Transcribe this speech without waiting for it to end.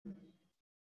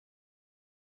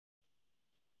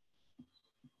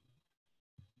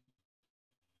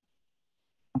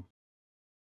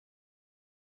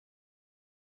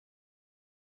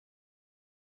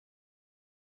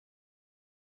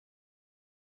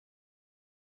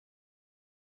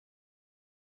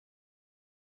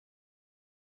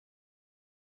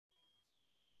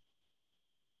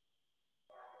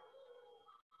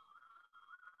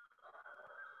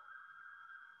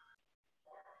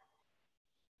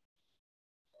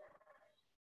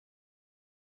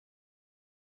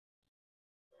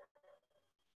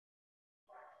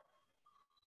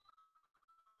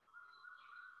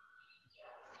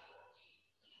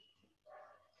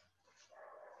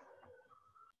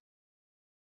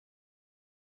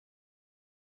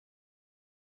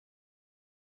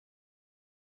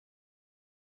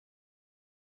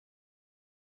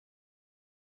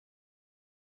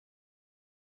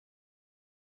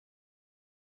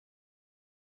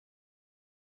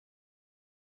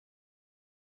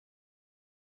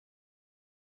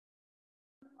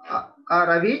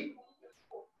Ravi?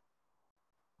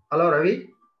 Hello, Ravi?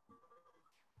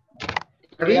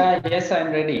 Ravi? Yeah, yes,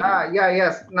 I'm ready. Yeah,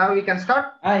 yes. Now we can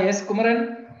start? Yes,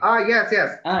 Kumaran? Yes,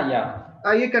 yes.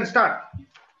 Yeah. You can start.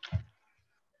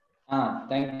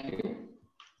 Thank you.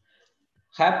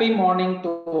 Happy morning to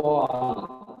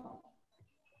all.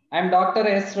 I'm Dr.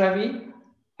 S. Ravi.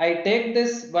 I take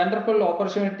this wonderful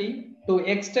opportunity to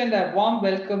extend a warm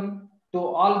welcome to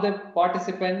all the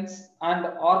participants and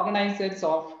organizers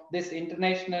of this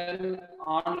international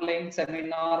online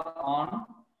seminar on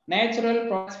natural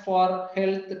products for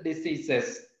health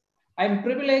diseases. I'm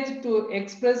privileged to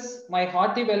express my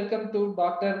hearty welcome to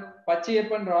Dr.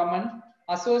 Pachiyappan Raman,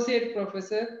 Associate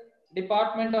Professor,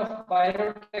 Department of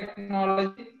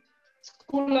Biotechnology,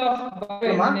 School of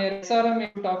Bioengineering, SRM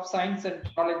Institute of Science and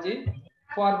Technology,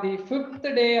 for the 5th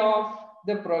day of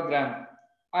the program.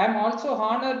 I am also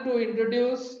honored to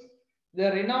introduce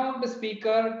the renowned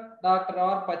speaker, Dr.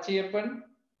 R. Pachiyappan.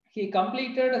 He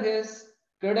completed his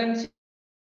credentials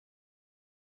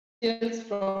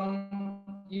from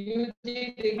UG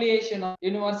Degree of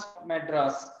University of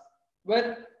Madras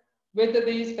with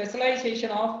the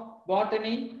specialization of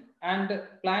botany and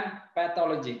plant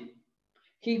pathology.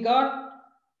 He got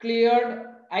cleared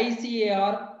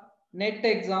ICAR NET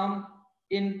exam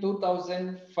in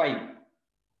 2005.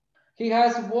 He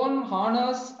has won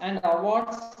honors and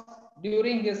awards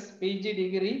during his PG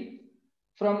degree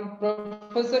from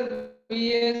Professor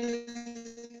V.S.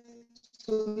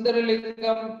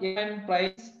 Sundaralingam Endowment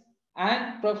Prize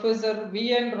and Professor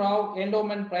V.N. Rao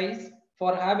Endowment Prize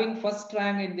for having first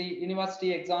rank in the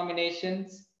university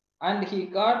examinations, and he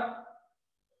got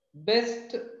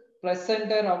Best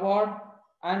Presenter Award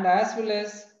and as well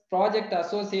as Project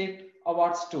Associate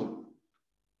Awards too.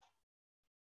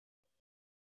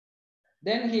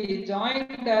 Then he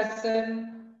joined as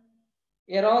an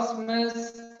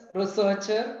Erasmus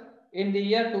researcher in the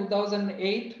year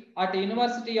 2008 at the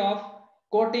University of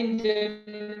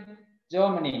Göttingen,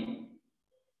 Germany,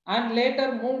 and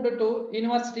later moved to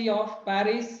University of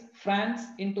Paris, France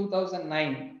in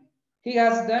 2009. He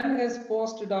has done his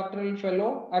postdoctoral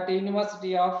fellow at the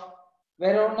University of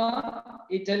Verona,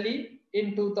 Italy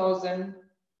in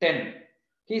 2010.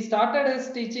 He started his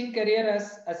teaching career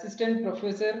as assistant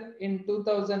professor in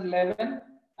 2011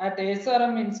 at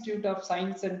SRM Institute of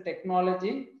Science and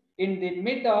Technology. In the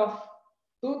mid of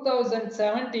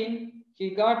 2017,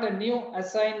 he got a new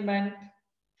assignment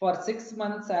for 6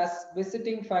 months as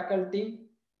visiting faculty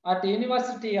at the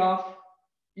University of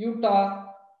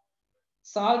Utah,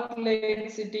 Salt Lake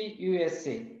City,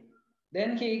 USA.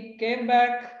 Then he came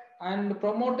back and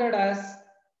promoted as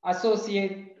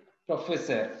associate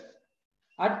professor.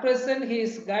 At present, he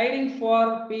is guiding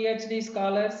for PhD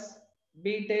scholars,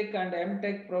 BTech and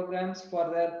MTech programs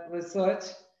for their research,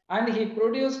 and he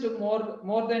produced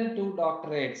more than 2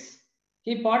 doctorates.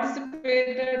 He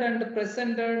participated and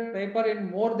presented paper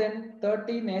in more than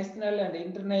 30 national and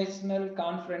international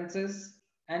conferences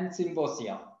and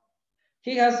symposia.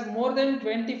 He has more than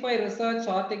 25 research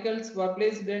articles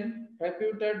published in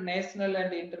reputed national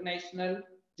and international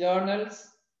journals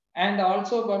and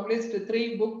also published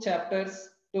 3 book chapters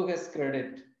to his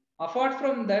credit. Apart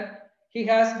from that, he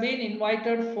has been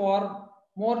invited for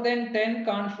more than 10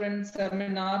 conference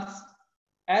seminars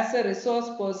as a resource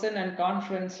person and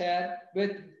conference chair.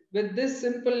 With this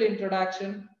simple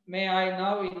introduction, may I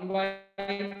now invite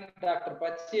Dr.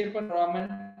 Pachiyappan Raman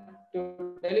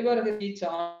to deliver his speech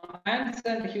on plants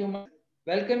and humans.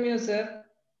 Welcome you, sir.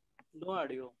 No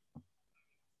audio.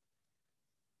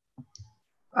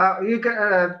 You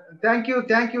can. Thank you,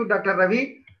 Dr.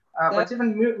 Ravi.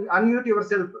 Pachiyappan, unmute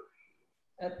yourself.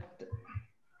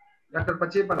 Dr.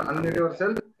 Pachiyappan, unmute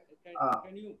yourself.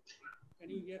 Can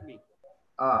you hear me?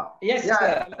 Yes, yeah,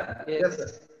 sir. Yes, sir.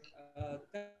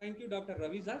 Thank you, Dr.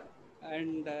 Ravi sir,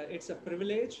 and it's a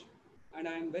privilege, and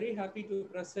I'm very happy to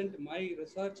present my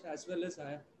research as well as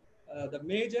the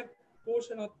major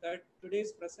portion of that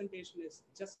today's presentation is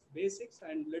just basics,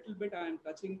 and little bit I am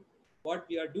touching what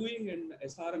we are doing in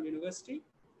SRM University,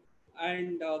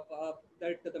 and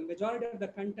that the majority of the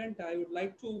content I would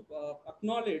like to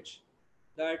acknowledge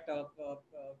that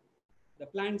the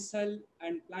plant cell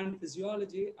and plant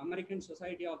physiology, American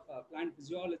Society of Plant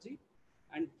Physiology,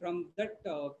 and from that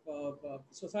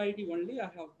society only I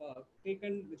have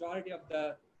taken majority of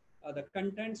the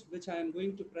contents which I am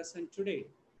going to present today.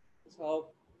 So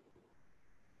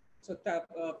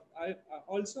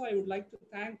I would like to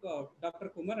thank Dr.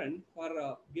 Kumaran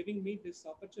for giving me this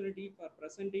opportunity for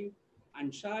presenting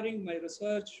and sharing my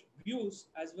research views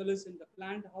as well as in the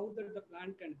plant, how the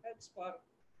plant can help for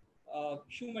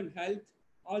human health.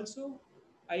 Also,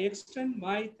 I extend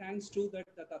my thanks to the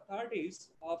authorities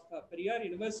of Periyar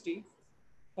University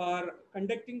for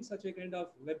conducting such a kind of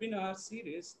webinar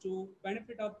series to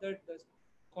benefit of the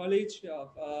college of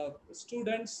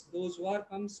students, those who are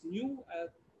comes new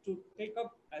to take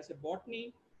up as a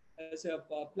botany, as a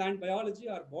plant biology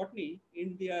or botany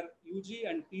in their UG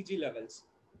and PG levels.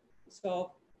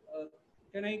 So uh,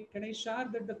 can I share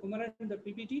that the Kumaran the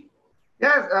PPT?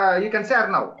 Yes, you can share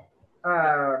now.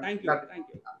 Yeah, thank you, That thank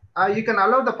you. you can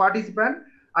allow the participant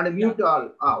and Yeah, mute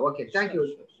all. Okay. Thank sure,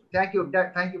 you. sure, sure. Thank you.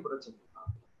 Thank you, Prachit.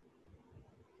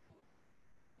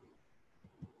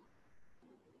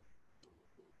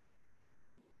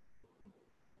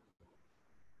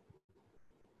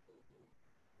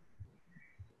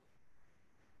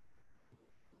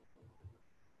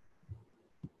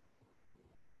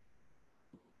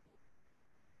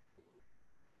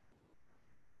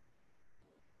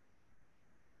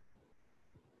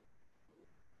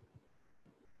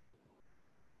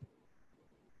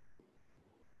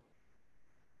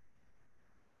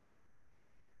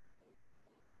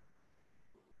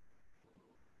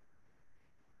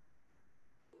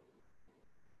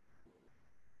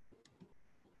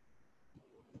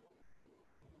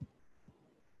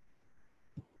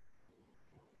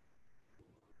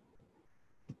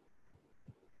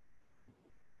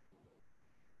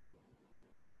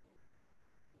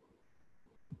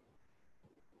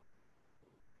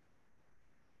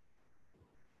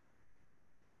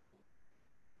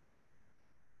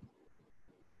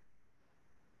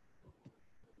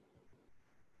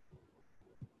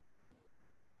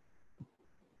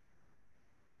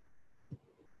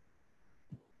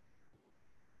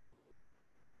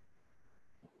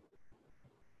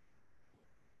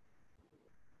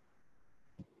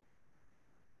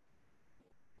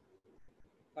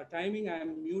 For timing, I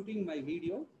am muting my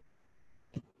video.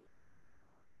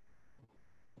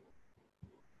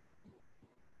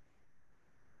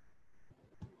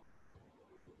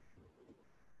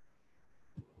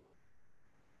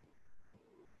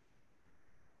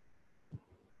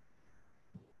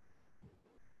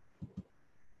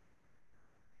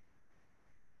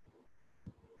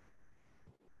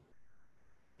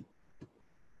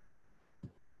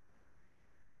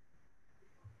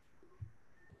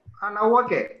 Now,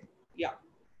 okay. Yeah,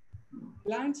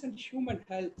 plants and human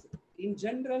health in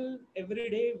general. Every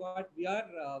day, what we are,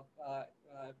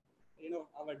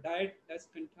 our diet does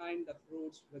contain the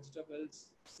fruits,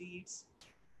 vegetables, seeds,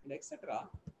 and etc.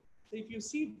 So if you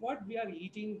see what we are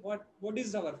eating, what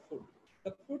is our food?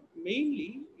 The food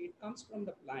mainly it comes from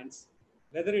the plants,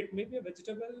 whether it may be a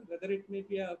vegetable, whether it may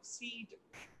be a seed,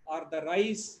 or the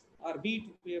rice or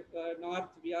wheat. North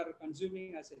we are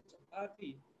consuming as a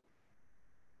chapati,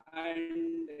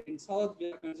 and in south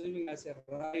we are consuming as a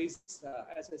rice,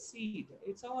 as a seed.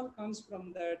 It's all comes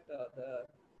from that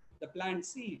the plant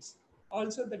seeds.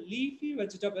 Also the leafy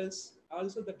vegetables,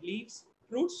 also the leaves,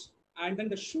 fruits, and then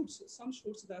the shoots, some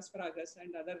shoots, the asparagus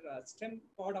and other stem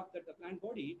part of the plant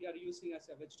body we are using as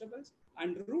a vegetables,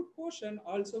 and root portion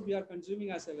also we are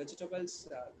consuming as a vegetables,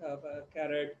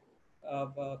 carrot,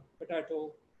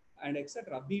 potato, and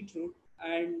etc, beetroot.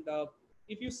 And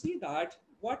if you see that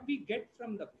what we get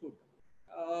from the food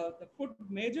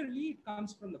majorly it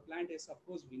comes from the plant, is of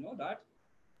course we know that.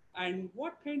 And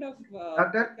what kind of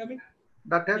Doctor, chemical?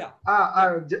 Doctor, Yeah,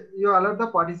 yeah, you allow the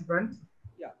participants.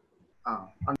 yeah, Uh,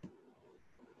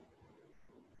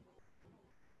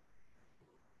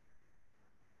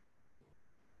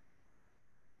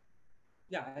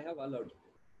 yeah, I have allowed.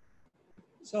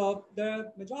 So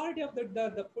the majority of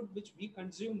the food which we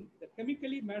consume, the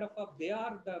chemically made up of, they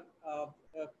are the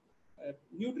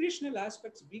nutritional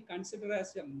aspects we consider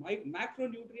as a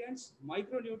macronutrients,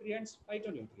 micronutrients,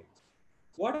 phytonutrients.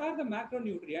 What are the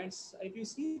macronutrients? If you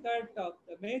see that the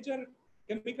major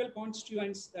chemical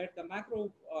constituents, that the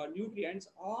macro nutrients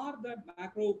are the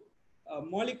macro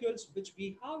molecules which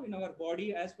we have in our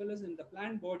body as well as in the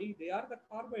plant body. They are the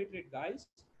carbohydrate guys,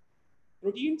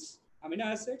 proteins, amino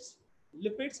acids,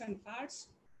 lipids and fats,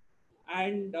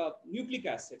 and nucleic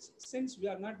acids. Since we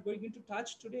are not going to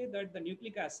touch today that the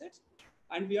nucleic acids,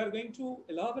 and we are going to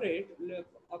elaborate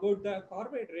about the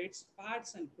carbohydrates,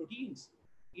 fats, and proteins.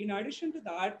 In addition to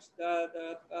that,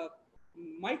 the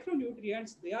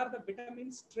micronutrients, they are the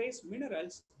vitamins, trace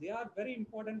minerals. They are very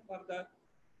important for the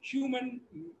human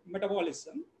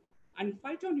metabolism. And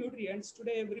phytonutrients,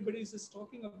 today everybody is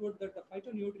talking about that the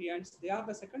phytonutrients, they are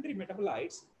the secondary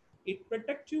metabolites. It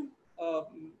protective,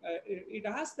 it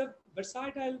has the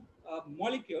versatile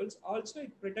molecules. Also,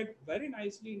 it protect very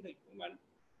nicely in the human,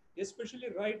 especially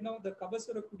right now the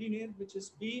Kabasura Kudinir, which is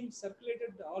being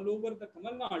circulated all over the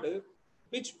Tamil Nadu.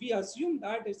 which we assume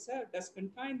that does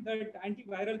contain that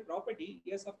antiviral property.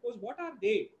 Yes, of course, what are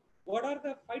they? What are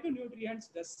the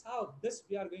phytonutrients does have? This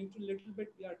we are going to little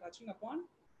bit, we are touching upon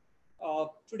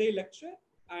today lecture.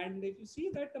 And if you see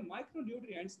that the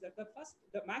micronutrients, that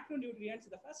the macronutrients,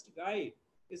 the first guy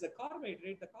is the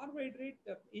carbohydrate. The carbohydrate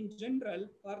in general,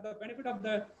 for the benefit of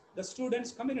the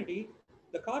students community,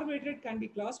 the carbohydrate can be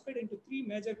classified into three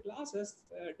major classes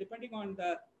depending on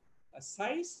the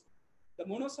size. The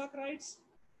monosaccharides,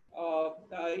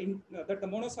 that the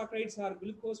monosaccharides are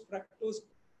glucose, fructose,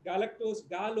 galactose,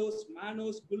 gallose,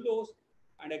 mannose, glucose,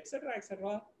 and etc.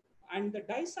 etc. And the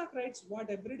disaccharides, what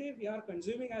every day we are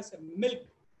consuming as a milk,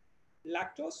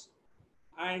 lactose,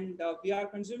 and we are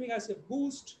consuming as a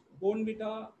boost,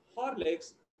 Bonvita,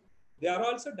 Horlicks. They are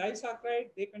also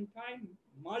disaccharide. They contain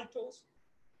maltose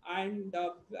and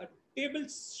table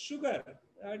sugar,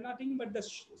 nothing but the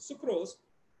sucrose,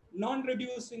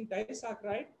 non-reducing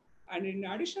disaccharide. And in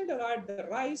addition to that, the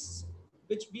rice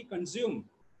which we consume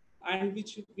and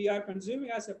which we are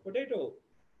consuming as a potato,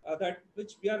 that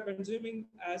which we are consuming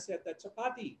as the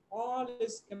chapati, all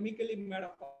is chemically made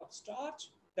up of starch.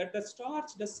 That the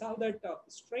starch does have that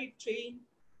straight chain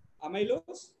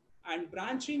amylose and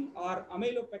branching or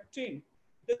amylopectin.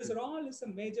 These are all is a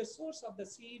major source of the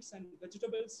seeds and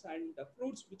vegetables and the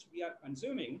fruits which we are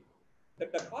consuming.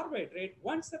 That the carbohydrate,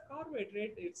 once the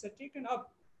carbohydrate it's taken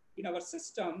up in our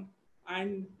system,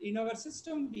 and in our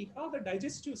system we have the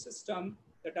digestive system.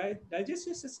 The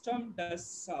digestive system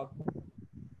does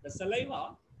the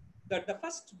saliva, that the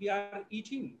first we are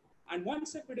eating, and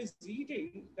once if it is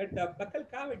eating, that the buccal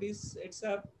cavities, it's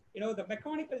a, the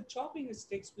mechanical chopping is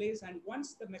takes place. And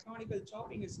once the mechanical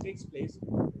chopping is takes place,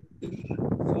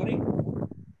 sorry,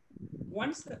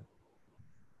 once the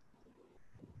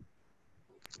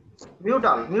mute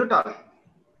all.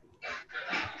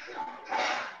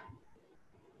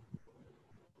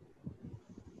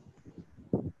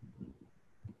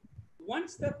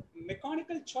 once the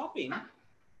mechanical chopping,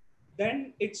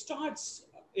 then it starts,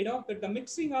 with the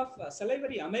mixing of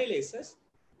salivary amylases.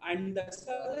 And the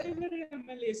salivary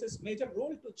amylases major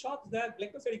role to chop the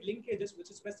glycosidic linkages which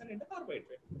is present in the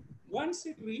carbohydrate. Once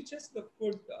it reaches the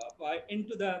food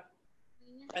into the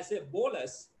as a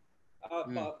bolus,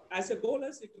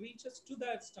 it reaches to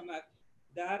the stomach.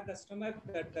 There, the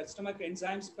stomach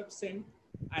enzymes pepsin,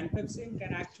 and pepsin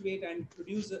can activate and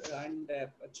produce and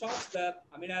chops the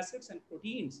amino acids and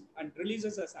proteins and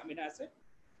releases as amino acid.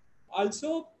 Also,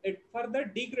 it further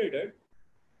degraded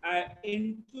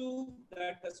into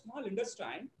that the small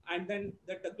intestine, and then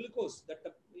that the glucose, that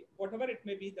the whatever it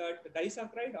may be, the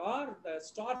disaccharide or the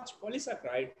starch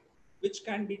polysaccharide, which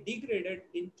can be degraded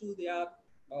into their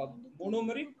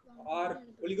monomeric or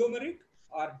oligomeric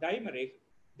or dimeric.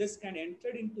 This can enter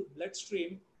into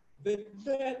bloodstream with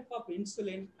the help of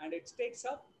insulin, and it takes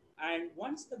up. And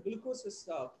once the glucose is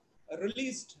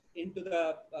released into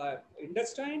the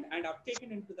intestine and are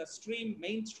taken into the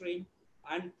mainstream,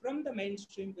 and from the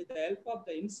mainstream with the help of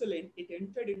the insulin, it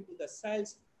entered into the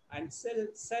cells, and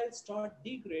cells start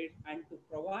degrade and to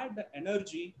provide the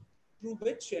energy, through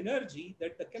which energy,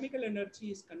 that the chemical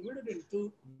energy is converted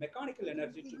into mechanical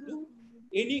energy to do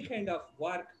any kind of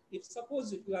work. If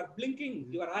suppose if you are blinking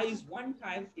your eyes one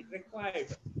time, it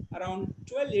required around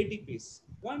 12 ATPs.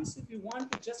 Once if you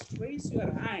want to just raise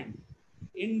your hand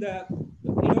in the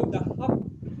hub,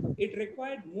 it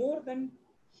required more than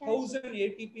 1000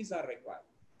 ATPs are required.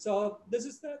 So this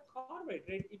is the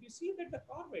carbohydrate. If you see that the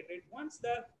carbohydrate, once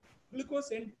the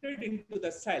glucose entered into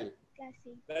the cell,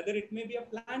 whether it may be a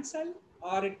plant cell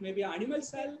or it may be an animal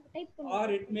cell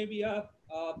or it may be a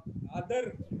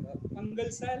other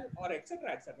fungal cell or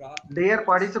etc. etc. Dear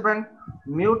participant,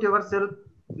 mute yourself,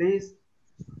 please.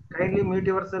 Kindly mute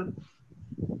yourself.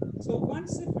 So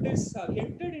once if it is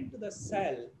entered into the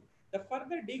cell, the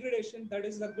further degradation, that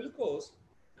is the glucose,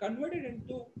 converted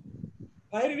into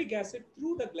pyruvic acid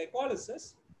through the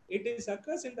glycolysis, it is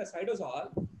occurs in the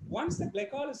cytosol. Once the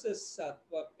glycolysis,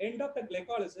 end of the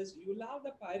glycolysis, you will have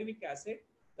the pyruvic acid.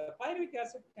 The pyruvic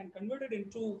acid can convert it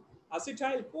into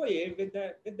acetyl-CoA with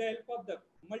the help of the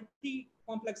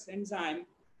multi-complex enzyme,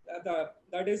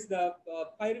 that is the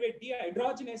pyruvate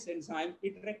dehydrogenase enzyme.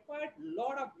 It required a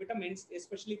lot of vitamins,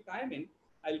 especially thiamine.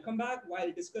 I'll come back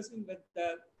while discussing with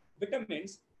the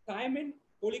vitamins. Thiamine,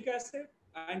 folic acid,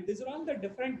 and these are all the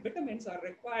different vitamins are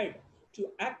required to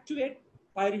activate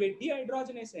pyruvate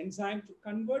dehydrogenase enzyme to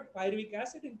convert pyruvic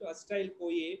acid into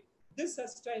acetyl-CoA. This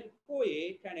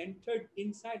acetyl-CoA can enter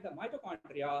inside the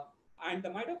mitochondria, and the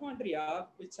mitochondria,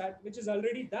 which is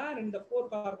already there in the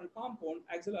 4-carbon compound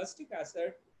oxaloacetic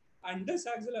acid, and this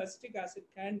oxaloacetic acid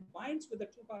can binds with the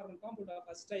 2-carbon compound of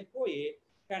acetyl-CoA,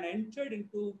 can enter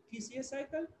into TCA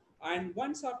cycle. And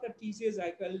once after TCA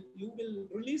cycle, you will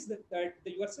release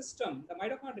your system, the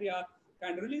mitochondria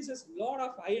can releases a lot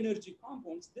of high energy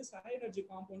compounds. This high energy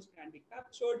compounds can be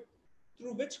captured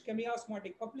through which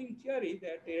chemiosmotic coupling theory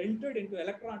that they entered into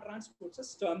electron transport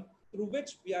system, through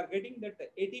which we are getting that the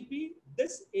ATP.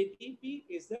 This ATP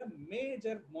is the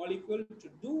major molecule to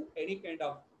do any kind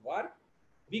of work.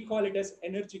 We call it as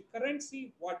energy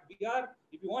currency. What we are,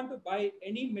 if you want to buy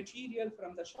any material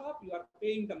from the shop, you are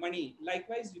paying the money.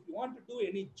 Likewise, if you want to do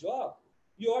any job,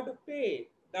 you have to pay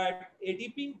that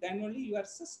ATP, then only your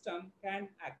system can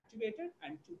activate it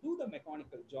and to do the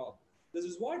mechanical job. This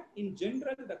is what in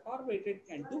general the carbohydrate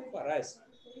can do for us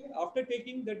after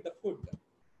taking the food.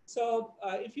 So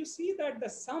if you see that the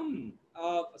some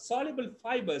soluble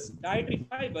fibers, dietary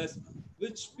fibers,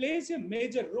 which plays a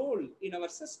major role in our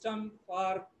system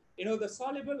for the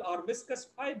soluble or viscous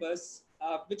fibers,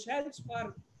 which helps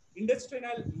for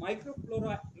intestinal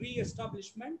microflora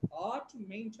re-establishment or to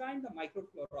maintain the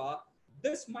microflora.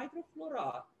 This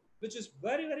microflora, which is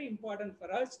very, very important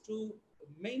for us to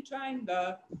maintain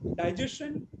the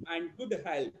digestion and good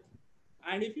health.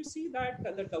 And if you see that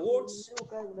the oats,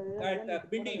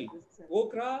 that bindi,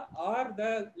 okra, or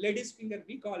the lady's finger,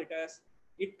 we call it as,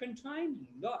 it contains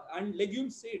and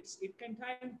legume seeds. It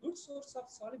contains good source of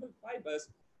soluble fibers.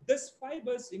 These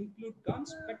fibers include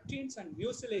gums, pectins, and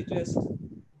mucilages.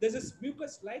 This is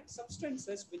mucus-like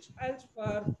substances which helps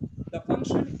for the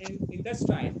function in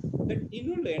intestine. That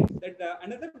inulin,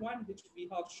 another one which we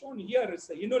have shown here is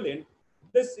the inulin.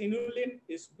 This inulin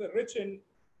is rich in,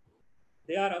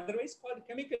 they are otherwise called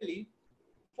chemically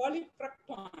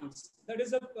polyfructons. That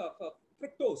is a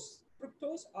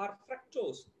fructose or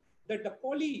fructose. That the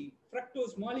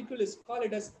polyfructose molecule is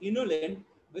called as inulin,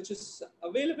 which is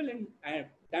available in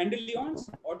dandelions,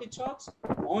 artichokes,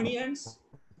 onions,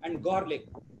 and garlic.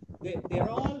 They are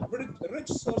all rich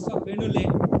source of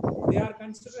inulin. They are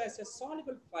considered as a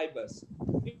soluble fibers.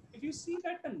 If you see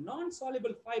that the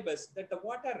non-soluble fibers, that the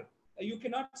water, you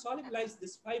cannot solubilize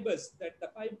these fibers, that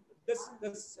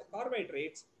this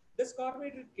carbohydrates, this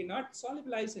carbohydrate cannot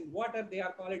solubilize in water. They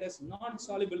are called as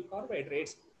non-soluble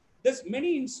carbohydrates. This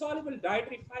many insoluble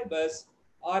dietary fibers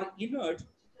are inert.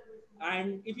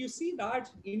 And if you see that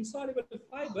insoluble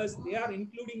fibers, they are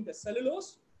including the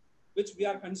cellulose, which we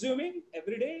are consuming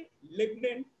every day,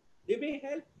 lignin. They may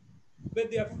help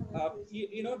with their,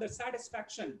 the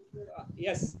satisfaction.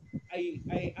 Yes,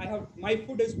 I have, my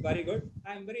food is very good.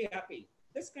 I'm very happy.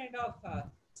 This kind of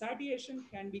satiation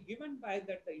can be given by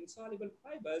the insoluble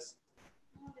fibers.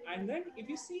 And then if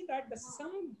you see that the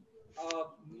some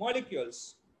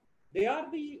molecules, they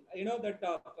are the,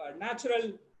 that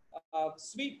natural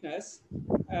sweetness,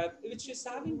 which is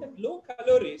having the low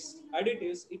calories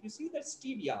additives. If you see that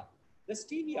stevia, the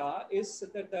stevia is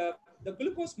that the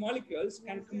glucose molecules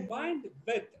can combine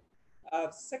with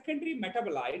secondary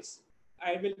metabolites.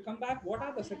 I will come back. What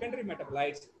are the secondary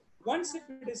metabolites? Once if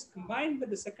it is combined with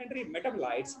the secondary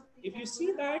metabolites, if you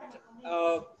see that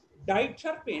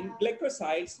diterpene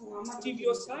glycosides,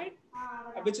 stevioside,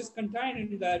 which is contained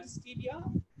in the stevia,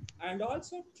 and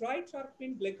also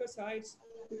triterpene glycosides,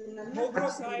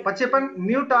 mogroside. Pachipan,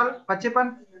 mute all.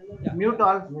 Pachipan, Yeah, mute yeah.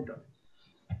 all. Mute all.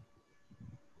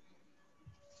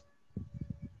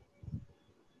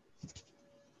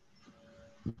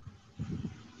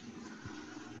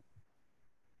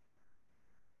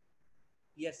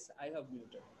 Yes, I have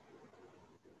muted.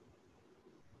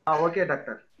 Okay,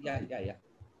 doctor. Yeah, yeah, yeah.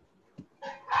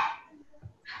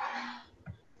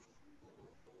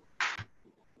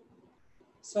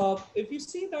 So if you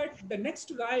see that the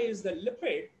next guy is the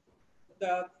lipid,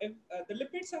 the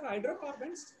lipids are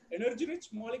hydrocarbons, energy-rich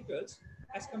molecules.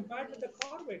 As compared with the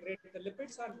carbohydrate, the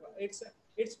lipids are,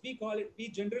 it's we call it, we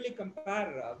generally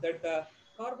compare that the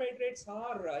carbohydrates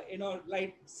are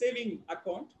like saving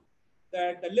account,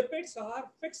 that the lipids are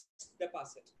fixed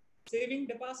deposit, saving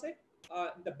deposit.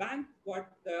 The bank,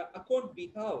 what the account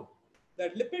we have, the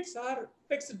lipids are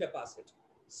fixed deposit.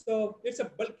 So it's a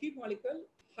bulky molecule,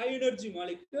 high energy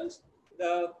molecules,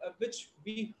 which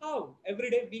we have every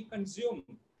day we consume.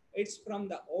 It's from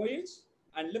the oils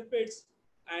and lipids,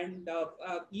 and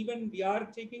even we are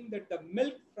taking the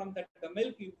milk. From the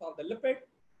milk you have the lipid,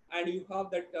 and you have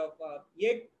that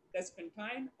egg that's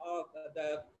contain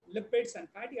the lipids and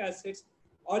fatty acids.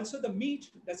 Also the meat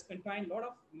that's contain a lot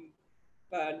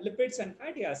of lipids and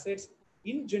fatty acids.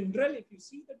 In general, if you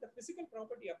see that the physical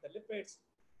property of the lipids,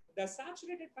 the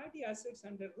saturated fatty acids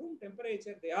under room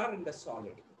temperature, they are in the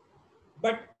solid.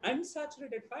 But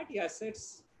unsaturated fatty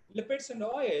acids, lipids and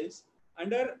oils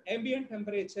under ambient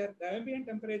temperature, the ambient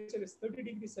temperature is 30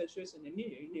 degrees Celsius in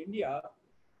India.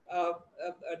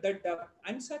 that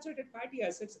unsaturated fatty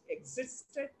acids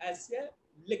existed as a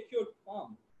liquid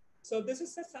form. So this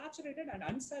is a saturated and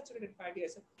unsaturated fatty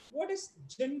acid. What is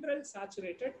general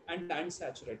saturated and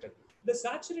unsaturated? The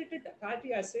saturated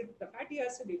fatty acid,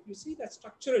 if you see that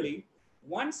structurally,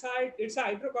 one side it's a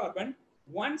hydrocarbon,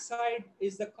 one side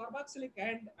is the carboxylic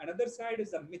end, another side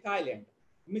is the methyl end.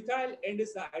 Methyl end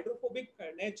is the hydrophobic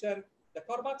nature. The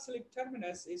carboxylic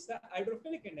terminus is the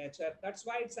hydrophilic in nature. That's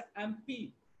why it's an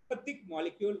amphipathic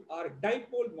molecule or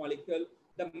dipole molecule.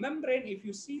 The membrane, if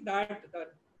you see that the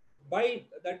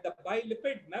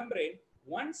bilipid membrane,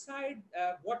 one side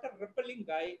water repelling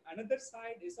guy, another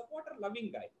side is a water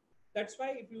loving guy. That's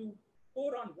why if you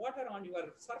pour on water on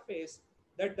your surface,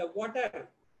 that the water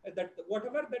that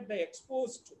whatever that they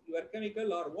exposed your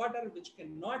chemical or water which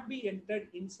cannot be entered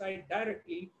inside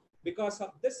directly because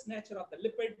of this nature of the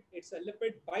lipid, it's a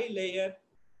lipid bilayer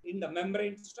in the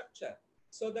membrane structure.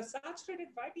 So the saturated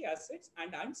fatty acids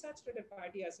and unsaturated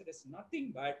fatty acid is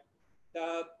nothing but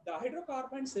the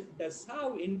hydrocarbons it does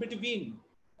have in between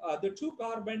the two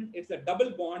carbon, it's a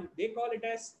double bond. They call it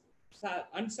as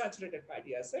unsaturated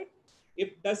fatty acid.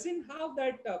 If doesn't have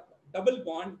that double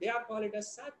bond, they are called it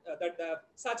as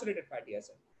saturated fatty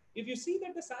acid. If you see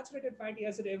that the saturated fatty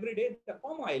acid every day, the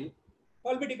palm oil,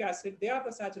 palmitic acid, they are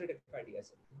the saturated fatty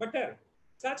acid. Butter,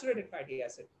 saturated fatty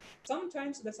acid.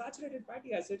 Sometimes the saturated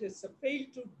fatty acid is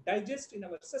failed to digest in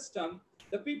our system.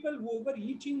 The people who were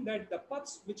eating that the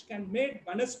puffs which can make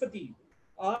vanaspati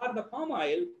or the palm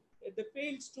oil, they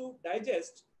fails to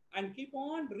digest and keep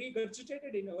on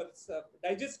regurgitated in our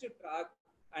digestive tract.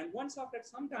 And once after,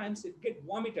 sometimes it get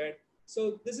vomited.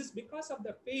 So this is because of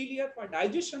the failure for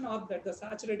digestion of the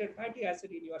saturated fatty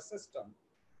acid in your system.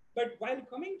 But while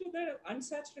coming to the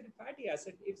unsaturated fatty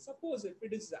acid, if suppose if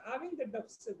it is having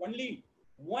only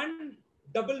one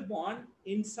double bond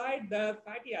inside the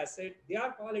fatty acid, they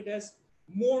are called it as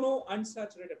mono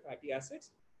unsaturated fatty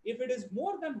acids. If it is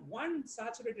more than one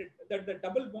saturated, the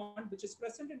double bond which is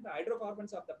present in the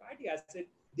hydrocarbons of the fatty acid,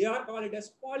 they are called it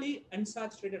as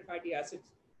polyunsaturated fatty acids,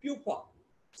 pupa.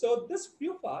 So this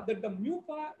pupa, that the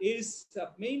mupa is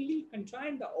mainly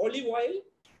contain the olive oil,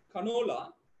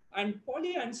 canola, and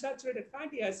polyunsaturated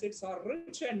fatty acids are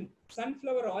rich in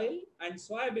sunflower oil and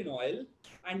soybean oil,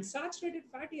 and saturated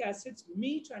fatty acids,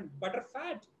 meat and butter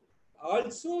fat.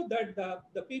 Also that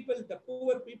the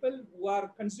poor people who are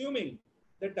consuming,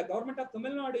 that the government of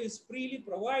Tamil Nadu is freely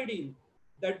providing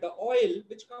that the oil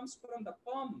which comes from the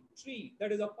palm tree,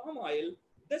 that is a palm oil,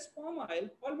 this palm oil,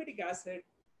 palmitic acid,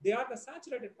 they are the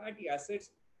saturated fatty acids.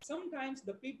 Sometimes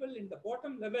the people in the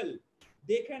bottom level,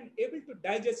 they can able to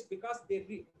digest because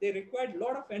they require a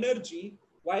lot of energy,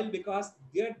 while because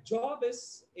their job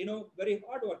is very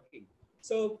hard working.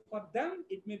 So for them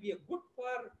it may be a good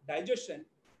for digestion.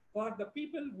 For the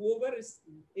people whoever is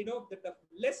the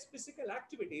less physical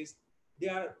activities, they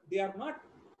are not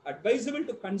advisable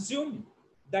to consume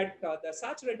that the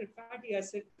saturated fatty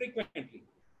acid frequently.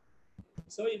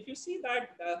 So if you see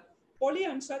that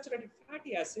polyunsaturated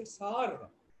fatty acids are,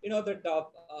 that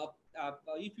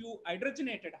if you hydrogen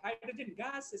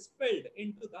gas is filled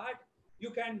into that, you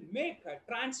can make a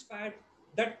trans fat.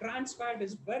 That trans fat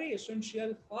is very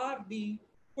essential for the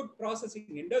food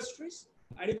processing industries.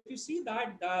 And if you see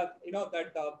that the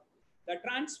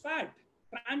trans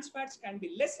fats can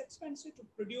be less expensive to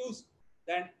produce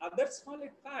than other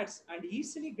solid fats and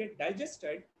easily get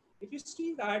digested. If you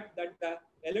see that the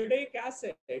aldehydic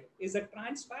acid is a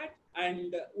trans fat,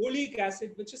 and oleic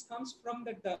acid, which comes from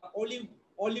the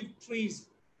olive trees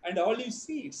and olive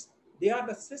seeds, they are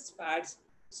the cis fats.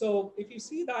 So if you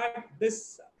see that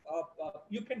this,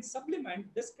 you can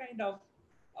supplement this kind of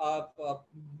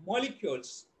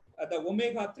molecules. The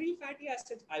omega-3 fatty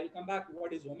acids, I will come back to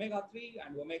what is omega-3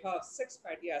 and omega-6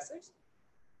 fatty acids.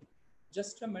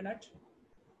 Just a minute.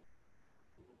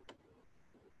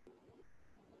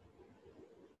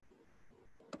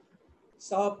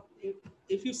 So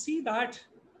if you see that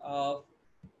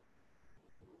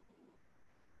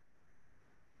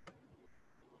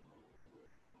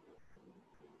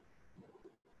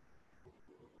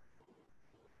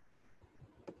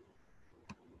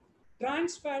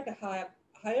trans fat have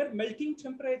higher melting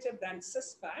temperature than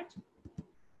cis fat.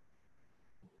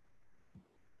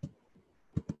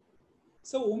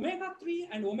 So omega-3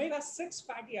 and omega-6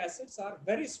 fatty acids are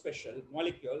very special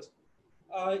molecules.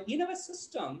 In our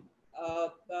system,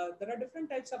 there are different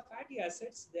types of fatty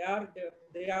acids. They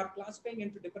are classifying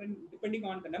into different depending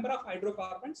on the number of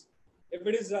hydrocarbons. If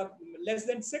it is less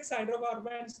than 6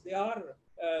 hydrocarbons, they are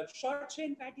short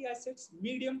chain fatty acids,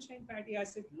 medium chain fatty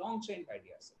acid, long chain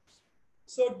fatty acids.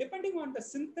 So depending on the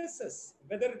synthesis,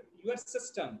 whether your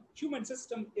system, human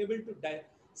system, able to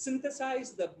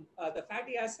synthesize the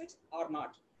fatty acids or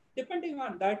not. Depending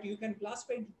on that, you can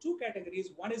classify into two categories.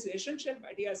 One is essential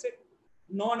fatty acid,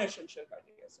 non-essential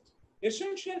fatty acids.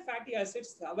 Essential fatty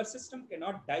acids, our system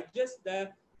cannot digest the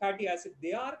fatty acid.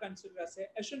 They are considered as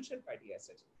essential fatty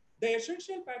acids. The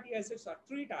essential fatty acids are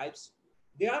three types.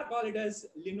 They are called as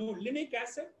linolenic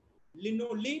acid,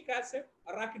 linoleic acid,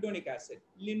 arachidonic acid.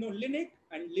 Linolenic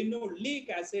and linoleic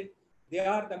acid, they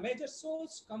are the major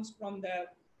source comes from the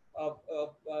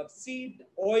seed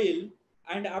oil,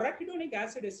 and arachidonic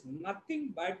acid is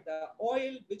nothing but the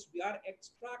oil which we are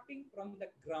extracting from the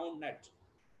groundnut,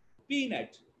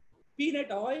 peanut.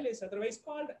 Peanut oil is otherwise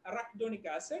called arachidonic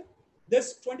acid.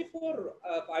 This 24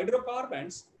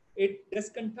 hydrocarbons, it does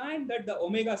contain that the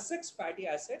omega-6 fatty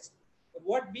acids,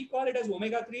 what we call it as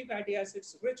omega-3 fatty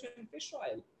acids rich in fish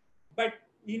oil. But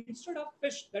instead of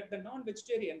fish, that the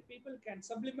non-vegetarian people can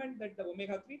supplement that the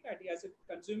omega-3 fatty acid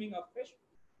consuming of fish,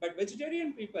 but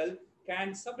vegetarian people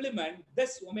can supplement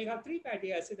this omega-3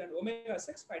 fatty acid and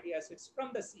omega-6 fatty acids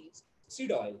from the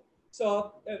seed oil.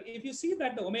 So if you see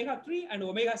that the omega-3 and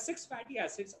omega-6 fatty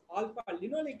acids, alpha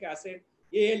linoleic acid,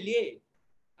 ALA,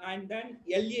 and then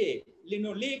LA,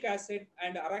 linoleic acid,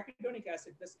 and arachidonic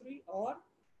acid, these three are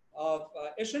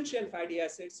essential fatty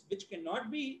acids which cannot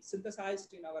be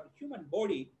synthesized in our human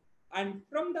body. And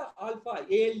from the alpha,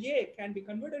 ALA can be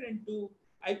converted into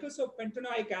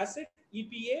eicosapentaenoic acid,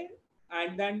 EPA,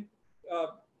 and then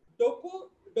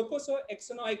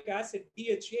docosahexaenoic acid,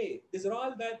 DHA. These are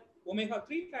all the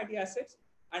omega-3 fatty acids,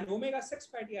 and omega-6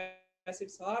 fatty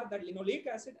acids are the linoleic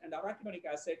acid and arachidonic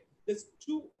acid. These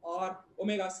two are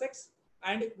omega-6.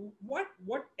 And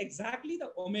what exactly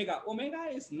the omega? Omega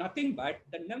is nothing but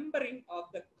the numbering of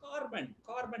the carbon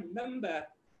number.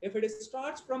 If it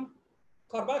starts from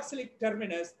carboxylic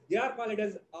terminus, they are called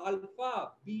as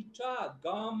alpha, beta,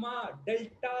 gamma,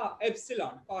 delta,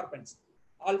 epsilon carbons.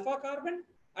 Alpha carbon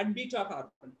and beta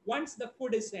carbon. Once the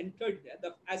food is entered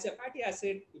as a fatty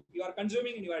acid, if you are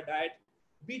consuming in your diet,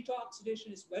 beta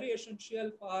oxidation is very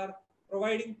essential for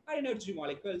providing high energy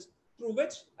molecules through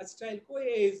which acetyl-CoA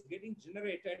is getting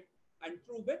generated, and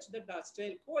through which the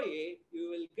acetyl-CoA you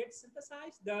will get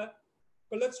synthesized the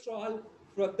cholesterol.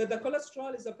 The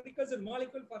cholesterol is a precursor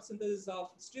molecule for synthesis of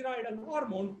steroidal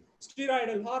hormone.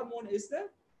 Steroidal hormone is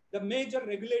the major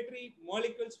regulatory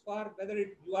molecules for whether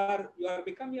you are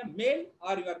becoming a male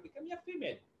or you are becoming a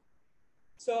female.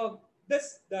 So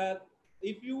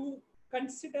if you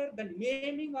consider the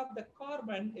naming of the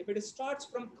carbon, if it starts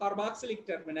from carboxylic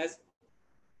terminus,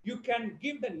 you can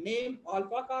give the name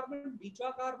alpha carbon,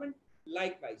 beta carbon,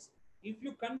 likewise. If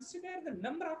you consider the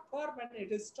number of carbon,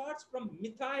 it starts from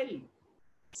methyl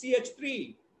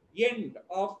CH3 end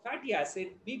of fatty acid.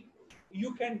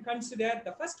 You can consider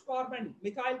the first carbon,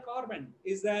 methyl carbon,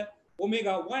 is the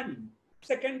omega-1,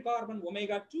 second carbon,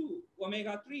 omega-2,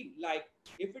 omega-3. Like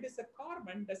if it is a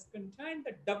carbon that contains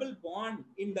the double bond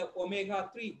in the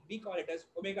omega-3, we call it as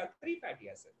omega-3 fatty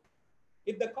acid.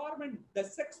 If the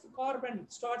sixth carbon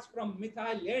starts from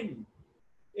methyl end,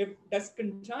 if does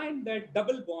contain that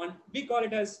double bond, we call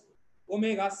it as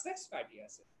omega-6 fatty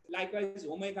acid. Likewise,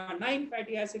 omega-9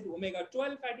 fatty acid,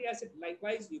 omega-12 fatty acid,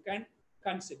 likewise, you can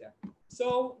consider.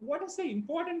 So what is the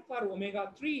important for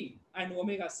omega-3 and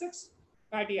omega-6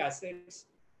 fatty acids?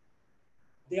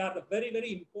 They are very,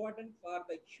 very important for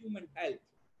the human health.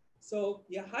 So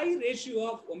a high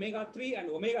ratio of omega-3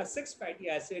 and omega-6 fatty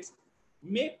acids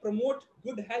may promote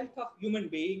good health of human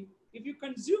being if you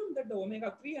consume the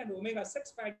omega-3 and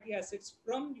omega-6 fatty acids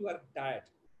from your diet.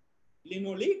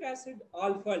 Linoleic acid,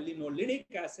 alpha linolenic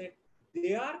acid,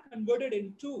 they are converted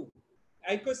into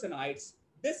eicosanoids.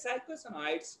 These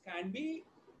eicosanoids can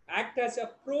act as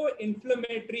a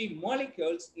pro-inflammatory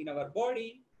molecules in our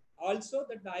body. Also,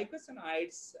 that the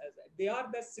eicosanoids, they are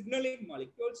the signaling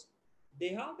molecules. They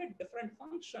have the different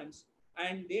functions,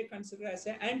 and they consider as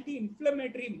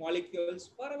anti-inflammatory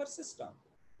molecules for our system.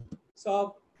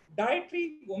 So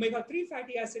dietary omega-3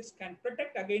 fatty acids can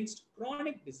protect against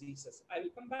chronic diseases. I will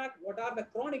come back. What are the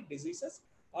chronic diseases?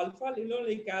 Alpha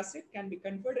linoleic acid can be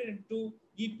converted into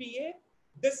EPA.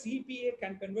 This EPA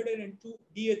can convert it into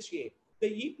DHA. The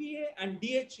EPA and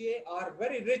DHA are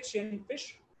very rich in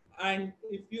fish. And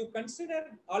if you consider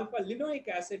alpha linoleic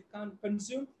acid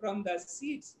consumed from the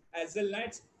seeds,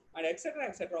 hazelnuts, and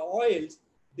etc., oils,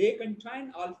 they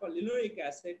contain alpha linoleic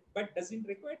acid, but doesn't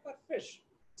require for fish.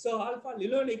 So alpha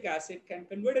linoleic acid can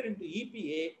convert it into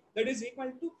EPA, that is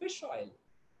equal to fish oil.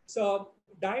 So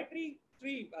dietary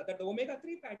the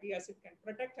omega-3 fatty acid can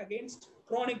protect against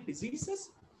chronic diseases.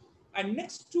 And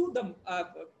next to the,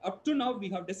 up to now we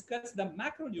have discussed the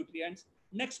macronutrients.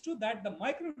 Next to that, the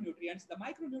micronutrients. The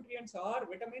micronutrients are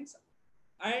vitamins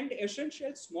and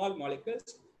essential small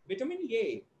molecules. Vitamin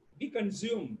A, we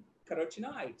consume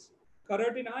carotenoids.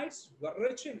 Carotenoids were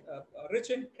rich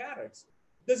in carrots.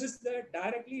 This is the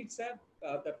directly, it's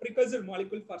the precursor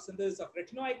molecule for synthesis of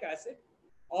retinoic acid,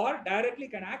 or directly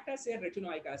can act as a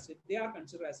retinoic acid. They are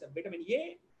considered as a vitamin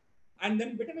A. And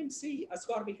then vitamin C,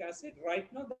 ascorbic acid.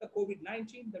 Right now, the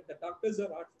COVID-19, that the doctors are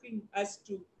asking us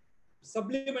to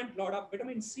supplement a lot of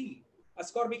vitamin C,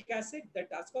 ascorbic acid, that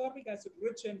ascorbic acid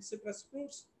rich in citrus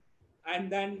fruits.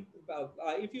 And then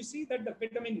if you see that the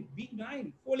vitamin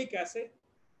B9, folic acid,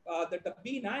 that the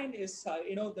B9 is,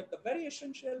 that the very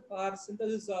essential for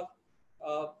synthesis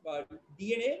of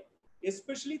DNA,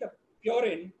 especially the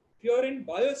purine, purine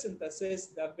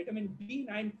biosynthesis. The vitamin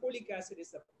B9 folic acid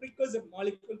is a precursor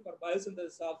molecule for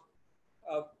biosynthesis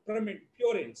of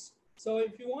purines. So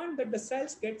if you want that the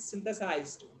cells get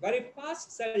synthesized, very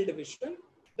fast cell division,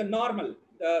 the normal,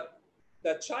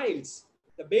 the childs,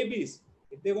 the babies,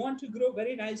 if they want to grow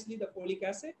very nicely, the folic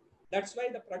acid, that's why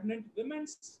the pregnant women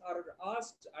are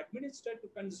asked, administered to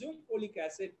consume folic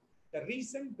acid. The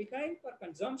reason behind for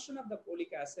consumption of the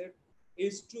folic acid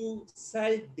is to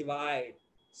cell divide.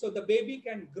 So the baby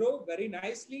can grow very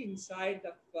nicely inside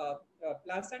the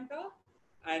placenta,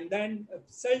 and then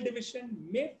cell division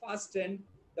may fasten.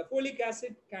 The folic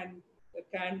acid can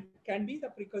be the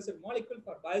precursor molecule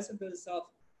for biosynthesis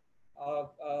of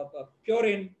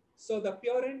purine. So the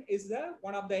purine is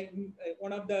one of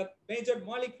the major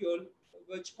molecule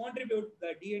which contribute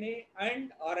the DNA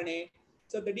and RNA.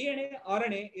 So the DNA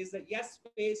RNA is the S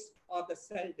phase of the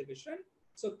cell division.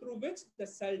 So through which the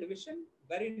cell division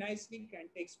very nicely can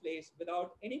take place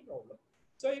without any problem.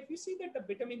 So if you see that the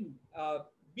vitamin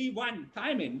B1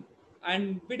 thiamine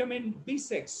and vitamin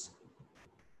B6,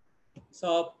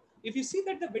 so if you see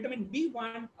that the vitamin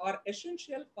B1 are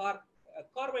essential for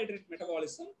carbohydrate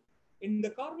metabolism. In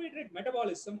the carbohydrate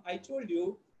metabolism, I told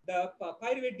you the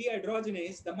pyruvate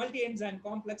dehydrogenase, the multi-enzyme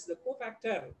complex, the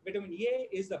cofactor, vitamin A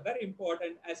is the very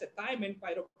important as a thiamine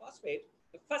pyrophosphate.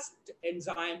 The first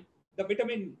enzyme, the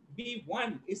vitamin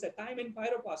B1 is a thiamine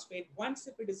pyrophosphate. Once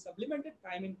if it is supplemented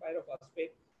thiamine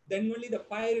pyrophosphate, then only the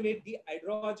pyruvate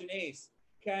dehydrogenase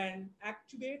can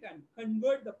activate and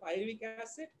convert the pyruvic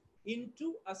acid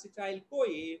into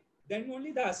acetyl-CoA. Then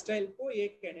only the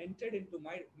acetyl-CoA can enter into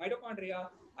mitochondria,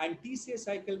 and TCA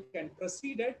cycle can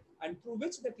proceed it, and through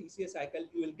which the TCA cycle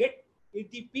you will get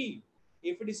ATP.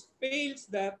 If it is fails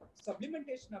the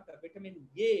supplementation of the vitamin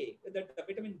A, the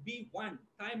vitamin B1,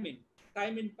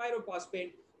 thiamine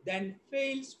pyrophosphate, then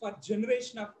fails for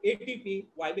generation of ATP.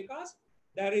 Why? Because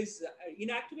there is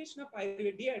inactivation of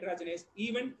pyruvate dehydrogenase.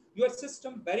 Even your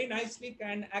system very nicely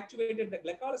can activate the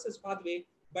glycolysis pathway,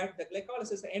 but the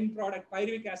glycolysis end product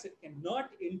pyruvic acid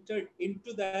cannot enter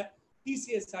into the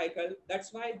TCA cycle.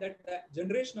 That's why that the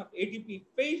generation of ATP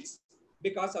fails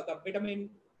because of the vitamin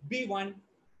B1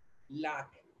 lack.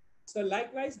 So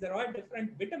likewise, there are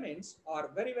different vitamins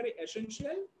are very, very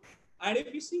essential. And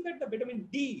if you see that the vitamin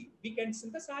D, we can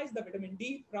synthesize the vitamin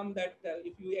D from that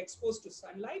if you expose to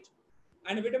sunlight.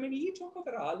 And vitamin E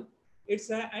tocopherol,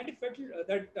 it's an anti-fertile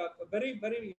that very,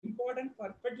 very important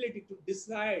for fertility to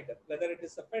decide whether it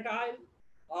is a fertile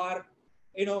or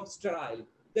sterile.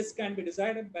 This can be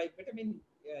decided by vitamin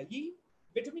E.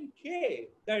 Vitamin K,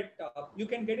 that you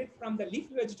can get it from the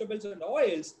leafy vegetables and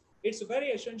oils. It's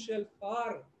very essential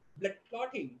for blood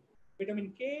clotting.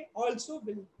 Vitamin K also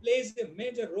will plays a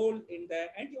major role in the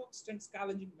antioxidant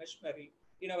scavenging machinery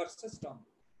in our system.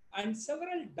 And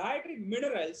several dietary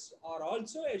minerals are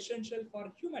also essential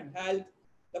for human health.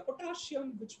 The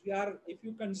potassium, which we are, if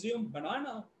you consume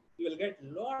banana, you will get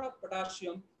a lot of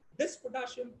potassium. This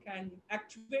potassium can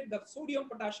activate the sodium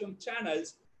potassium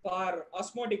channels for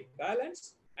osmotic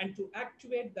balance and to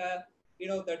activate the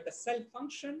the cell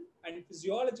function and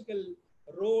physiological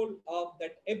role of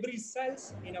that every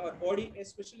cells in our body,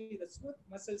 especially the smooth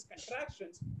muscles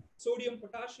contractions. Sodium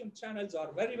potassium channels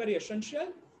are very, very essential,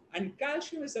 and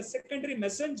calcium is a secondary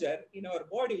messenger in our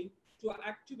body to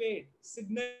activate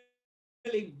signaling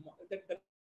that the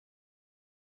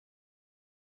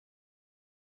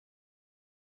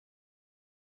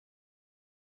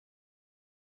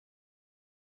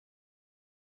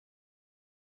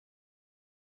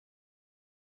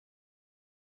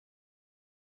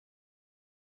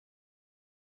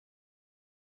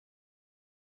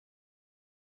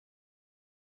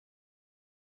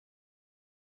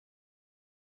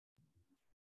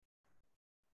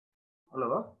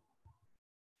Hello.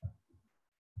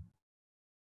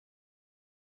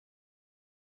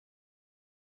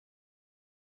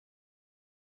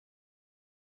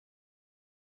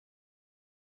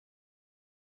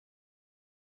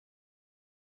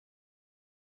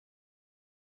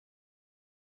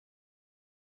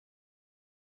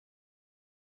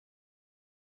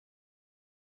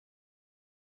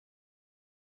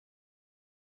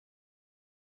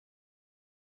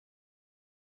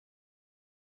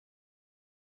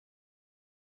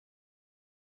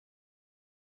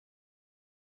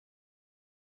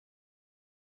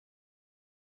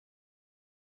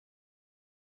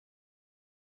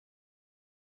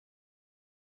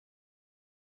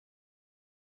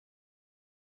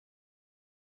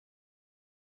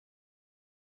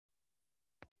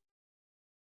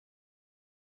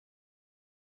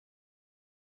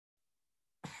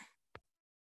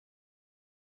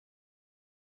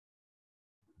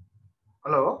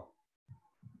 Hello.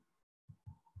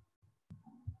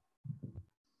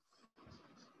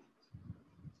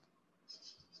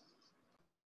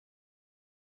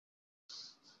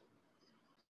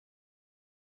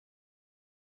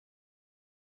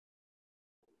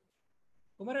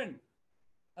 Kumaran,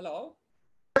 hello.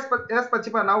 Yes,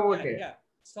 Pachipa. Now Yeah, okay. yeah.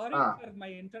 Sorry Ah. for my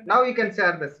internet. Now you can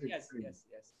share the screen. Yes, yes,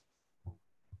 yes.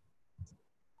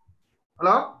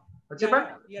 Hello, Yeah, Pachipa.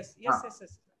 yeah, yes, yes, yes,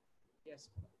 yes. Yes.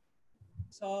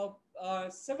 So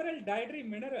several dietary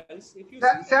minerals. If you see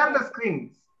that Share the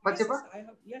screen, yes, Pachipa. yes, I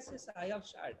have. Yes, yes, I have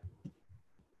shared.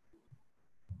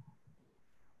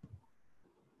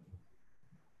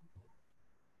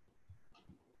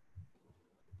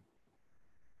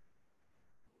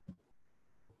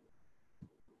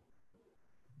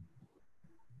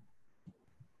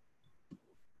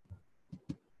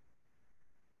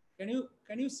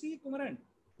 Can you see Kumaran?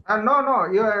 No,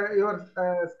 your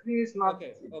screen is not.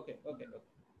 Okay, okay, okay, okay.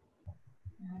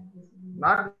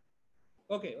 Not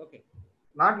Okay, okay,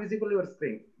 not visible your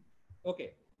screen.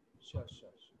 okay. Sure, sure,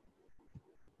 sure.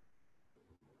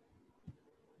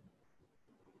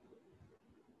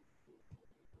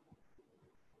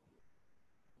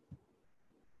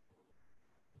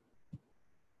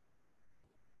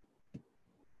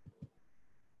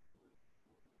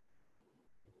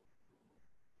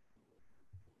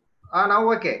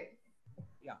 Now okay.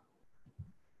 Yeah.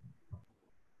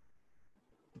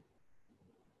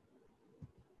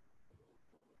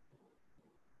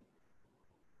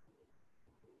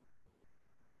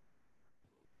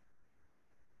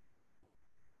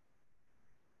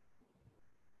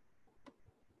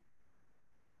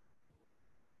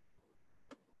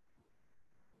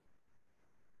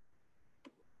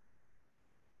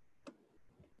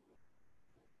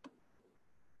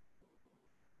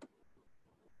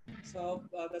 So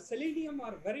the selenium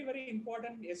are very, very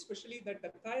important, especially that the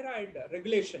thyroid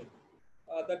regulation.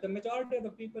 That the majority of the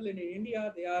people in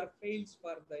India, they are fails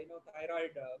for the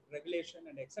thyroid regulation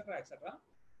and etc. etc.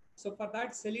 So for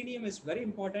that, selenium is very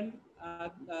important.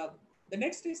 The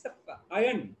next is the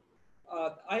iron.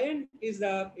 Iron is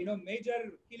the major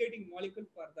chelating molecule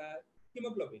for the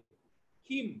hemoglobin,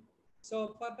 heme.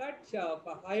 So for that,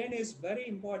 iron is very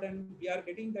important. We are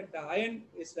getting that the iron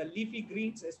is the leafy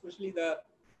greens, especially the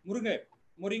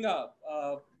moringa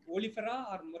olifera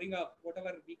or moringa,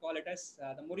 whatever we call it as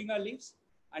the moringa leaves,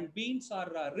 and beans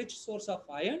are a rich source of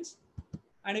ions.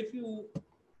 And if you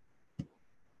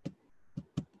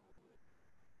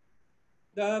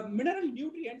the mineral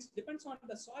nutrients depends on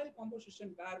the soil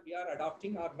composition where we are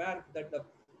adopting or where that the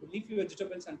leafy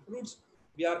vegetables and fruits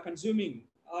we are consuming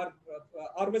or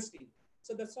harvesting.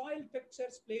 So the soil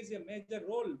textures plays a major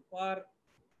role for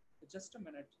just a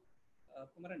minute.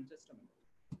 Kumaran, just a minute.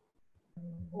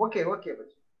 Okay, okay,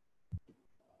 Pachipa.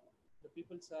 The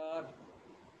peoples are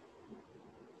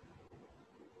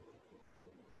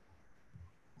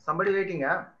Somebody waiting,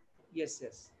 huh? yes,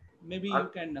 yes. Maybe you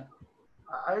can.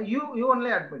 You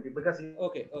only admit it because.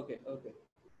 Okay, okay, okay.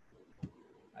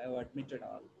 I have admitted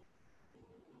all.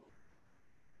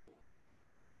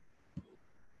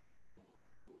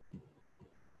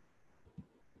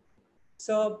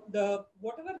 So the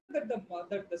whatever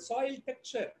that the soil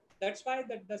texture, that's why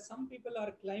that the some people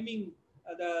are climbing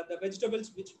the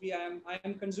vegetables which I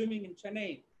am consuming in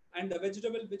Chennai, and the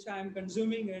vegetable which I am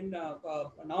consuming in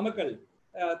Namakkal,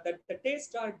 that the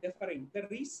taste are differing. The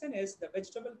reason is the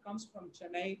vegetable comes from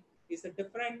Chennai, is a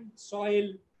different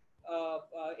soil,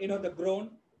 the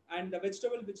grown, and the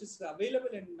vegetable which is available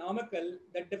in Namakkal,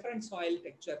 the different soil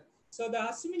texture. So the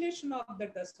assimilation of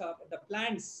the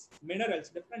plants minerals,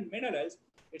 different minerals,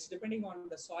 it's depending on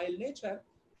the soil nature.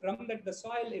 From that the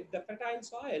soil, if the fertile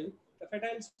soil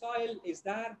is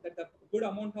there, that the good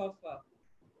amount of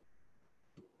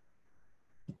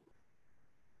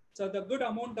so the good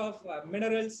amount of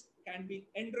minerals can be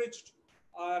enriched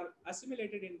or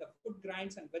assimilated in the food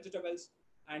grains and vegetables,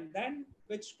 and then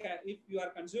if you are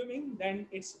consuming, then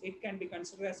it can be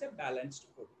considered as a balanced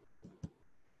food.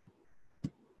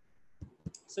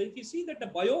 So if you see that the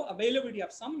bioavailability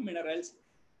of some minerals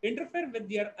interfere with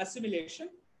their assimilation,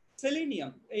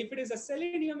 selenium, if it is a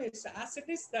selenium, it's as it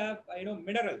is the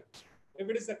mineral. If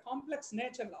it is a complex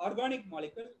nature organic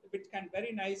molecule, it can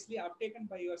very nicely uptaken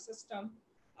by your system,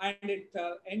 and it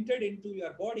entered into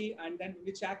your body, and then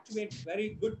which activate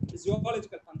very good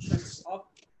physiological functions of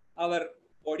our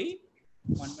body.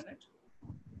 1 minute.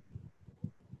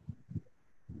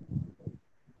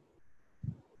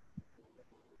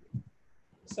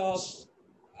 So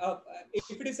if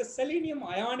it is a selenium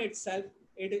ion itself,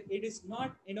 it is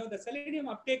not, the selenium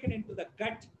uptaken into the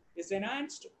gut is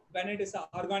enhanced when it is an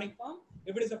organic form.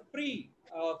 if it is a free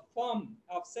form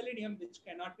of selenium which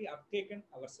cannot be uptaken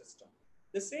our system.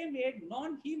 The same way,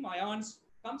 non-heme ions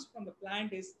comes from the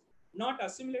plant is not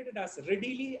assimilated as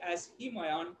readily as heme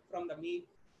ion from the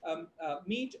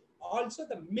meat. Also,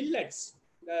 the millets,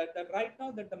 right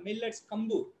now that the millets,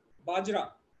 kambu, bajra,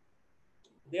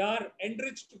 they are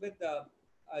enriched with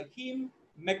heme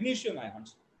magnesium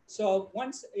ions. So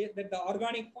once that the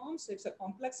organic forms, it's a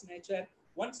complex nature.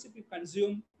 Once if you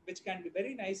consume, which can be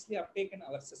very nicely uptaken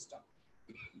our system.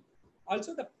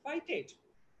 Also, the phytate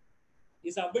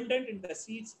is abundant in the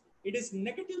seeds. It is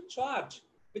negative charge,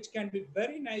 which can be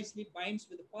very nicely binds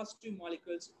with the positive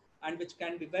molecules and which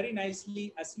can be very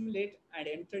nicely assimilate and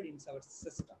entered into our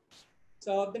system.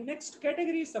 So the next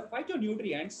category is the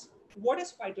phytonutrients. What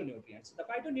is phytonutrients? The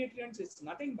phytonutrients is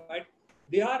nothing but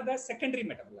they are the secondary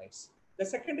metabolites. The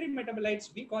secondary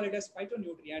metabolites, we call it as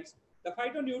phytonutrients. The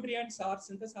phytonutrients are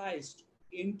synthesized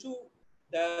into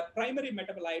the primary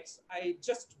metabolites. I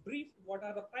just brief what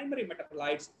are the primary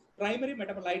metabolites. Primary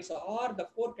metabolites are the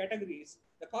four categories: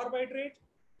 the carbohydrate,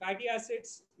 fatty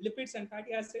acids, lipids and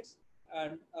fatty acids,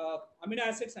 and amino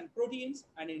acids and proteins,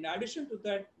 and in addition to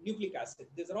that, nucleic acid.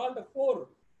 These are all the four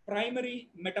primary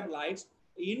metabolites.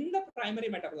 In the primary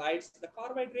metabolites, the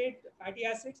carbohydrate, fatty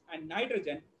acids, and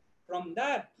nitrogen. From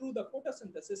that, through the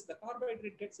photosynthesis, the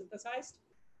carbohydrate gets synthesized.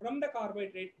 From the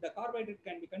carbohydrate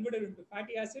can be converted into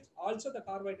fatty acids. Also, the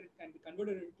carbohydrate can be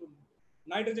converted into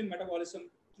nitrogen metabolism,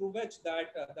 through which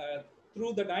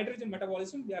through the nitrogen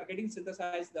metabolism, we are getting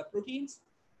synthesized the proteins,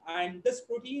 and this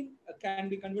protein can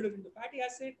be converted into fatty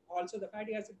acid. Also, the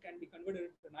fatty acid can be converted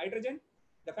into nitrogen.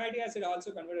 The fatty acid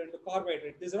also converted into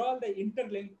carbohydrate. These are all the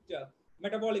interlinked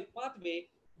metabolic pathway.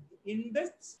 In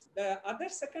this, the other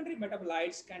secondary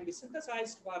metabolites can be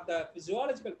synthesized for the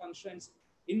physiological functions,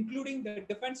 including the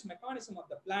defense mechanism of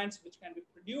the plants, which can be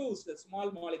produced a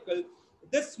small molecule.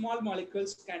 This small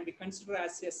molecules can be considered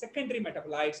as a secondary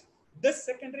metabolites. This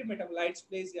secondary metabolites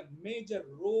plays a major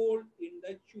role in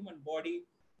the human body.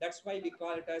 That's why we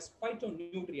call it as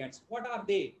phytonutrients. What are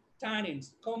they?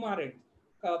 Tannins, coumarin,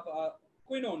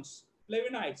 quinones,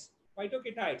 flavonoids,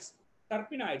 phytoketides,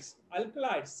 terpenoids,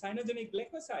 alkaloids, cyanogenic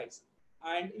glycosides.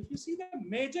 And if you see the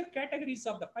major categories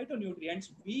of the phytonutrients,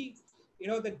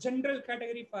 the general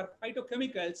category for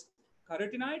phytochemicals,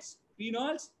 carotenoids,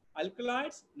 phenols,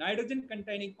 alkaloids, nitrogen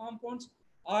containing compounds,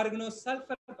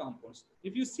 organosulfur compounds.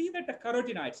 If you see that the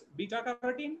carotenoids, beta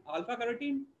carotene, alpha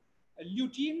carotene,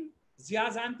 lutein,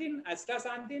 zeaxanthin,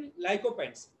 astaxanthin,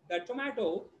 lycopenes. The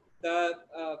tomato, the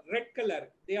red color,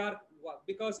 they are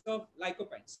because of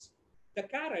lycopenes. The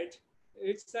carrot,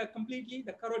 it's completely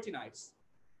the carotenoids.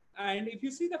 And if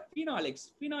you see the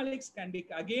phenolics can be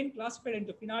again classified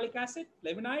into phenolic acid,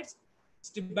 flavonoids,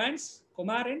 stibans,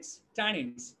 coumarins,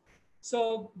 tannins.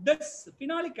 So this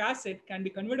phenolic acid can be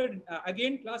converted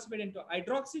again classified into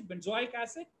hydroxybenzoic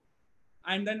acid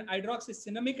and then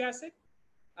hydroxycinnamic acid.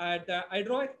 The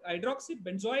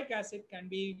hydroxybenzoic acid can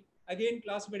be again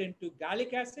classified into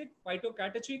gallic acid,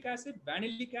 phytocatechoic acid,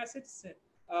 vanillic acid,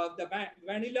 the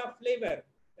vanilla flavor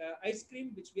ice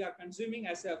cream which we are consuming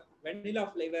as a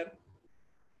vanilla flavor.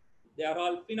 They are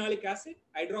all phenolic acid,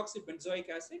 hydroxybenzoic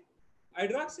acid,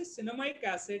 hydroxycinnamic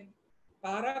acid,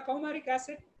 paracaumaric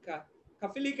acid,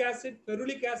 caffeilic acid,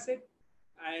 ferulic acid,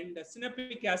 and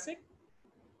synapic acid.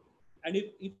 And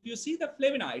if you see the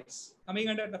flavonoids coming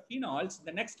under the phenols,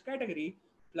 the next category,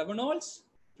 flavonols,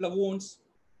 flavones,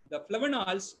 the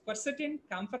flavonols, quercetin,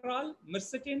 camphorol,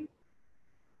 myrcetin,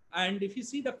 and if you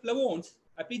see the flavones,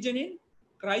 apigenin,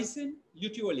 chrysin,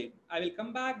 luteolin. I will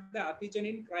come back the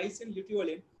apigenin, chrysin,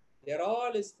 luteolin. They're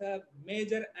all is the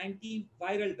major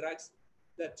antiviral drugs.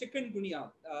 The chikungunya,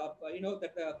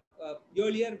 that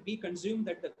earlier we consumed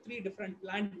that the three different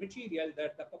plant material,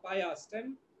 that the papaya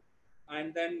stem,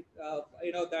 and then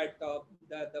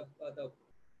the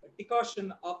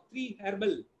decoction of three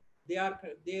herbal. They're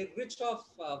rich of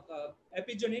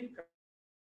epigenin, chrysin,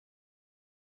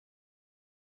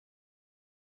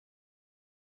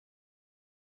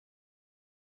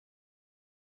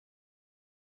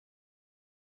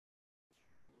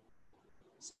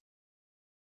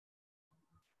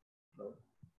 luteolin, and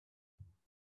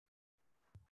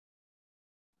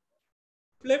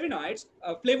flavonoids,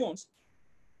 flavones.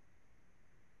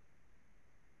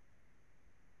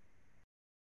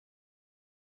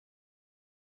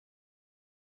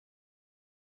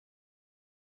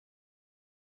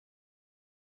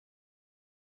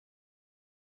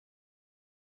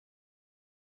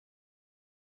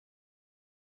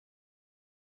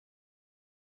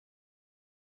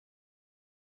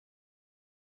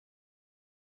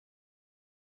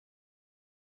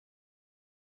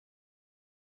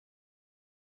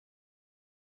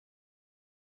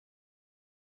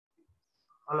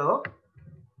 Hello,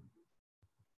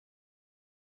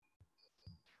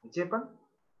 Japan.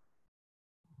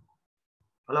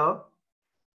 Hello.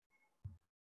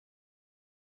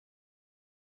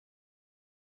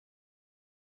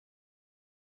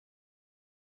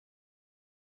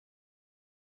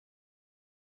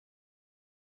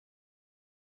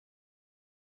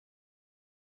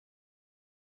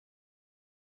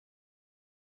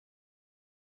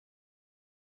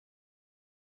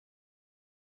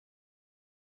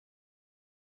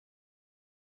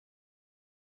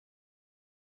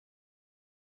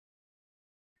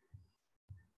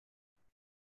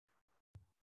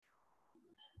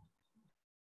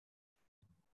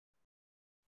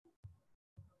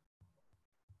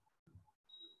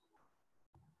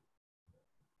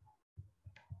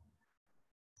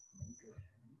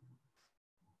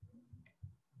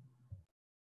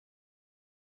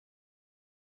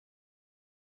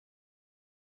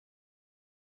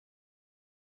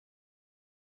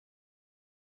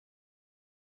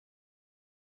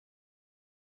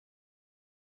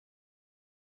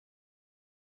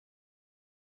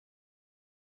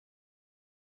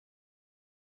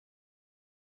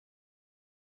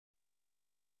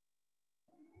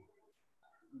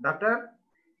 Doctor.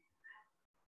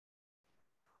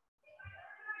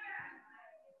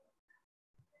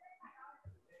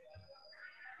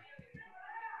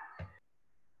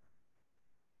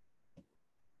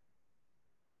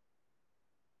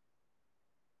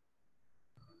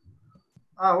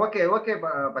 Okay, okay,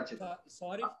 Bachit.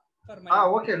 Sorry for my.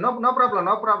 Okay, no problem,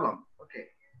 no problem. Okay.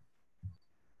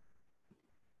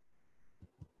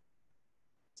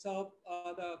 So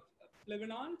the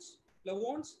flavones,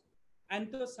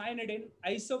 anthocyanidin,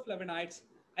 isoflavonoid,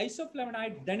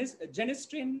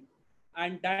 genistein,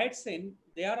 and dietsin.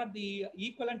 They are the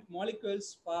equivalent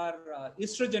molecules for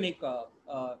estrogenic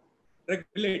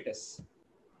regulators.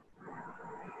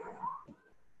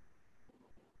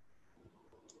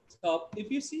 So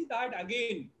if you see that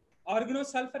again,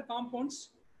 organosulfur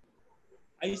compounds,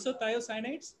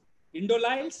 isothiocyanates,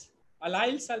 indolyls,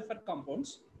 allyl sulfur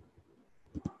compounds,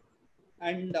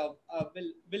 and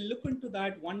we'll look into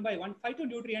that one by one.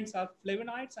 Phytonutrients are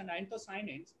flavonoids and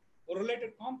anthocyanins,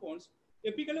 related compounds,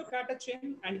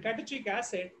 epigallocatechin and catechinic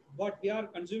acid, what we are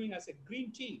consuming as a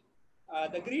green tea.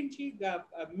 The green tea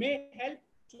may help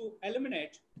to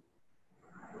eliminate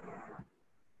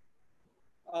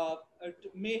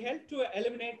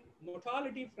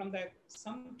mortality from the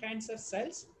some cancer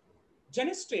cells.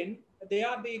 Genistein, they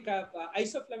are the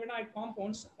isoflavonoid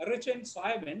compounds rich in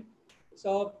soybean.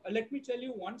 So let me tell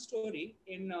you one story.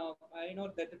 In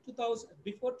that the 2000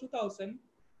 before 2000,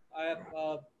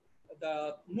 uh,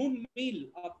 the noon meal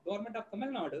of government of Tamil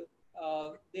Nadu,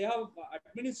 they have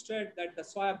administered that the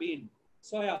soya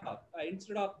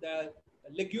instead of the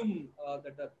legume,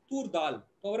 the tur dal,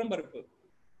 tovarambaruppu.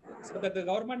 So that the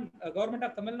government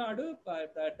of Tamil Nadu,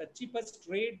 the cheapest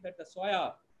rate that the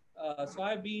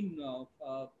soybean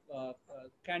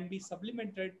can be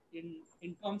supplemented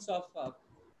in terms of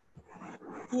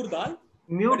tur dal.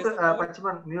 Mute,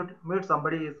 Pachiman, mute.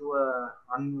 Somebody is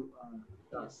on.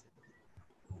 Yes.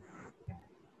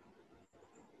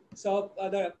 So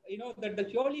that the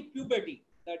early puberty,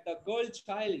 that the girl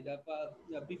child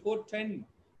before 10,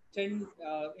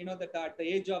 that at the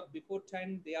age of before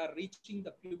 10 they are reaching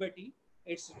the puberty.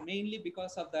 It's mainly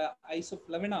because of the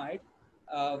isoflavonoid,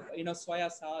 soya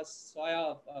sauce,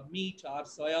 soya meat, or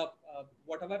soya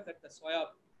whatever that the soya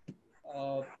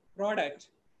product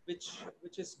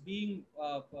which is being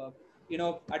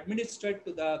administered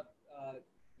to the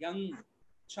young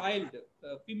child,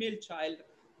 female child.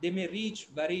 They may reach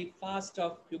very fast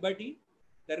of puberty.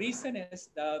 The reason is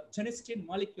the genistein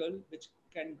molecule, which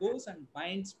can goes and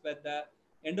binds with the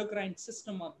endocrine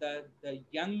system of the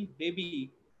young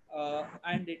baby,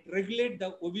 and it regulate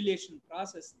the ovulation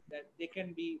process, that they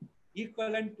can be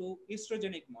equivalent to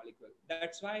estrogenic molecule.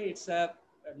 That's why it's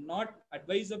not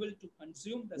advisable to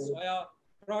consume the soya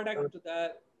product to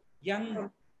the young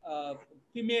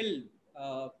female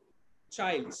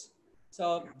childs.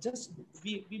 So just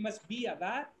we must be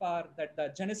aware for that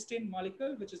the genistein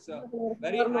molecule, which is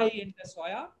very high in the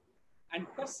soya, and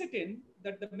quercetin,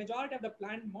 that the majority of the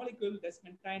plant molecule does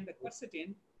contain the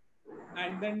quercetin,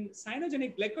 and then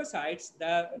cyanogenic glycosides,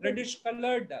 the reddish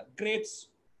colored grapes,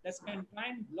 that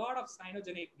contain a lot of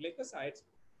cyanogenic glycosides,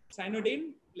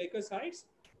 cyanidin glycosides,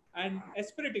 and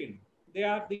aspartame. They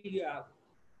are the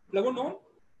flavonone.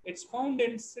 It's found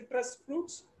in citrus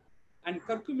fruits. And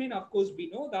curcumin, of course, we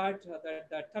know that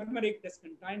the turmeric does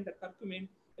contain the curcumin.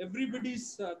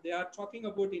 Everybody's they are talking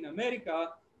about in America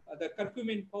the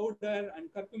curcumin powder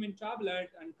and curcumin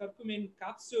tablet and curcumin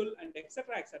capsule and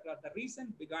etc. etc. The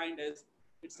reason behind is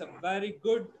It's a very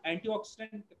good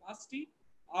antioxidant capacity.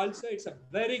 Also, it's a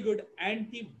very good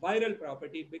antiviral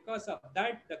property. Because of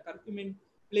that, the curcumin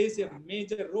plays a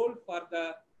major role for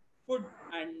the food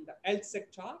and health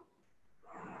sector,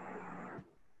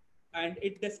 and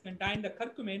it does contain the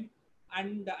curcumin.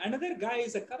 And another guy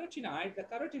is a carotenoid. The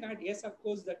carotenoid, yes, of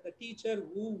course, that the teacher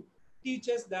who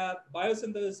teaches the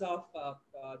biosynthesis of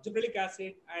gibberellic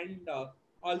acid and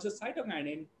also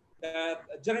cytokinin. The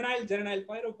geranyl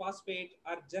pyrophosphate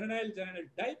or geranyl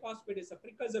diphosphate is a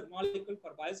precursor molecule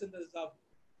for biosynthesis of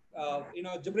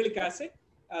gibberellic acid,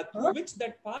 through which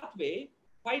that pathway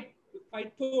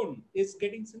phytone is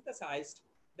getting synthesized.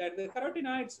 That the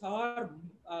carotenoids are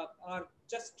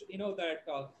just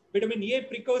that vitamin A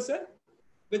precursor,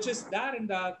 which is there in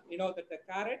the the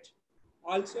carrot,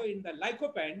 also in the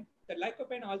lycopene. The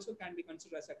lycopene also can be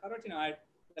considered as a carotenoid.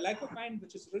 The lycopene,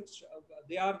 which is rich,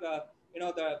 they are the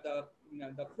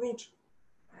the fruit.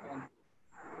 Um,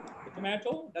 the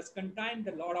tomato does contain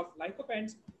a lot of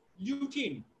lycopenes.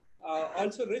 Lutein,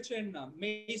 also rich in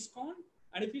maize corn.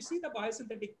 And if you see the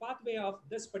biosynthetic pathway of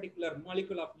this particular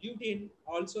molecule of lutein,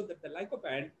 also that the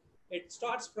lycopene, it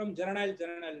starts from geranyl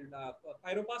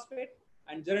pyrophosphate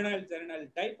and geranyl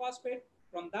diphosphate.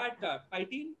 From that,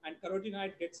 phytine and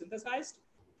carotenoid get synthesized.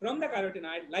 From the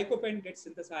carotenoid, lycopene gets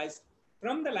synthesized.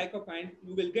 From the lycopene,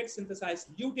 you will get synthesized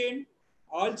lutein,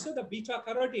 also the beta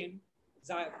carotene,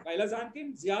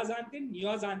 vilazantin, zeaxanthin,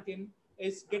 neoxanthin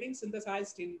is getting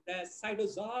synthesized in the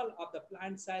cytosol of the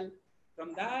plant cell.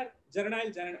 From there,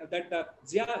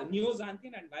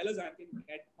 neoxanthin and vilazanthin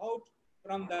get out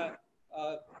from the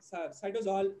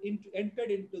cytosol, entered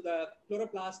into the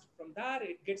chloroplast. From there,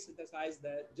 it gets synthesized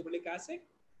the gibberellic acid,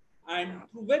 and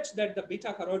through which that the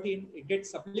beta carotene it gets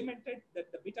supplemented. That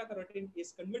the beta carotene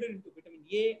is converted into vitamin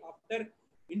A after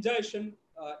ingestion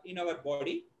in our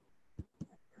body.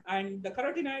 And the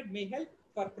carotenoid may help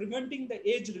for preventing the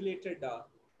age-related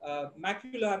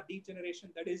macular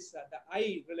degeneration, that is the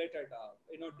eye-related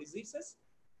diseases.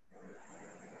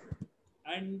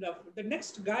 And the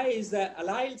next guy is the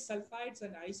allyl sulfides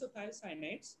and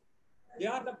isothiocyanates. They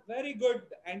are the very good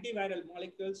antiviral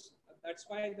molecules. That's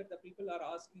why that the people are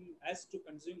asking us to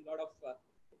consume a lot of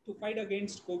to fight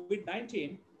against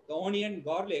COVID-19. The onion,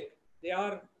 garlic, they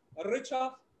are rich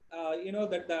of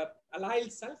that the allyl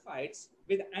sulfides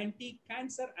with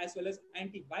anti-cancer as well as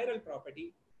antiviral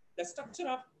property. The structure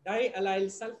of diallyl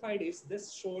sulfide is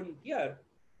this shown here.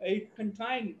 It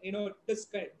contains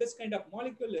this kind of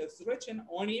molecule is rich in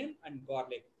onion and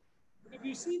garlic. If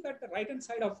you see that the right hand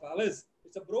side of ours,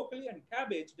 it's a broccoli and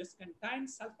cabbage. This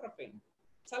contains sulforaphane.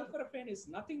 Sulforaphane is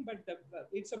nothing but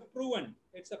it's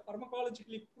a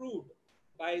pharmacologically proved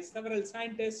by several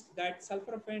scientists that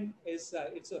sulforaphane is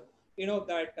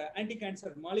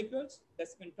anti-cancer molecules that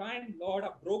contain a lot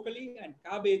of broccoli and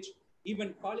cabbage,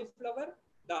 even cauliflower.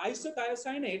 The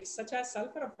isothiocyanates such as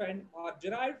sulforaphane are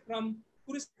derived from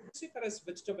cruciferous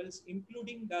vegetables,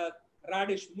 including the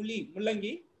radish,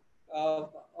 mullangi.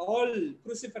 All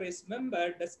cruciferous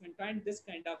member does contain this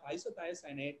kind of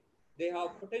isothiocyanate. They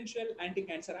have potential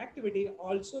anti-cancer activity.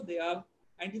 Also, they have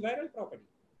antiviral property.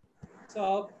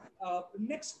 So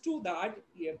next to that,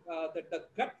 the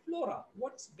gut flora.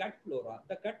 What's gut flora?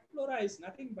 The gut flora is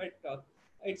nothing but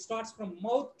it starts from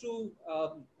mouth to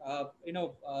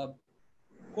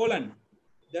colon.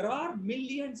 There are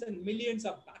millions and millions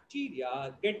of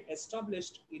bacteria get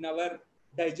established in our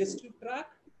digestive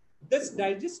tract. This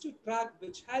digestive tract,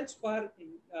 which helps for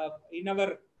in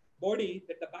our body,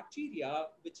 that the bacteria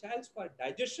which helps for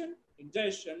digestion,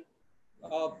 ingestion.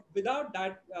 Without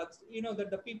that, that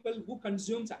the people who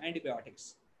consumes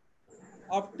antibiotics,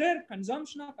 after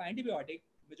consumption of antibiotic,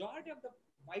 majority of the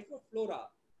microflora,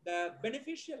 the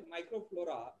beneficial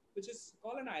microflora, which is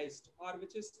colonized or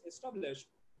which is established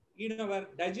in our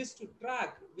digestive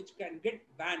tract, which can get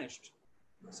vanished.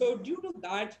 So due to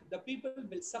that, the people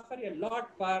will suffer a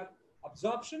lot for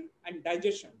absorption and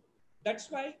digestion.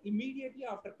 That's why immediately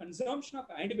after consumption of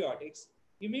antibiotics,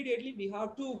 immediately we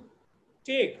have to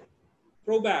take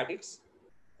probiotics,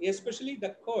 especially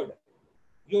the curd,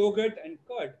 yogurt and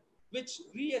curd, which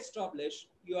re-establish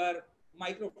your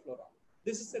microflora.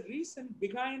 This is the reason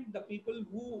behind the people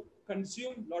who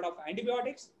consume a lot of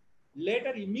antibiotics.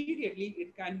 Later, immediately,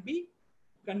 it can be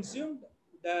consumed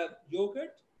the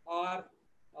yogurt or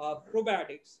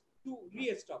probiotics to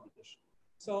re-establish.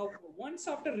 So once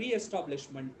after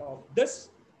re-establishment of this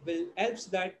will helps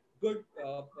that good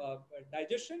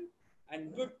digestion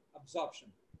and good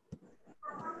absorption.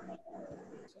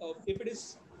 So if it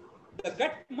is the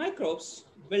gut microbes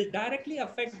will directly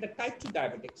affect the type 2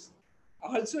 diabetics.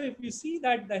 Also, if you see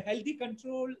that the healthy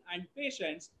control and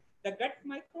patients, the gut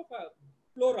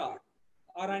microflora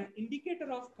are an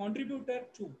indicator of contributor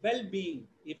to well-being.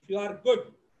 If you are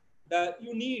good,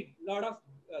 you need a lot of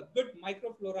good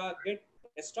microflora get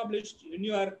established in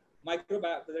your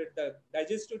microbiota, the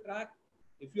digestive tract.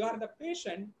 If you are the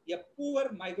patient, a poor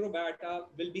microbiota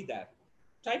will be there.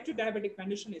 Type 2 diabetic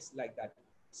condition is like that.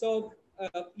 So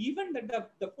even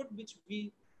the food which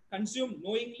we consume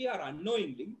knowingly or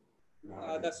unknowingly,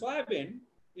 the soybean,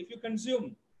 if you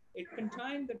consume, it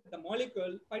contains the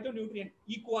molecule phytonutrient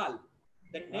equal.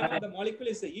 The name of the molecule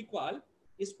is the equal,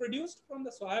 is produced from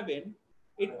the soybean.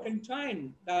 It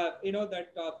contains the,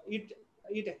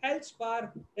 it helps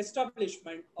for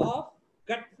establishment of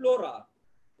gut flora,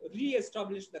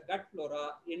 re-establish the gut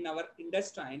flora in our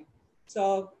intestine.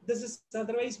 So this is,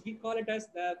 otherwise we call it as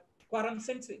the quorum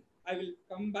sensing. I will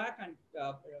come back and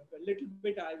a little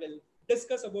bit I will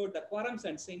discuss about the quorum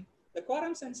sensing. The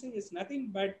quorum sensing is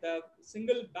nothing but the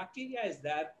single bacteria is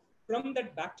there. From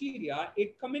that bacteria,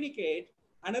 it communicates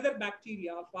another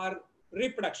bacteria for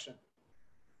reproduction.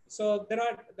 So there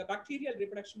are the bacterial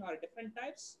reproduction are different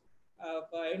types.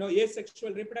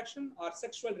 Asexual reproduction or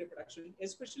sexual reproduction,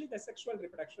 especially the sexual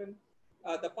reproduction.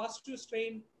 The positive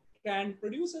strain can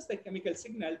produces the chemical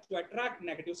signal to attract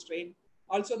negative strain.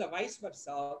 Also the vice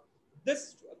versa.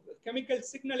 This chemical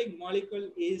signaling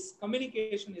molecule is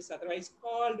communication is otherwise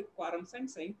called quorum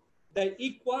sensing. The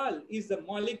equal is the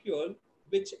molecule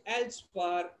which helps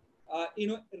for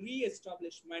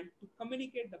re-establishment to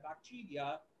communicate the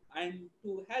bacteria and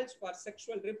to help for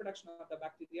sexual reproduction of the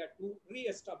bacteria to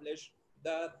re-establish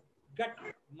the gut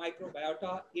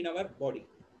microbiota in our body.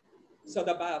 So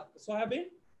the soybean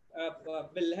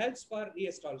will help for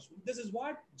re-establishment. This is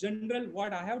what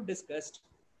what I have discussed.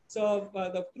 So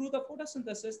through the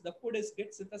photosynthesis, the food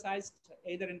gets synthesized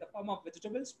either in the form of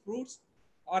vegetables, fruits,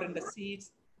 or in the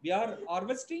seeds. We are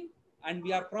harvesting and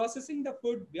we are processing the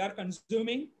food we are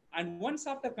consuming. And once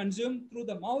after consumed through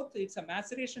the mouth, it's a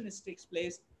maceration takes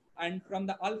place. And from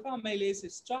the alpha amylase,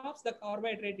 it chops the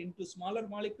carbohydrate into smaller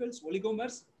molecules,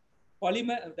 oligomers.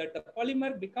 Polymer, that the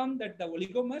polymer become that the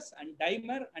oligomers and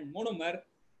dimer and monomer,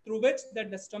 through which that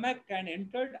the stomach can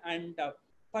enter and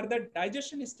further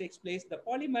digestion takes place. The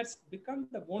polymers become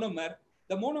the monomer.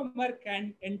 The monomer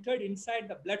can enter inside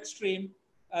the bloodstream.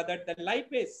 That the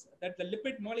lipase, that the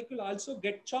lipid molecule also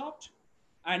get chopped,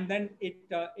 and then it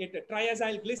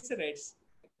triacyl glycerides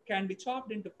can be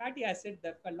chopped into fatty acid.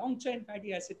 The long chain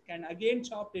fatty acid can again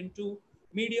chopped into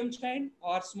medium chain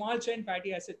or small chain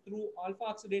fatty acid through alpha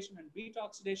oxidation and beta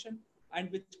oxidation,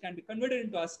 and which can be converted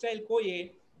into acetyl-CoA.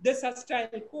 This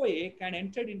acetyl-CoA can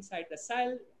enter inside the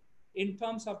cell in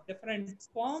terms of different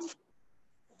forms,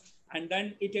 and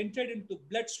then it entered into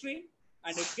bloodstream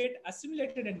and it get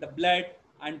assimilated in the blood,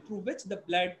 and through which the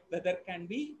blood, whether can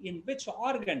be in which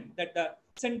organ, that the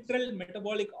central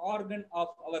metabolic organ of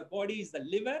our body is the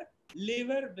liver.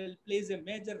 Liver will plays a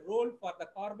major role for the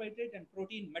carbohydrate and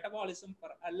protein metabolism for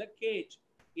allocate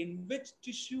in which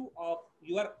tissue of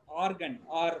your organ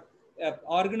or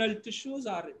organal tissues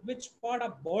or which part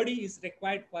of body is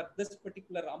required for this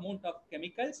particular amount of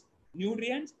chemicals,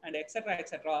 nutrients, and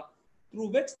etc. through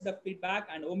which the feedback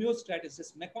and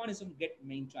homeostasis mechanism get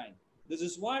maintained. This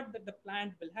is what the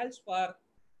plant will help for,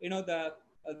 the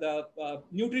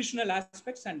nutritional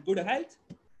aspects and good health.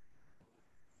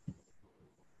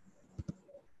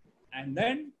 And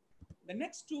then the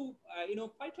next two,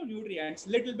 phytonutrients,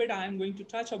 little bit I am going to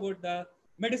touch about the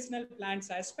medicinal plants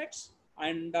aspects,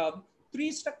 and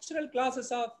three structural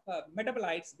classes of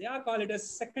metabolites. They are called as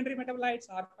secondary metabolites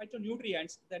or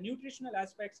phytonutrients. The nutritional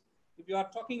aspects, if you are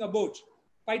talking about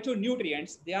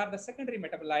phytonutrients, they are the secondary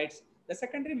metabolites. The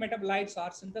secondary metabolites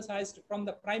are synthesized from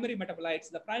the primary metabolites.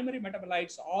 The primary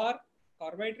metabolites are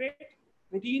carbohydrate,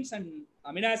 proteins and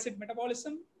amino acid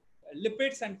metabolism,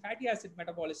 lipids and fatty acid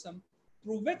metabolism,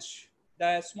 through which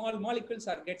the small molecules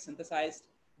get synthesized.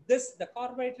 The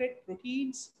carbohydrate,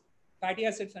 proteins, fatty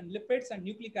acids and lipids and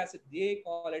nucleic acid, they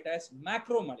call it as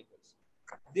macromolecules.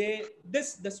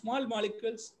 The small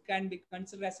molecules can be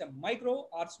considered as a micro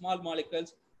or small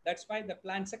molecules. That's why the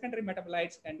plant secondary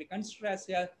metabolites can be considered as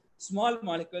a small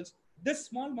molecules. These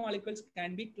small molecules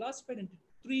can be classified into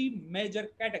three major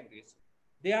categories.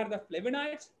 They are the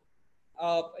flavonoids,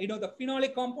 the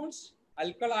phenolic compounds,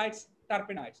 alkaloids,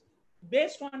 terpenoids.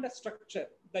 Based on the structure,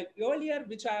 the earlier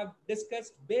which I have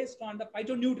discussed, based on the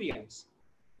phytonutrients.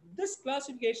 This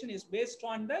classification is based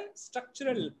on the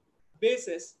structural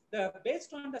basis.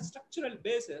 Based on the structural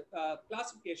basis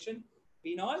classification,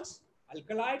 phenols,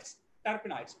 alkaloids,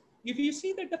 terpenoids. If you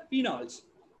see that the phenols,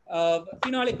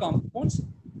 phenolic compounds,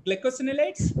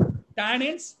 glycosinolates,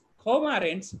 tannins,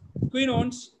 coumarins,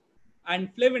 quinones,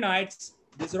 and flavonoids.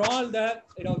 These are all the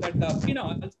the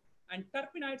phenols, And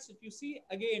terpenoids, if you see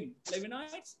again,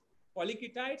 flavonoids,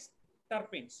 polyketides,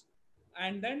 terpenes.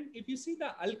 And then if you see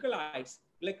the alkalides,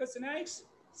 glycosides,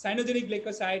 cyanogenic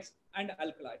glycosides, and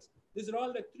alkalides. These are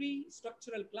all the three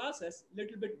structural classes.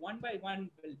 Little bit one by one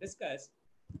we'll discuss.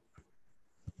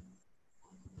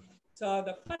 So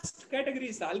the first category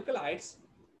is the alkalides.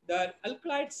 The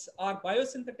alkalides are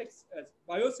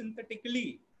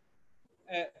biosynthetically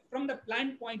from the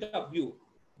plant point of view,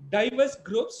 diverse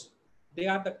groups. They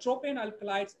are the tropane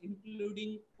alkalides,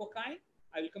 including cocaine.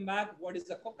 I will come back. What is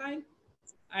the cocaine?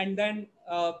 And then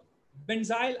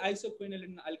benzyl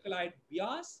isoquinoline alkylide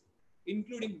bias,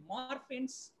 including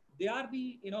morphines. They are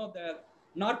the the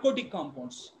narcotic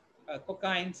compounds,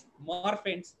 cocaines,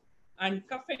 morphines, and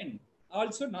caffeine,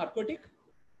 also narcotic.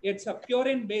 It's a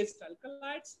purine-based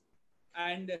alkalides,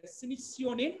 and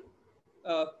cynicionine,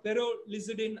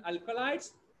 pyrrolizidine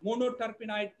alkalides,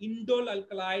 monoterpenoid indole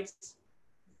alkalides,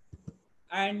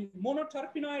 and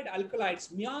monoterpenoid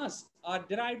alkalides, MIAs, are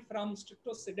derived from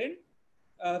streptocidin.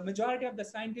 Majority of the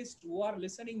scientists who are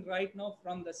listening right now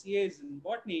from the CAs in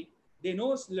botany, they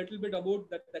know a little bit about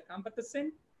the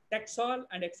camptothecin, Taxol,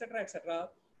 and etc. etc.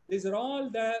 These are all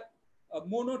the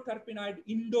monoterpenoid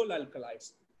indole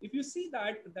alkalides. If you see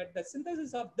that the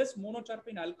synthesis of this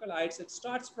monoterpene alkalides, it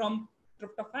starts from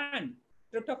tryptophan.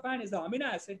 Tryptophan is the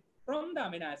amino acid. From the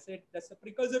amino acid, that's a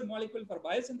precursor molecule for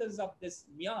biosynthesis of this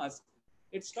MIAs.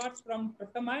 It starts from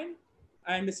tryptamine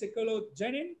and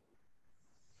cyclogenin.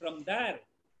 From there,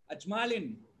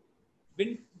 ajmalin,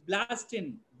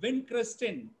 vinblastin,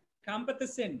 vincristin,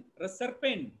 camptothecin,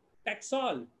 reserpine,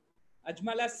 taxol,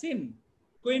 ajmalacin,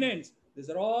 quinines. These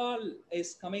are all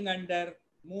is coming under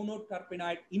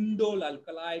monoterpenoid indole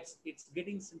alkalides. It's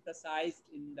getting synthesized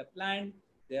in the plant.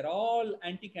 They're all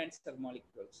anti-cancer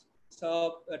molecules.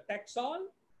 So taxol,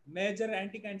 major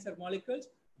anti-cancer molecules,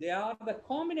 they are the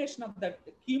combination of the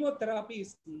chemotherapy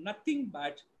is nothing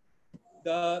but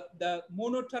the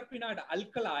monoterpenoid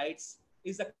alkalides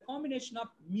is a combination of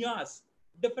MIAs,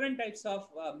 different types of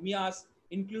MIAs,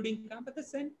 including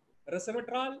camptothecin,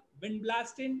 resveratrol,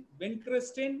 vinblastin,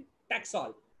 vincristin,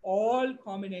 taxol. All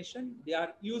combination they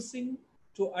are using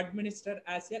to administer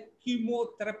as a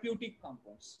chemotherapeutic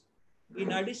compounds.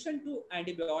 In addition to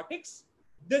antibiotics,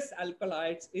 this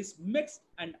alkalides is mixed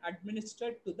and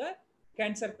administered to the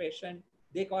cancer patient.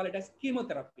 They call it as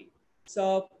chemotherapy.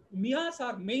 So MIAs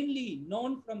are mainly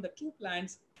known from the two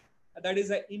plants, that is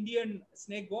an Indian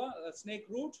snake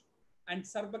root and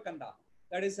Sarvakanda.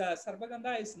 That is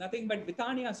Sarvakanda is nothing but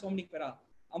Withania somnifera,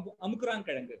 Amukuran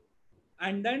Kedangu.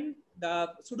 And then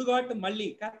the Sudugat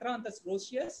Malli, Catranthus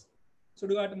roseus,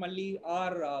 Sudugat Malli,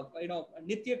 or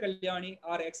Nitya Kalyani,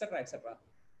 or etc. etc.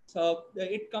 So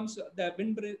it comes the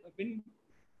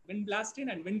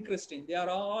vinblastin and vincristin. They are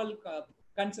all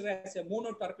considered as a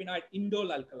monoterpenoid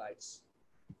indole alkalides.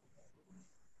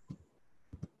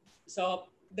 So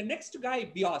the next guy,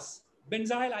 BIAS,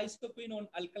 benzyl isoquinone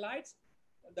alkalides.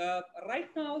 Right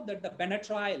now that the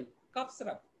Benadryl, cough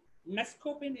syrup,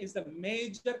 nascopin is the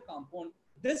major compound.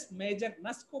 This major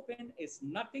nascopin is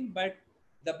nothing but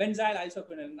the benzyl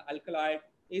isoquinone alkylide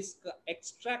is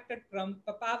extracted from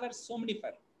Papaver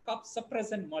somnifer, cough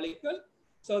suppressant molecule.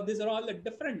 So these are all the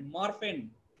different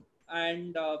morphine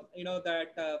and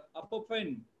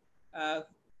apophine,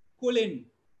 choline,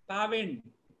 pavin,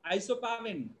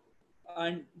 isopavin,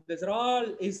 and these are all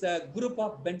is a group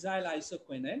of benzyl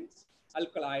isoquinones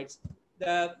alkalides.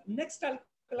 The next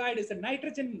alkylide is a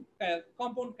nitrogen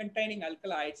compound containing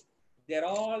alkalides. They're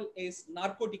all is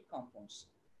narcotic compounds.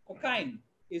 Cocaine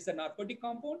is a narcotic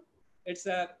compound. It's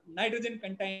a nitrogen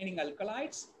containing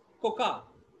alkalides. Coca,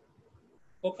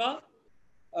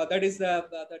 that is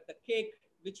the cake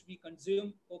which we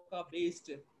consume, coca based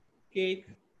cake,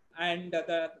 and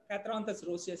the Catranthus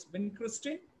roseus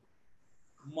vincristin,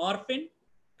 morphine,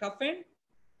 caffeine,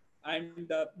 and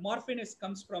morphine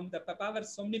comes from the Papaver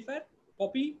somnifer,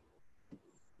 poppy,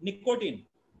 nicotine.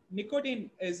 Nicotine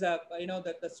is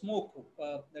the smoke,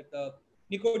 the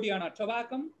Nicotiana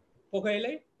tabacum,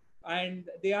 pugaile, and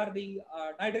they are the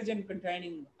nitrogen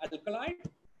containing alkaloid.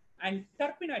 And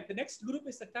terpenoid, the next group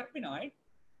is the terpenoid.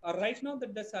 Right now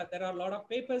that there are a lot of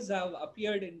papers have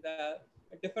appeared in the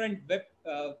different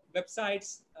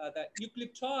websites, the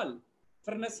eucalyptol,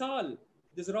 farnesol.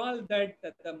 These are all the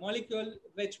molecule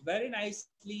which very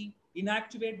nicely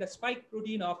inactivate the spike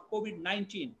protein of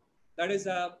COVID-19. That is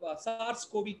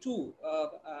SARS-CoV-2,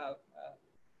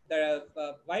 the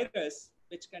virus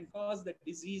which can cause the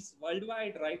disease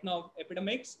worldwide right now,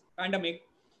 pandemic.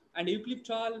 And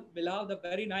eucalyptol will have the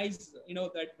very nice,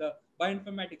 that the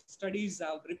bioinformatics studies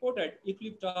have reported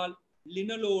eucalyptol,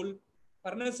 linalool,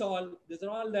 farnesol. These are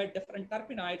all the different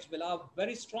terpenoids will have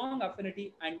very strong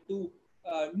affinity and to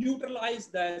neutralize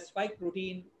the spike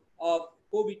protein of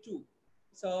COVID-2.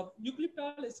 So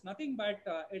eucalyptol is nothing but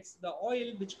it's the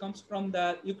oil which comes from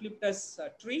the eucalyptus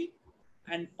tree,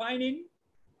 and pinene,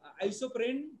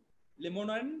 isoprene,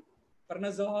 limonin,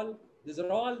 farnesol. These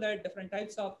are all the different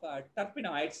types of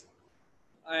terpenoids.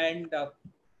 And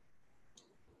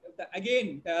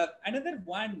another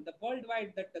one, the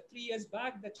worldwide, that the 3 years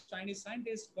back, the Chinese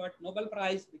scientists got Nobel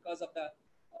Prize because of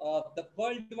the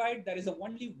worldwide, there is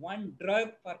only one drug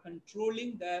for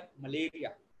controlling the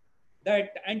malaria.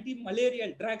 That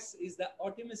anti-malarial drugs is the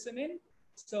artemisinin.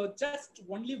 So just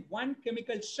only one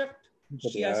chemical shift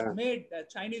she has made, the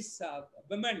Chinese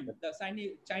women, the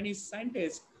Chinese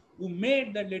scientists who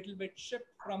made the little bit shift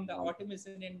from the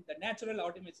artemisinin, the natural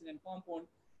artemisinin compound.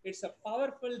 It's a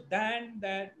powerful than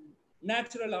the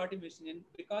natural artemisinin.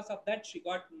 Because of that, she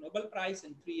got Nobel Prize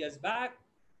in 3 years back.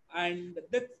 And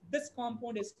this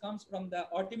compound comes from the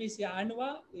Artemisia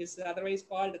annua, is otherwise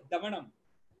called davanam,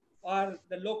 or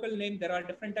the local name. There are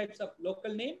different types of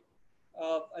local name.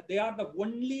 They are the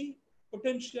only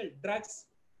potential drugs.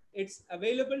 It's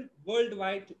available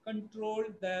worldwide to control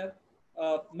the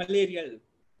malarial.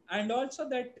 And also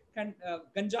that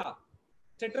ganja,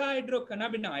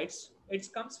 tetrahydrocannabinoids,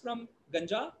 it comes from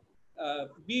ganja,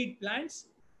 weed plants.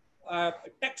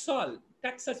 Taxol,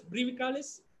 Taxus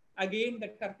brevicalis, again the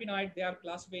terpenoid, they are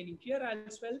classifying here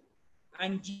as well.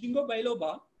 And ginkgo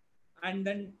biloba, and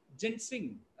then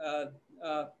ginseng,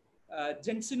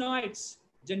 ginsenoids,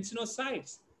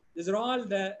 ginsenosides. These are all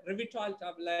the revitol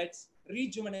tablets,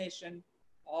 rejuvenation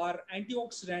or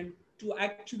antioxidant to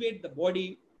activate the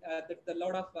body. The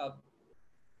lot of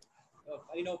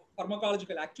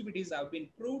pharmacological activities have been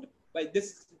proved by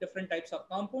this different types of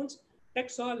compounds.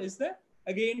 Taxol is the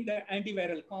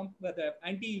antiviral the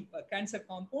anti-cancer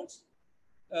compounds.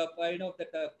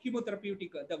 That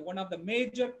chemotherapeutic, one of the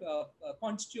major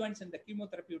constituents in the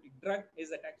chemotherapeutic drug is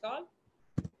the Taxol.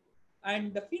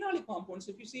 And the phenolic compounds,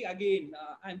 if you see again,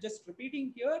 I'm just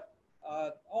repeating here,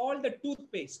 all the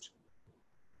toothpaste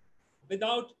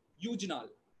without eugenol,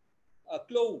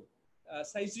 clove,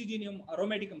 Syzygium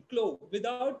aromaticum clove,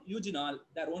 without eugenol,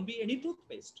 there won't be any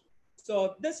toothpaste.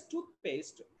 So this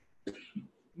toothpaste,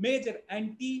 major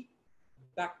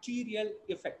antibacterial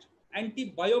effect,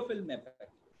 antibiofilm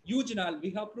effect. Eugenol, we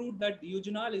have proved that the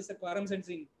eugenol is a quorum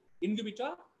sensing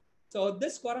inhibitor. So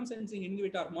this quorum sensing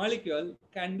inhibitor molecule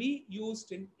can be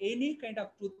used in any kind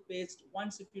of toothpaste.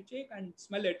 Once if you take and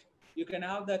smell it, you can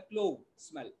have the clove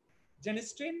smell.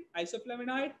 Genistein,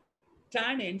 isoflavonoid,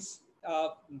 tannins,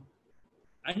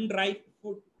 unripe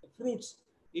fruits,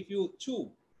 if you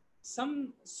chew,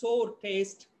 some sour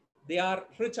taste, they are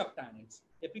rich of tannins.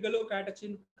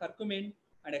 Epigallocatechin, curcumin,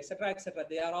 and etc.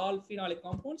 They are all phenolic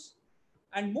compounds.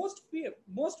 And most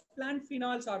plant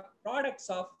phenols are products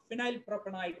of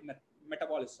phenylpropanide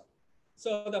metabolism.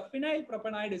 So the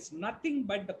phenylpropanide is nothing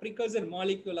but the precursor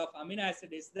molecule of amino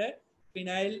acid is the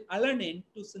phenylalanine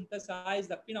to synthesize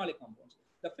the phenolic compounds.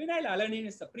 The phenylalanine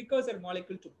is the precursor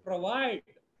molecule to provide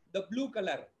the blue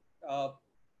color,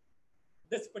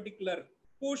 this particular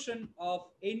portion of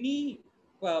any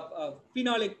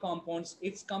phenolic compounds.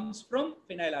 It comes from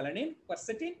phenylalanine,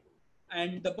 quercetin,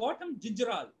 and the bottom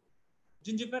gingerol.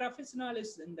 Gingifer officinal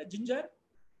is in the ginger,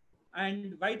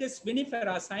 and Vitis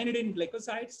vinifera, cyanidin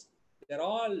glycosides. They're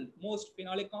all most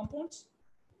phenolic compounds.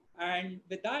 And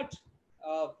with that,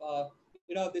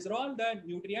 these are all the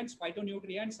nutrients,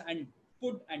 phytonutrients, and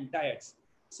food and diets.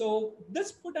 So this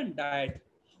food and diet,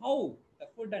 how the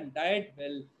food and diet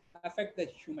will affect the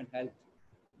human health.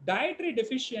 Dietary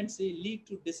deficiency lead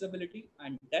to disability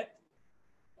and death.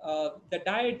 The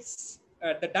diet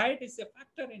is a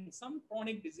factor in some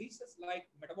chronic diseases like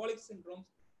metabolic syndromes,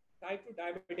 type 2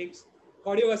 diabetics,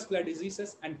 cardiovascular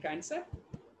diseases, and cancer.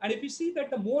 And if you see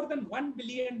that the more than 1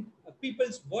 billion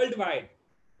peoples worldwide,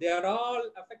 they are all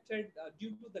affected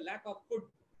due to the lack of food,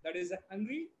 that is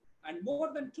hungry, and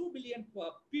more than 2 billion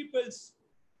peoples,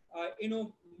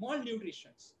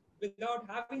 malnutrition without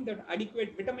having the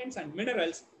adequate vitamins and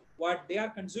minerals what they are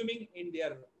consuming in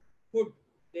their food.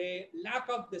 They lack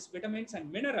of these vitamins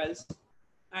and minerals,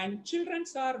 and children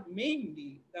are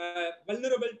mainly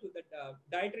vulnerable to the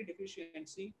dietary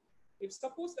deficiency. If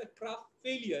suppose the crop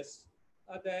failures,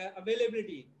 the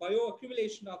availability,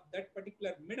 bioaccumulation of that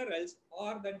particular minerals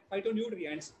or the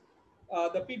phytonutrients,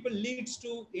 the people leads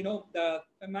to the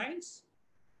famines,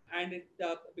 and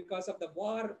because of the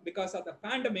war, because of the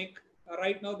pandemic,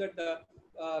 right now that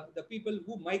the people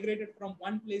who migrated from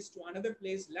one place to another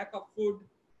place, lack of food,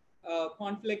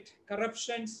 conflict,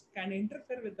 corruptions can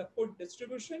interfere with the food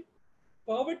distribution.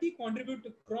 Poverty contribute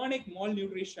to chronic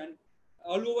malnutrition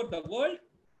all over the world,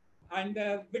 and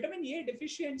vitamin A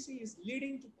deficiency is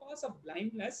leading to cause of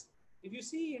blindness. If you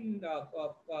see in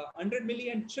 100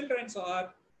 million children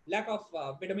are lack of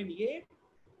vitamin A,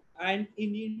 and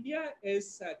in India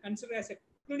is considered as a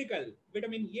clinical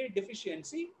vitamin A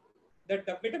deficiency. That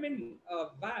the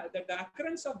that the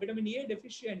occurrence of vitamin A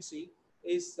deficiency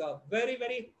is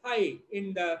very high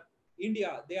in the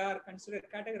India. They are considered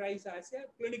categorized as a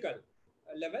clinical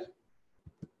level,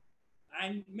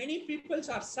 and many people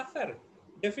are suffer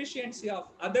deficiency of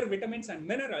other vitamins and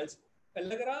minerals.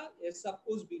 Pellagra is, of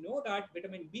course, we know that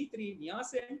vitamin B3,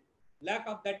 niacin, lack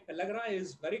of that pellagra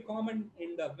is very common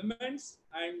in the women's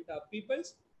and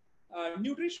people's.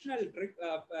 Nutritional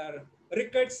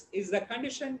rickets is the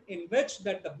condition in which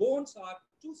that the bones are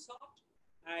too soft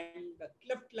and the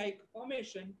cleft-like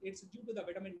formation. It's due to the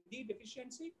vitamin D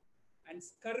deficiency and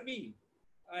scurvy,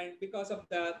 and because of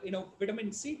the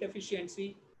vitamin C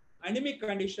deficiency, anemic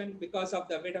condition because of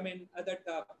the vitamin that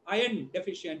iron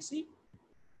deficiency,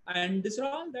 and this are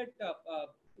all that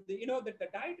that the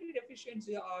dietary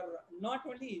deficiency are not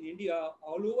only in India,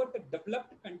 all over the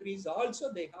developed countries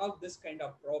also they have this kind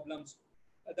of problems.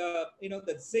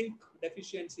 The zinc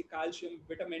deficiency, calcium,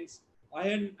 vitamins,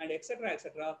 iron, and etc.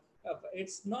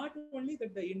 It's not only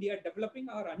that the India developing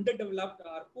or underdeveloped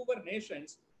or poor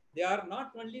nations, they are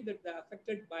not only that they're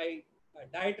affected by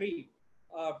dietary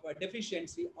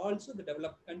deficiency, also the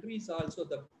developed countries also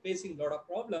the facing a lot of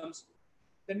problems.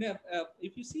 Then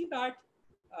if you see that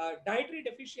dietary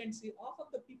deficiency, half of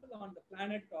the people on the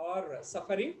planet are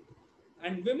suffering,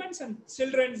 and women's and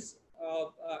children's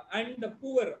and the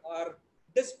poor are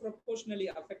disproportionately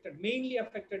affected. Mainly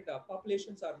affected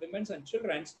populations are women's and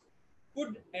children's.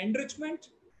 Food enrichment,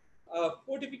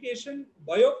 fortification,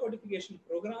 biofortification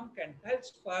program can help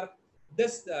for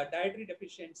this dietary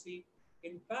deficiency.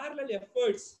 In parallel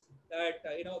efforts that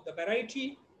the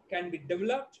variety can be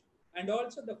developed, and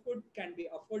also the food can be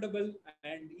affordable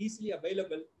and easily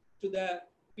available to the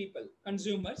people,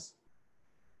 consumers.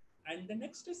 And the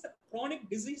next is the chronic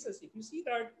diseases. If you see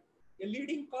that a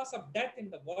leading cause of death in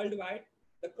the worldwide,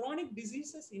 the chronic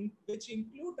diseases which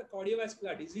include the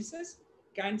cardiovascular diseases,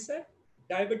 cancer,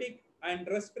 diabetic, and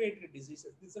respiratory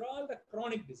diseases. These are all the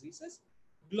chronic diseases.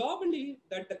 Globally,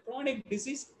 that the chronic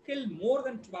disease kill more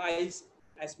than twice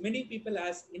as many people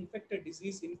as infected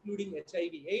disease, including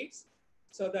HIV/AIDS.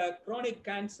 So the chronic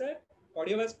cancer,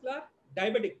 cardiovascular,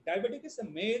 diabetic. Diabetic is a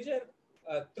major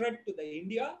threat to the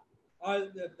India. All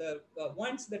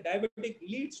once the diabetic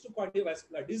leads to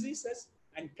cardiovascular diseases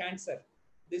and cancer.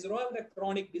 These are all the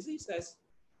chronic diseases.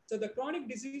 So the chronic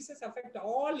diseases affect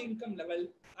all income level.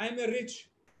 I'm a rich,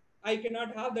 I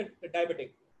cannot have the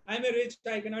diabetic. I'm a rich,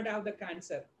 I cannot have the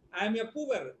cancer. I'm a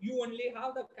poor, you only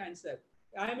have the cancer.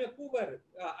 I'm a poor,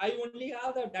 I only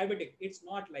have the diabetic. It's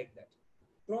not like that.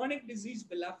 Chronic disease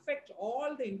will affect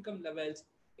all the income levels.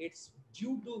 It's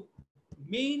due to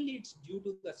mainly it's due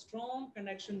to the strong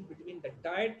connection between the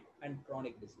diet and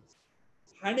chronic disease.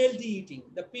 Unhealthy eating,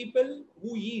 the people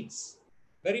who eats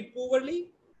very poorly,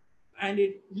 and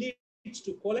it leads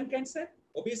to colon cancer,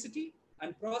 obesity,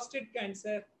 and prostate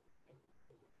cancer,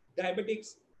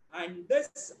 diabetics, and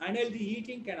this unhealthy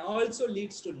eating can also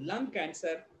leads to lung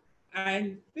cancer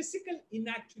and physical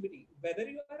inactivity. Whether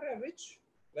you are a rich,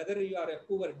 whether you are a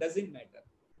poor, doesn't matter.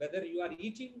 Whether you are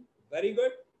eating very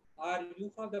good or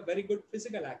you have a very good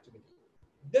physical activity,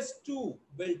 this too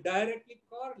will directly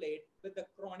correlate with the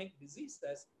chronic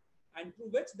diseases, and through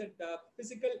which that the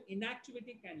physical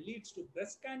inactivity can lead to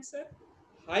breast cancer,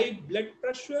 high blood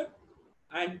pressure,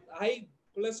 and high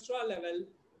cholesterol level,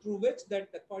 through which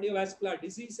that the cardiovascular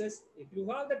diseases, if you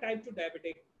have the type 2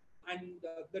 diabetic, and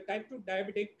the type 2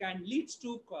 diabetic can lead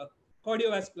to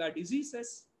cardiovascular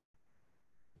diseases.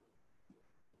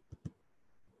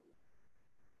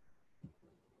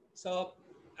 So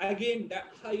again,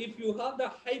 if you have the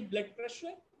high blood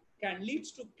pressure, can lead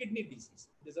to kidney disease.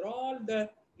 These are all the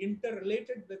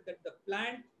interrelated with the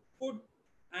plant, food,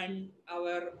 and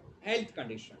our health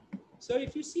condition. So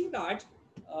if you see that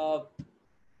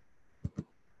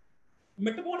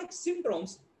metabolic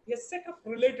syndromes, a set of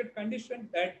related conditions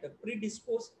that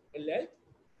predispose ill health.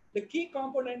 The key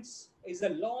components is a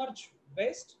large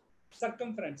waist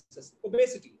circumferences,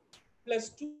 obesity, plus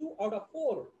 2 out of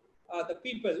 4 the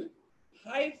people,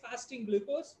 high fasting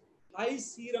glucose, high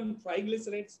serum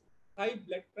triglycerides, high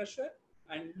blood pressure,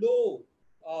 and low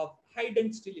high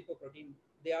density lipoprotein.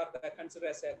 They are considered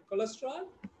as a cholesterol.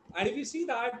 And if you see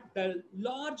that the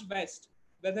large waist,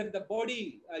 whether the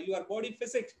body, your body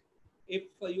physics, if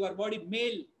your body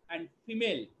male and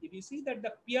female, if you see that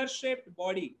the pear-shaped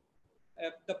body,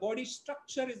 the body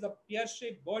structure is the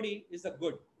pear-shaped body is a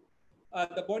good.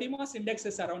 The body mass index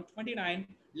is around 29,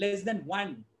 less than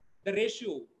 1. The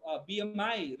ratio,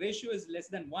 BMI ratio is less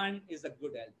than 1 is a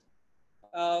good health.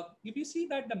 If you see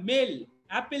that the male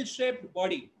apple-shaped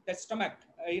body, the stomach,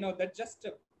 that just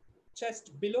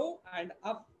chest below and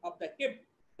up the hip,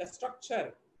 the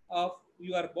structure of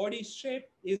your body shape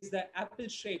is the apple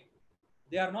shape.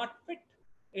 They are not fit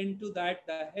into that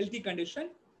the healthy condition.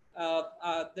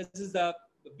 This is the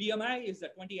BMI is the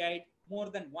 28, more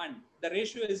than 1. The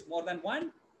ratio is more than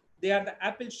 1. They are the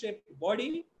apple-shaped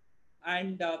body,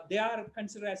 and they are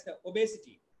considered as the obese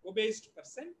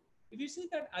person. If you see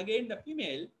that again, the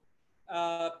female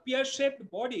pear-shaped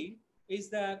body is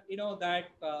the 30%,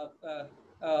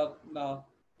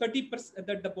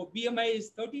 that the BMI is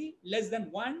 30, less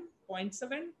than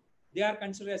 1.7. They are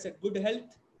considered as a good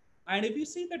health. And if you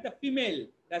see that the female,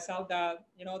 that's how the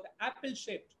the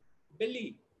apple-shaped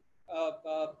belly,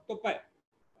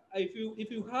 if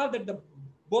you have that the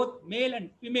both male and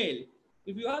female,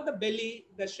 if you have the belly,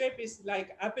 the shape is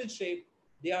like apple shape,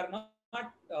 they are not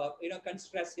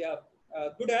considered as a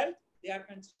good health. They are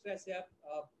considered as a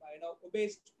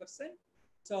obese person.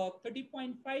 So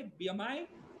 30.5 BMI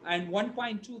and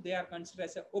 1.2, they are considered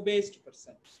as a obese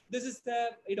person. This is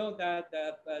the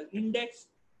the index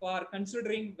for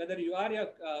considering whether you are a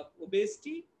obese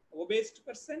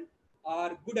person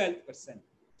or good health person.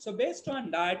 So based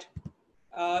on that,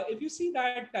 if you see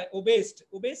that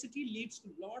obesity leads to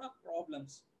a lot of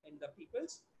problems in the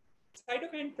people's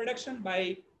cytokine production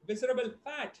by visceral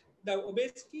fat. The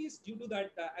obesity is due to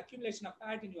that accumulation of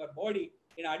fat in your body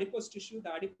in adipose tissue.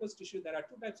 The adipose tissue, there are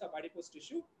two types of adipose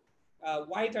tissue,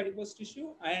 white adipose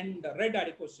tissue and red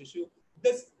adipose tissue.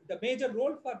 The major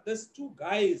role for these two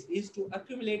guys is to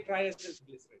accumulate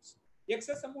triglycerides. The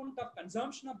excess amount of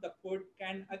consumption of the food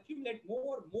can accumulate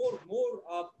more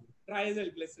of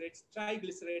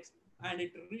triglycerides, and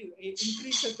it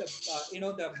increases the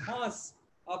mass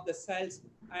of the cells,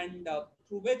 and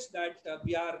through which that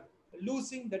we are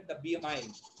losing that the BMI,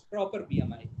 proper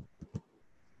BMI.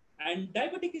 And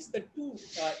diabetic is the two,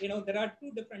 there are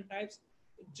two different types.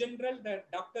 In general, the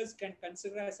doctors can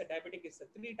consider as a diabetic is the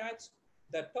three types.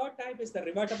 The third type is the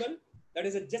revertible, that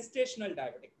is a gestational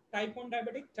diabetic. Type 1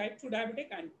 diabetic, type 2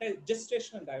 diabetic, and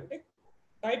gestational diabetic.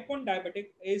 Type 1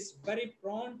 diabetic is very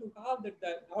prone to have the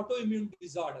autoimmune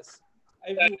disorders.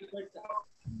 If you get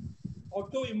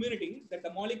autoimmunity, that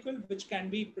the molecule which can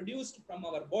be produced from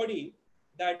our body,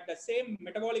 that the same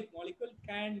metabolic molecule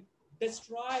can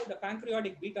destroy the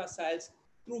pancreatic beta cells,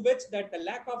 through which that the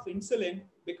lack of insulin,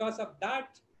 because of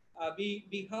that,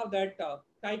 we have that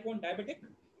type 1 diabetic.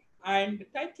 And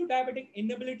type 2 diabetic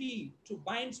inability to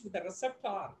bind with the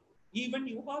receptor. Even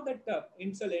you have that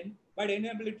insulin, but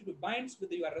inability to bind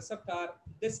with your receptor,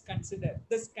 this can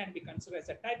be considered as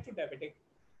a type 2 diabetic.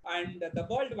 And the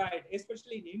worldwide,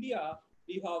 especially in India,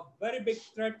 we have very big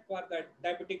threat for that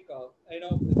diabetic,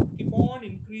 keep on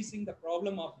increasing the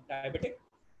problem of diabetic.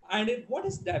 And what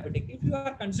is diabetic? If you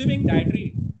are consuming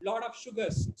dietary, lot of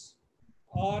sugars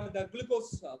or the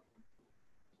glucose,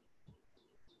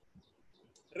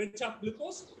 rich of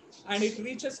glucose, and it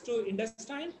reaches to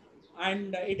intestine,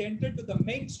 and it entered to the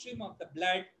mainstream of the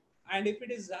blood. And if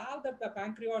it is all that the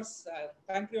pancreas,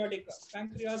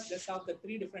 does have the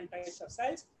three different types of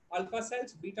cells: alpha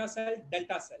cells, beta cell,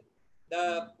 delta cell.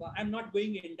 I'm not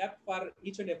going in depth for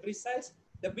each and every cells.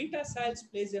 The beta cells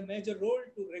plays a major role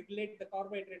to regulate the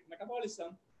carbohydrate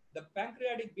metabolism. The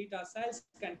pancreatic beta cells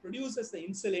can produce the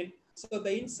insulin, so the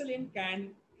insulin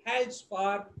can help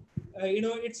for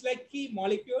it's like key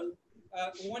molecule.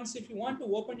 Once if you want to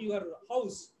open your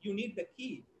house, you need the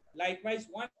key. Likewise,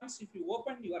 once if you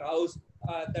open your house,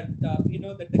 that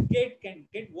the gate can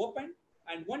get open,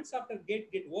 and once after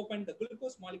gate get open, the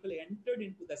glucose molecule entered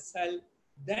into the cell.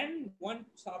 Then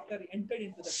once after entered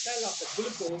into the cell of the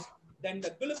glucose, then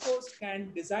the glucose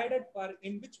can decided for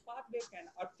in which pathway can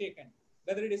uptaken,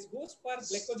 whether it is goes for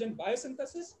glycogen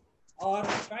biosynthesis or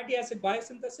fatty acid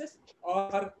biosynthesis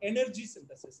or energy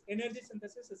synthesis. Energy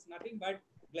synthesis is nothing but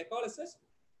glycolysis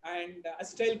and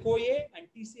acetyl-CoA and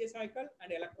TCA cycle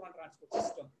and electron transport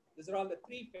system. These are all the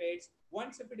three phases.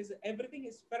 Once if it is everything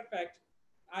is perfect,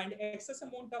 and excess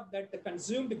amount of that the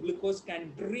consumed glucose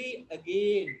can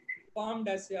again formed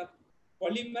as a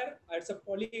polymer, as a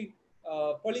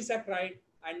polysaccharide,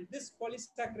 and this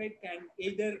polysaccharide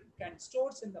can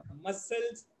stores in the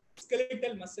muscles,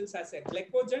 skeletal muscles as a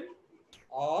glycogen,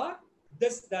 or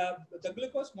the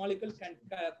glucose molecule can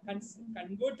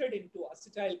converted into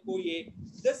acetyl-CoA.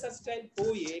 This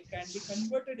acetyl-CoA can be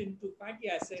converted into fatty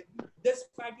acid. This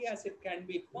fatty acid can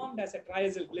be formed as a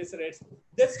triacylglycerides.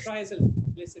 This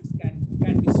triacylglycerides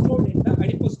can be stored stored in the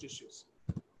adipose tissues.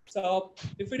 So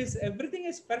if it is everything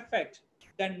is perfect,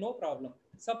 then no problem.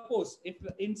 Suppose if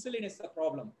insulin is the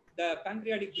problem, the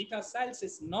pancreatic beta cells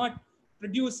is not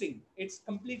producing, it's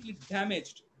completely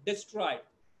damaged, destroyed.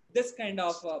 This kind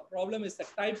of problem is the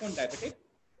type 1 diabetic.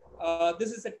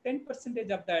 This is a 10%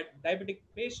 of the diabetic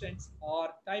patients or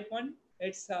type 1.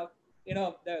 It's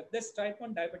this type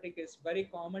 1 diabetic is very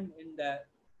common in the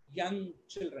young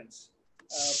children's,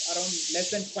 around less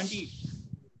than 20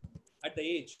 at the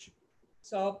age.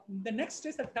 So the next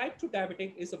is the type 2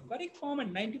 diabetic is a very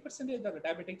common, 90% of the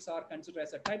diabetics are considered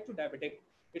as a type 2 diabetic.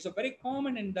 It's a very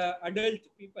common in the adult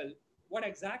people. What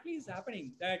exactly is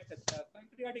happening that the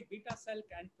pancreatic beta cell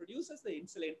can produces the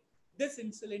insulin. This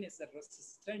insulin is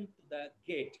resistant to the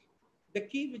gate. The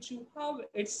key which you have,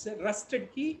 it's a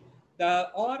rusted key, the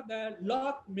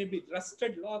lock may be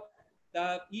rusted lock.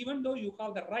 Even though you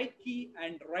have the right key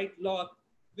and right lock,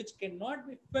 which cannot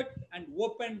be fit and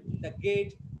open the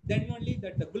gate, then only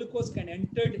that the glucose can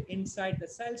enter inside the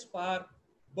cells for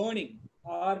burning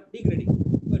or degrading.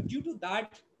 But due to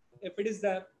that, if it is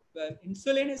the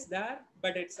insulin is there,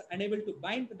 but it's unable to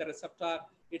bind with the receptor,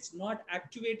 it's not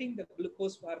activating the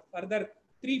glucose for further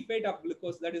 3 phase of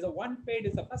glucose. That is, a 1 phase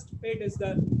is the first phase is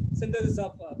the synthesis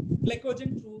of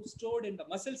glycogen to stored in the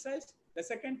muscle cells. The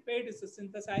second phase is to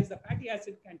synthesize the fatty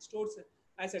acid can store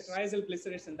as a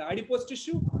triacylglycerate in the adipose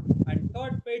tissue, and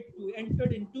third phase to enter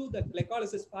into the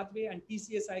glycolysis pathway and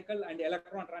TCA cycle and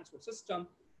electron transport system.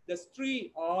 These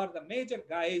three are the major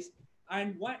guys,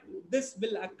 and this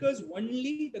will occurs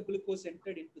only the glucose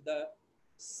entered into the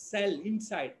cell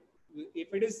inside.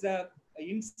 If it is the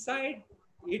inside,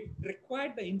 it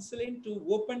required the insulin to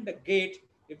open the gate.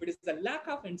 If it is the lack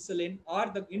of insulin or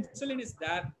the insulin is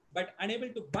there but unable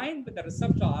to bind with the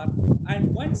receptor,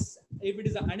 and once if it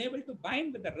is unable to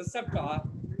bind with the receptor,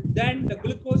 then the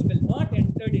glucose will not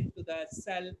enter into the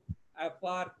cell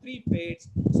for 3 phase.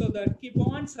 So that keep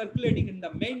on circulating in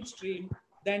the mainstream,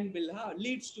 then will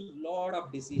leads to a lot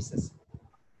of diseases.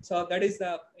 So that is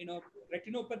the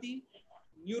retinopathy,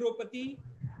 neuropathy,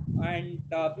 and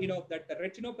that the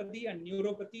retinopathy and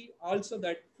neuropathy, also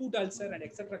that foot ulcer and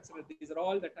etc. etc. These are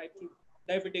all the type 2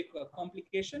 diabetic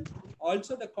complication.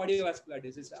 Also the cardiovascular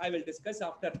disease. I will discuss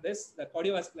after this the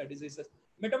cardiovascular diseases.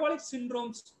 Metabolic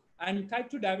syndromes and type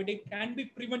 2 diabetic can be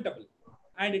preventable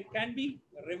and it can be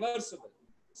reversible.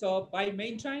 So by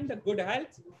maintaining the good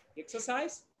health,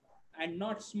 exercise, and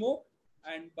not smoke,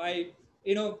 and by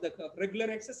the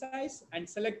regular exercise and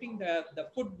selecting the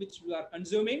food which you are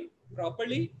consuming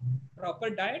properly, proper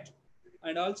diet,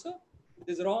 and also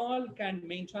these are all can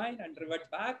maintain and revert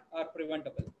back or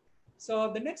preventable.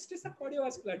 So the next is the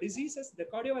cardiovascular diseases. The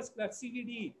cardiovascular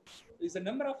CVD is a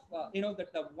number of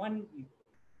that the one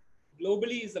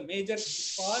globally is a major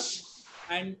cause,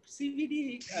 and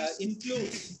CVD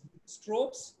includes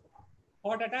strokes,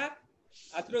 heart attack,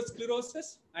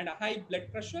 atherosclerosis, and a high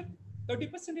blood pressure.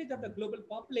 30% of the global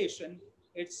population,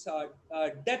 its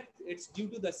death, it's due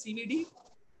to the CVD.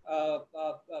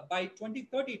 By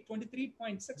 2030,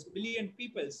 23.6 million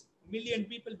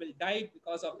people will die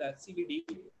because of the CVD.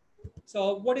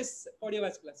 So what is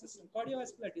cardiovascular system?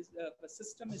 Cardiovascular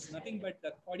system is nothing but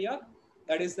the cardiac,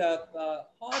 that is the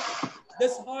heart.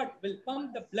 This heart will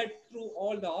pump the blood through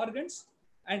all the organs,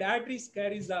 and arteries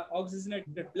carries the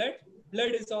oxygenated blood.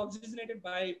 Blood is oxygenated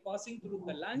by passing through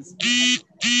the lungs,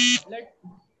 and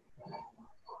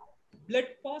blood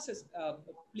passes.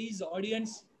 Please,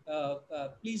 audience,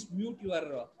 please mute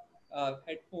your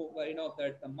headphone.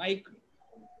 The mic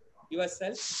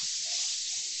yourself.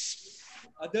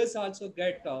 Others also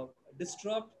get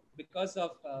disturbed because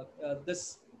of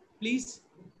this. Please,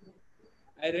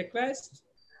 I request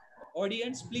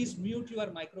audience, please mute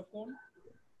your microphone.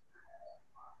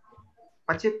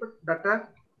 Pachip, doctor?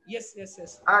 Yes, yes,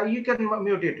 yes. You can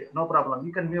mute it. No problem.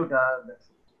 You can mute.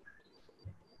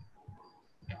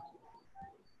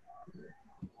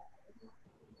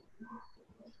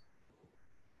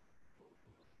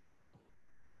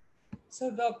 So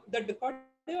the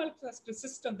cardiovascular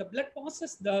system, the blood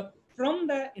passes from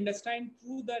the intestine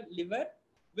through the liver,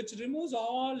 which removes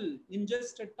all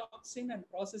ingested toxin and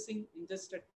processing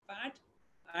ingested fat.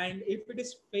 And if it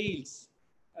is fails,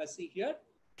 see here,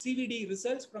 CVD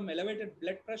results from elevated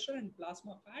blood pressure and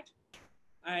plasma fat.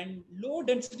 And low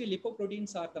density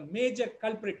lipoproteins are the major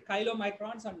culprit,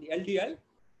 chylomicrons and LDL.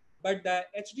 But the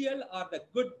HDL are the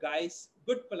good guys,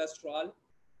 good cholesterol.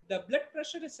 The blood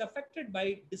pressure is affected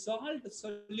by dissolved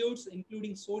solutes,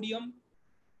 including sodium,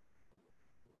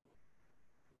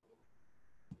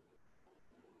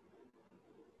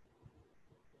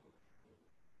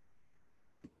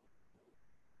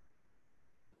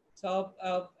 So,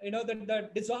 that the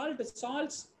dissolved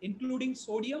salts, including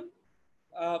sodium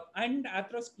and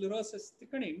atherosclerosis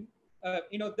thickening,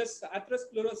 this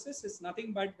atherosclerosis is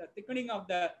nothing but the thickening of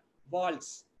the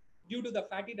walls due to the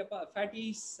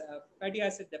fatty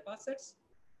acid deposits.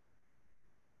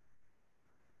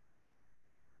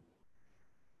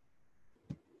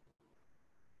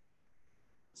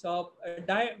 So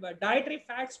dietary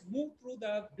fats move through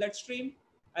the bloodstream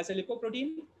as a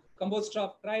lipoprotein composed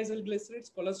of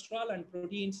triacylglycerides, cholesterol, and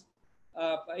proteins.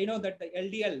 That the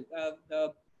LDL,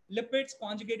 the lipids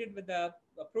conjugated with the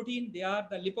protein, they are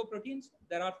the lipoproteins.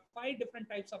 There are 5 different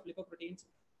types of lipoproteins.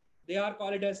 They are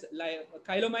called as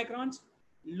chylomicrons,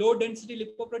 low density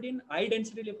lipoprotein, high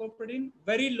density lipoprotein,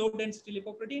 very low density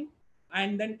lipoprotein,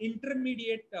 and then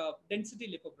intermediate density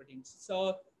lipoproteins.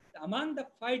 So among the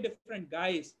 5 different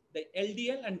guys, the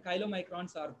LDL and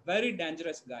chylomicrons are very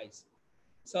dangerous guys.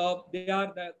 So they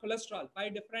are the cholesterol.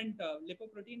 5 different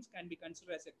lipoproteins can be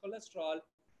considered as a cholesterol.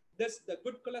 This the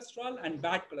good cholesterol and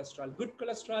bad cholesterol. Good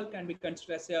cholesterol can be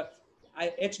considered as a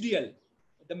HDL,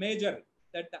 the major,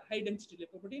 that the high density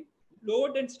lipoprotein.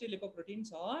 Low density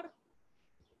lipoproteins are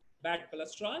bad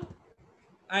cholesterol.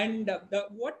 And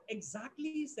what exactly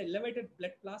is the elevated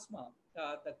blood plasma,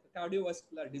 the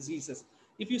cardiovascular diseases?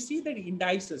 If you see the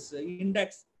indices,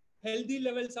 index, healthy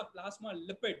levels of plasma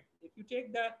lipid, if you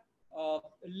take the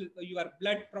your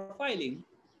blood profiling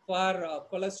for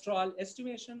cholesterol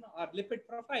estimation or lipid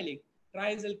profiling,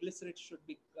 triacylglycerides should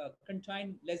be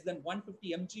contain less than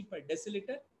 150 mg per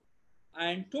deciliter,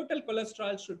 and total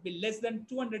cholesterol should be less than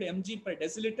 200 mg per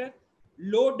deciliter.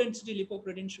 Low density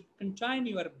lipoprotein should contain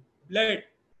your blood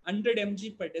 100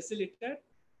 mg per deciliter.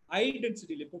 High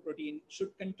density lipoprotein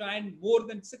should contain more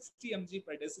than 60 mg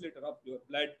per deciliter of your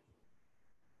blood.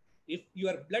 If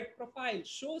your blood profile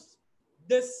shows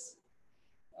this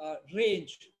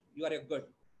range, you are a good.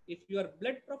 If your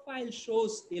blood profile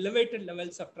shows elevated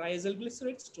levels of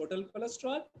triacylglycerides, total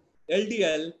cholesterol,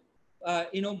 LDL,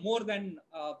 more than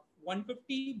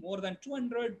 150, more than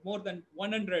 200, more than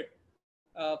 100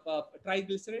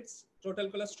 triglycerides, total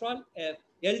cholesterol,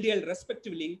 LDL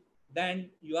respectively, then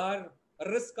you are a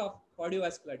risk of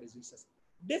cardiovascular diseases.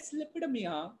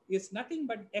 Dyslipidemia is nothing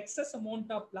but excess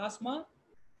amount of plasma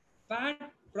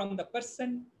fat from the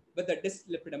person with the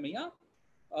dyslipidemia,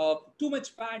 too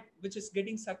much fat which is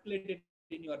getting circulated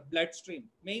in your bloodstream,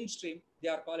 mainstream, they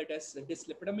are called it as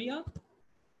dyslipidemia.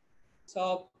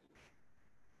 So,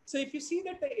 so if you see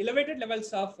that the elevated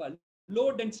levels of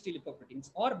low density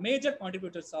lipoproteins are major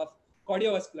contributors of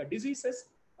cardiovascular diseases.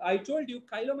 I told you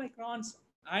chylomicrons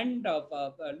and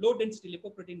low density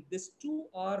lipoprotein, these two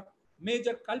are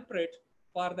major culprit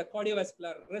for the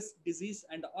cardiovascular risk disease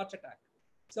and heart attack.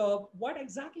 So what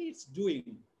exactly it's doing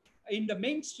in the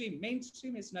mainstream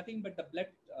is nothing but the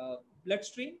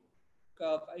bloodstream,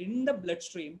 in the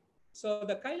bloodstream. So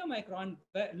the chylomicron,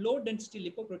 low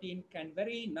density lipoprotein, can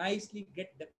very nicely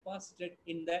get deposited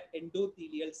in the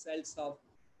endothelial cells of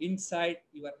inside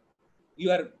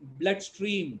your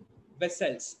bloodstream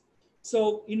vessels.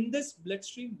 So in this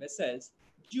bloodstream vessels,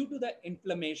 due to the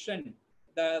inflammation,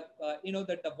 that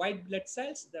the white blood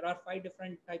cells, there are 5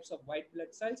 different types of white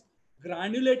blood cells: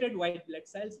 granulated white blood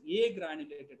cells,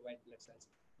 agranulated white blood cells,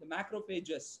 the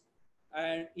macrophages,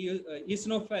 and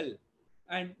eosinophil,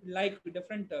 and like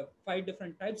different 5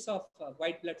 different types of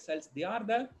white blood cells. They are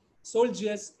the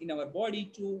soldiers in our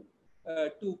body to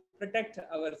protect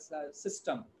our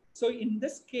system. So in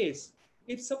this case,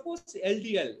 if suppose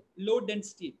LDL, low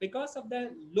density, because of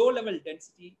the low level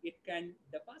density, it can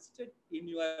deposit it in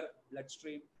your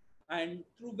bloodstream, and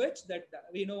through which that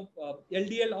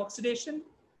LDL oxidation,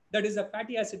 that is a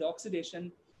fatty acid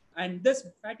oxidation, and this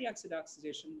fatty acid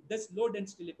oxidation, this low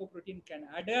density lipoprotein can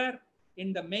adhere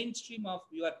in the mainstream of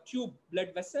your tube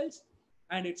blood vessels,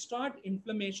 and it start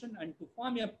inflammation and to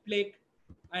form a plaque.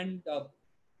 And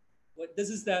this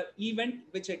is the event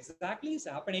which exactly is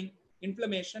happening: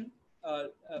 inflammation,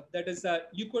 that is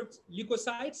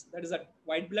leukocytes, that is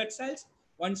white blood cells.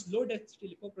 Once low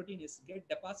density lipoprotein is get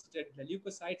deposited, the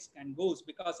leukocytes can goes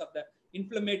because of the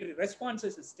inflammatory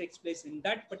responses that takes place in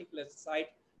that particular site.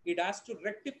 It has to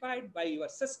rectified by your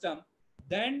system.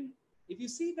 Then if you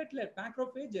see that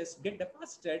macrophages get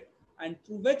deposited, and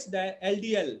through which the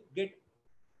LDL get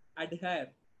adhere,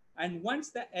 and once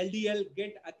the LDL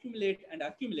get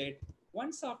accumulate,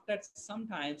 once after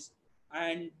sometimes,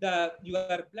 and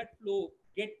your blood flow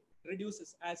get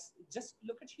reduces. As just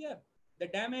look at here, the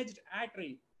damaged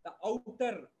artery, the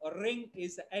outer ring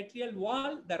is the atrial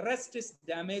wall, the rest is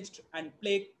damaged and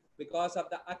plaque because of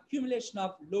the accumulation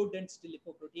of low density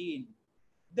lipoprotein.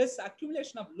 This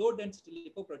accumulation of low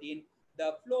density lipoprotein,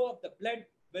 the flow of the blood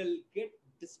will get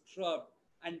disturbed.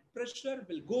 and pressure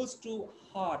will goes to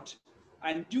heart,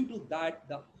 and due to that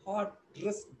the heart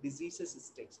risk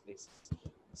diseases takes place.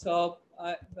 So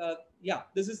yeah,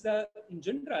 this is the in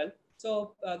general.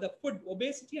 So the food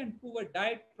obesity and poor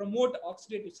diet promote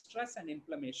oxidative stress and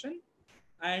inflammation,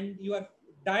 and your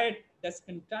diet does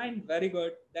contain very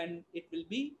good, then it will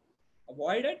be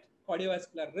avoided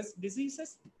cardiovascular risk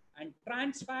diseases and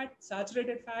trans fat,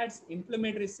 saturated fats,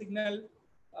 inflammatory signal,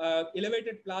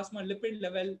 elevated plasma lipid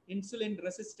level, insulin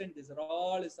resistant. These are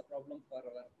all is the problem for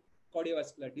our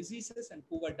cardiovascular diseases and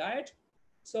poor diet.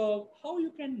 So how you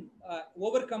can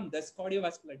overcome this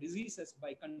cardiovascular diseases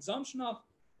by consumption of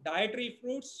dietary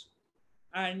fruits,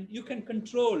 and you can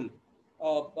control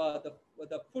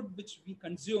the food which we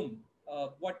consume,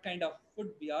 what kind of food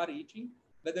we are eating,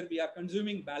 whether we are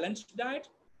consuming balanced diet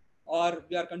or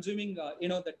we are consuming,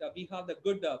 that we have the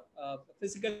good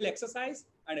physical exercise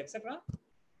and etc.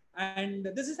 And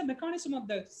this is the mechanism of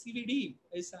the CVD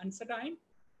is uncertain.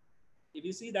 If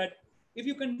you see that if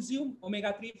you consume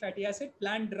omega-3 fatty acid,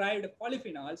 plant-derived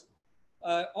polyphenols,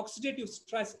 oxidative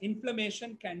stress,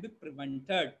 inflammation can be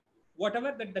prevented.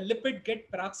 Whatever that the lipid get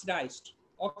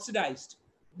oxidized,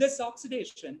 this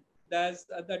oxidation,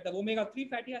 the omega-3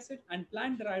 fatty acid and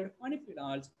plant-derived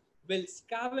polyphenols will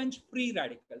scavenge free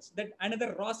radicals. That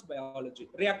another ROS biology,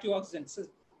 reactive oxygen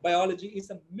biology,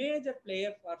 is a major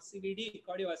player for CVD,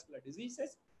 cardiovascular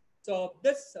diseases. So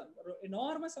this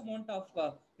enormous amount of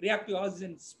reactive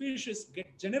oxygen species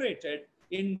get generated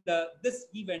in this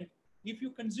event if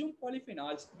you consume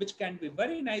polyphenols, which can be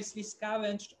very nicely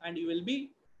scavenged, and you will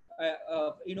be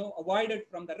avoided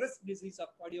from the risk disease of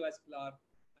cardiovascular.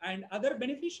 And other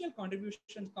beneficial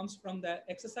contributions comes from the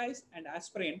exercise and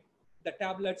aspirin, the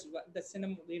tablets, the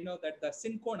that the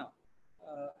Syncona.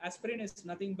 Aspirin is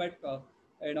nothing but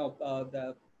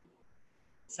the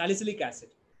salicylic acid,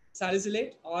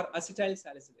 salicylate or acetyl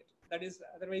salicylate. That is,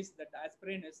 otherwise that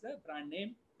aspirin is the brand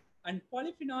name. And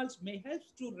polyphenols may help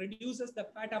to reduces the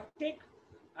fat uptake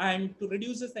and to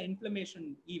reduces the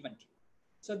inflammation event.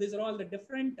 So these are all the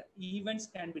different events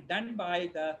can be done by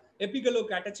the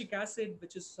epigallocatecholic acid,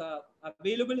 which is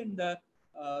available in the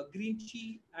green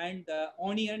tea and the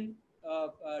onion,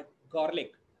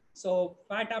 garlic. So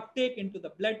fat uptake into the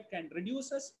blood can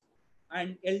reduces,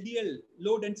 and LDL,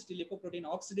 low density lipoprotein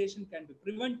oxidation, can be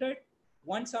prevented.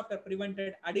 Once after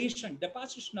prevented, addition,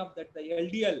 deposition of the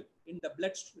LDL in the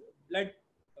blood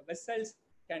vessels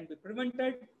can be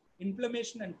prevented.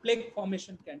 Inflammation and plaque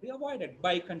formation can be avoided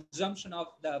by consumption of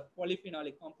the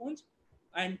polyphenolic compounds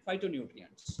and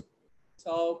phytonutrients.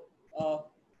 So,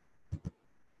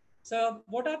 so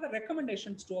what are the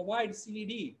recommendations to avoid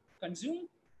CVD? Consume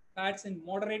fats in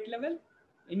moderate level,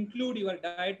 include your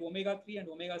diet omega-3 and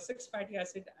omega-6 fatty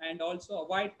acid, and also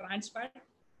avoid trans fat.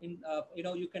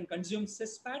 You can consume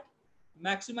cis fat,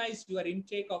 maximize your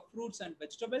intake of fruits and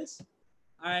vegetables,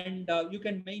 and you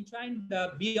can maintain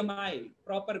the BMI,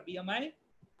 proper BMI,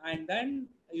 and then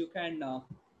you can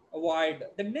avoid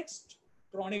the next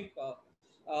chronic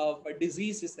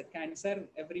disease is the cancer.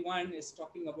 Everyone is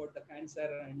talking about the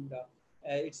cancer, and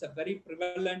it's a very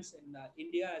prevalence in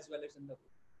India as well as in the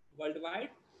worldwide.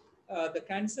 The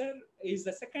cancer is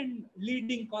the second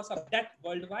leading cause of death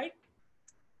worldwide.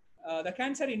 The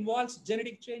cancer involves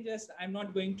genetic changes. I'm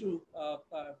not going to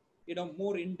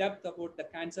more in depth about the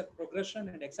cancer progression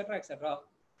and etc. etc.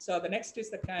 So the next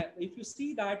is if you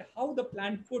see that how the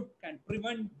plant food can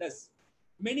prevent this,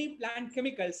 many plant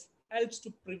chemicals helps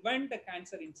to prevent the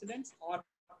cancer incidence or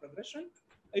progression.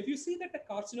 If you see that the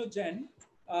carcinogen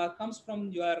comes from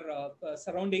your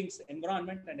surroundings,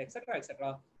 environment, and etc.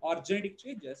 etc. or genetic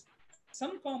changes,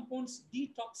 some compounds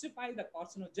detoxify the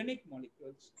carcinogenic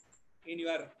molecules in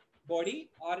your body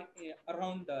or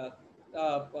around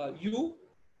you,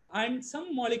 and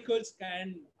some molecules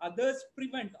can others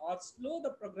prevent or slow the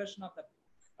progression of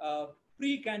the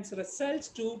precancerous cells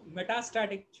to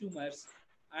metastatic tumors,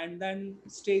 and then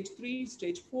stage 3,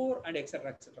 stage 4, and etc.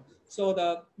 etc. So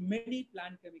the many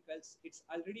plant chemicals, it's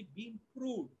already been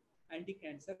proved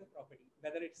anti-cancer property,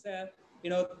 whether it's a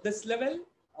this level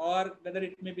or whether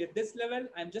it may be at this level.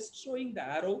 I'm just showing the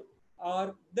arrow,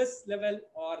 or this level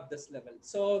or this level.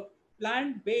 So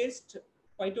plant-based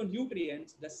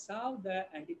phytonutrients that serve the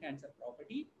anti-cancer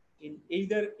property in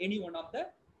either any one of the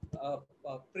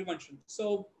prevention.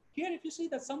 So here, if you see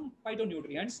that some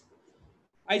phytonutrients,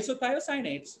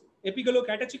 isothiocyanates,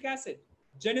 epigallocatecholic acid,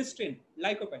 genistein,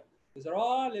 lycopene, these are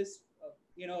all is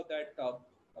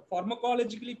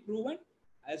pharmacologically proven,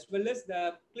 as well as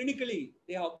the clinically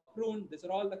they have proven. These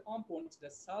are all the compounds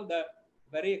that serve the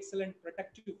very excellent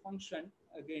protective function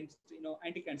against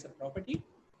anti-cancer property.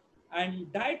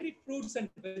 And dietary fruits and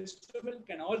vegetables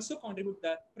can also contribute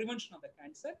the prevention of the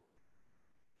cancer.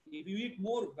 If you eat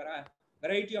more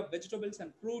variety of vegetables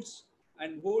and fruits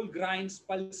and whole grains,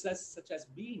 pulses such as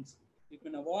beans, you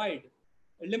can avoid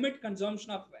limit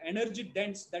consumption of energy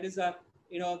dense. That is a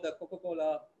the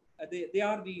Coca-Cola. They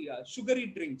are the sugary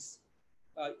drinks.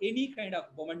 Any kind of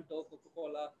Momento,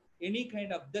 Coca-Cola, any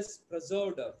kind of this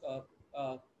preserved uh,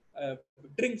 uh,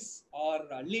 drinks or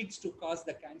leads to cause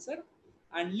the cancer.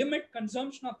 And limit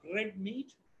consumption of red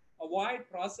meat, avoid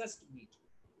processed meat.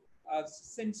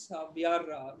 Since we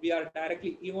are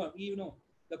directly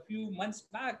the few months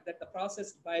back that the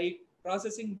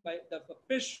processing by the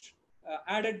fish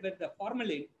added with the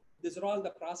formalin. These are all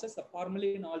the process. The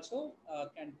formalin also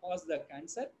can cause the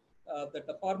cancer. That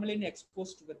the formalin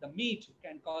exposed with the meat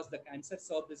can cause the cancer.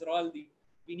 So these are all the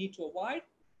we need to avoid.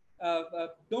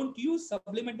 Don't use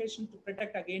supplementation to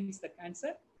protect against the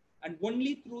cancer, and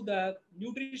only through the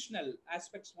nutritional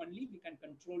aspects only we can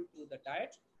control through the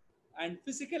diet. And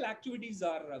physical activities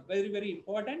are very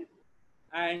important.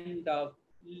 And that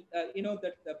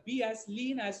be as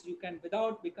lean as you can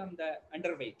without become the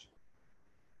underweight.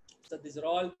 So these are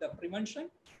all the prevention.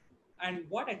 And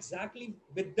what exactly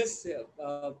with this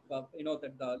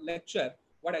the lecture,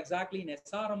 what exactly in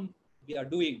SRM we are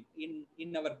doing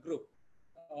in our group,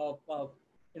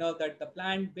 that the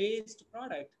plant based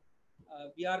product,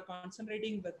 we are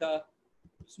concentrating with the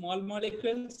small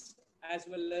molecules as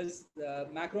well as the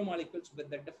macromolecules with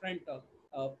the different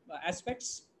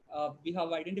aspects. We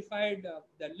have identified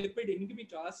the lipid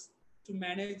inhibitors to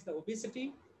manage the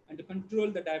obesity and to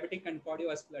control the diabetic and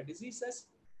cardiovascular diseases.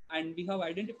 And we have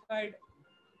identified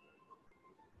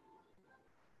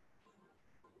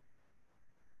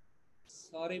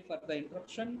sorry for the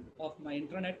interruption of my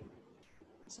internet.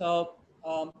 So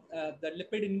the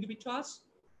lipid inhibitors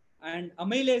and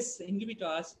amylase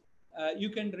inhibitors, you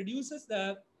can reduces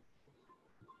the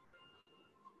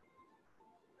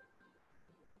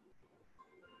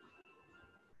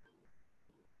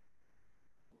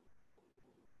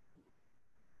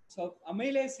so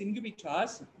amylase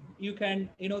inhibitors, you can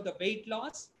the weight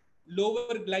loss,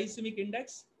 lower glycemic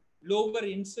index, lower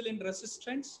insulin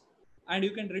resistance, and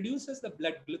you can reduces the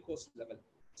blood glucose level.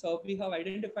 So we have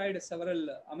identified several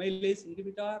amylase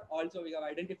inhibitor. Also, we have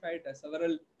identified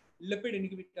several lipid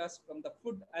inhibitors from the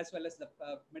food as well as the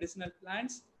medicinal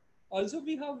plants. Also,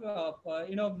 we have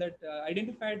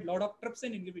identified a lot of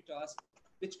trypsin inhibitors,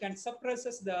 which can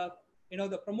suppresses the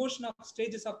the promotion of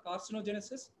stages of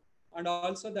carcinogenesis, and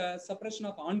also the suppression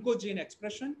of oncogene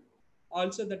expression.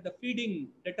 Also, that the feeding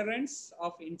deterrence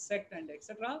of insect and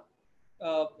etc.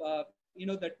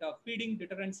 Feeding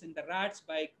deterrence in the rats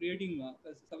by creating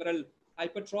several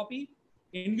hypertrophy,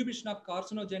 inhibition of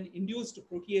carcinogen induced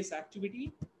protease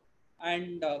activity.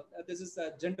 And this is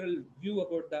a general view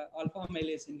about the alpha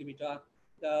amylase inhibitor.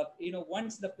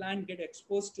 Once the plant get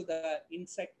exposed to the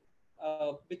insect,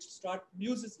 which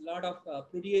uses a lot of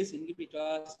protease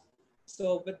inhibitors.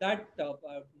 So with that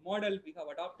model, we have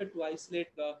adopted to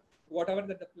isolate the whatever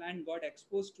that the plant got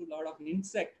exposed to a lot of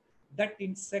insect. That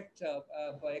insect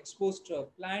exposed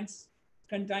plants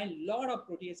contain a lot of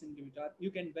protease inhibitor.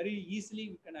 You can very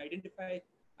easily identify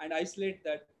and isolate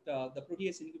that the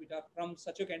protease inhibitor from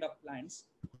such a kind of plants.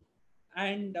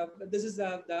 And this is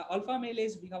the alpha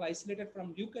amylase we have isolated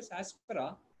from Leucus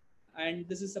aspera, and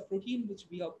this is a protein which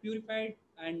we have purified,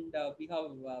 and we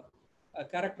have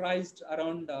characterized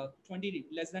around 20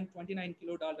 less than 29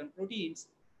 kilodalton proteins,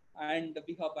 and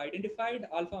we have identified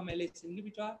alpha amylase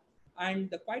inhibitor. And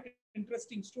the quite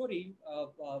interesting story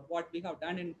what we have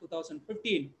done in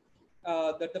 2015,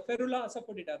 that the ferula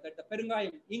asafoetida, that the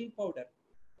perungayam ink powder.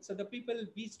 So the people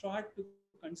we start to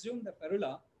consume the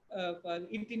ferula,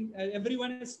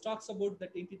 everyone talks about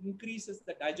that it increases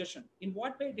the digestion. In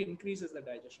what way it increases the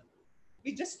digestion?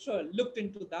 We just looked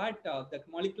into that the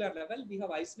molecular level. We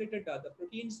have isolated the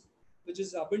proteins which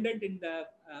is abundant in the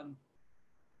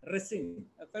resin.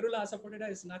 Ferula asafoetida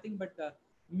is nothing but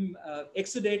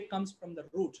exudate comes from the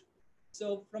root.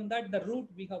 So from that, the root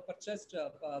we have purchased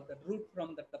the root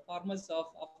from the farmers of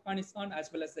Afghanistan as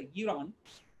well as the Iran.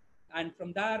 And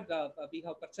from there, we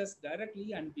have purchased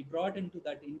directly, and we brought into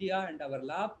that India and our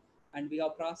lab, and we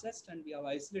have processed and we have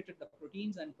isolated the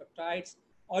proteins and peptides.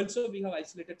 Also, we have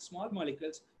isolated small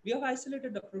molecules. We have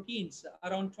isolated the proteins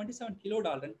around 27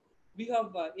 kilodalton. We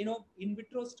have, in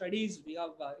vitro studies, we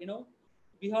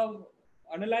have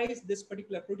analyzed this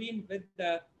particular protein with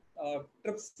the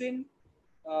trypsin,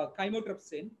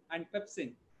 chymotrypsin, and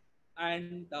pepsin.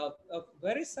 And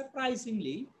very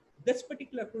surprisingly, this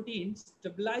particular protein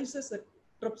stabilizes the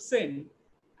trypsin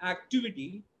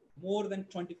activity more than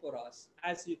 24 hours.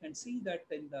 As you can see that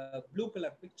in the blue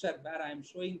color picture where I am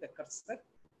showing the cursor,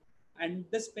 and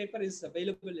this paper is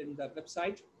available in the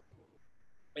website.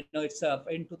 It's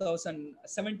in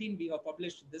 2017 we have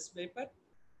published this paper,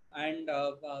 and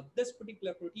this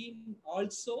particular protein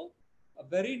also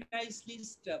very nicely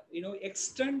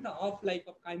extend the half-life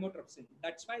of chymotrypsin.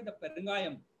 That's why the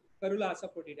perengayam, Ferula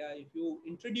sapotida, if you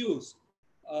introduce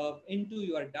into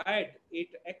your diet, it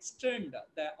extend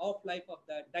the half-life of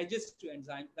the digestive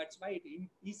enzyme. That's why it is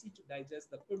easy to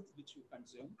digest the food which you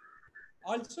consume.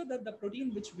 Also, that the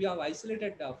protein which we have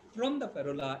isolated from the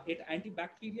ferula, it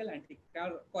antibacterial,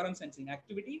 anti-quorum sensing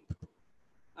activity,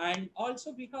 and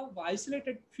also we have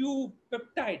isolated few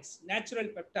peptides, natural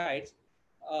peptides.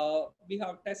 We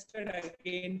have tested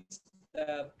against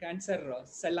cancer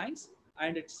cell lines,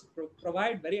 and it's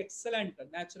provide very excellent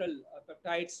natural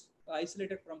peptides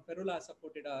isolated from ferula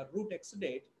supported root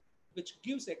exudate, which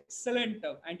gives excellent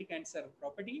anti-cancer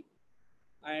property,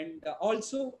 and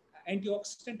also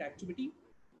antioxidant activity.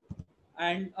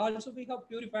 And also we have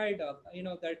purified that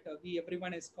we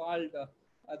everyone is called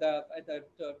the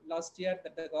last year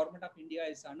that the government of India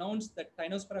has announced that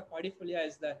Tynospora cordifolia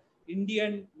is the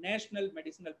Indian national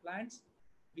medicinal plants.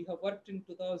 We have worked in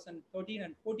 2013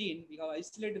 and 14. We have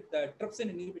isolated the trypsin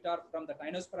inhibitor from the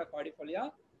Tynospora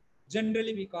cordifolia.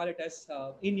 Generally we call it as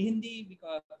in Hindi we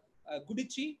call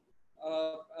gudichi,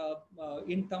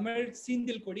 in Tamil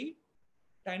sindil kodi,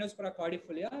 Tynospora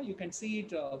cordifolia. You can see it,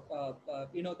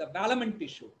 the balamant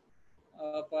tissue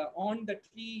on the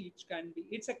tree. It can be,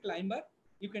 it's a climber.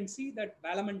 You can see that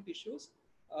balamant tissues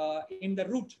in the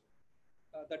root,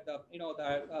 that the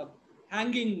the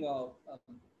hanging,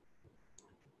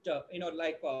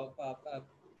 like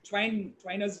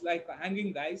twiners, like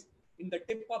hanging guys. In the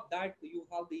tip of that, you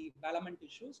have the balamant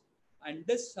tissues. And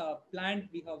this plant,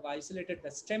 we have isolated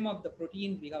the stem of the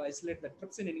protein. We have isolated the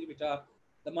trypsin inhibitor.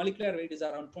 The molecular weight is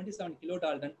around 27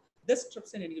 kilodalton. This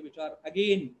trypsin inhibitor,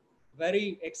 again,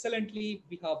 very excellently,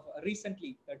 we have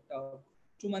recently, that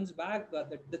 2 months back,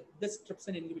 this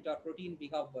trypsin inhibitor protein, we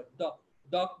have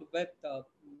docked with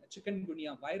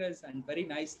chikungunya virus, and very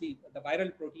nicely, the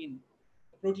viral protein,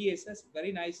 proteases,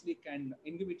 very nicely can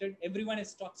inhibit it. Everyone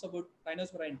is talks about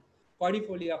Tynospora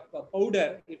cordifolia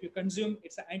powder. If you consume,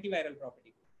 it's an antiviral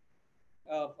property.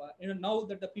 Now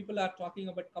that the people are talking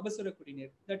about Cabasura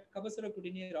that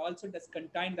Cabasura also does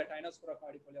contain the Tynospora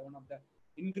cordifolia, one of the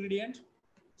ingredient.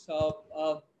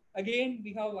 So again,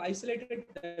 we have isolated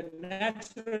the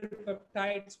natural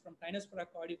peptides from Tynospora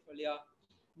cordifolia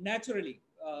naturally,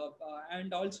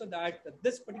 and also that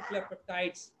this particular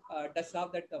peptides does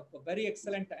have that very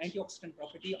excellent antioxidant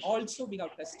property. Also, we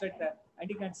have tested the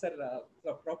anti-cancer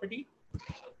property.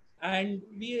 And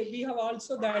we have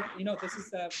also that, this is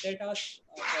data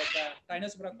about the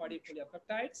Tynospora cordifolia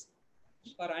peptides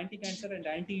for anti-cancer and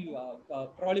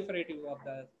anti-proliferative of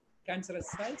the cancerous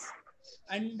cells.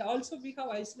 And also we have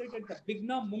isolated the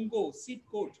Bigna mungo seed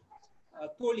coat,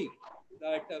 Toli,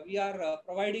 that we are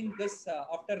providing this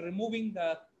after removing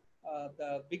the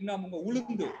Bigna mungo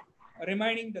ulundu,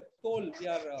 remaining the toll we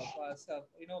are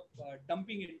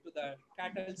dumping into the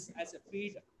cattle as a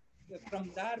feed.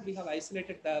 From there, we have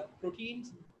isolated the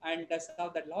proteins and does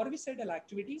have the larvicidal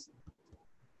activity.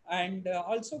 And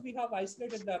also we have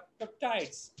isolated the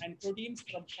peptides and proteins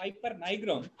from Piper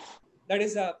nigrum. That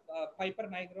is a Piper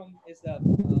nigrum is the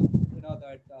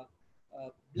that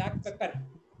black pepper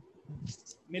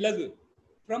milagu.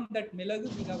 From that milagu,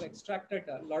 we have extracted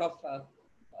a lot of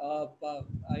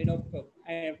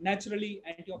naturally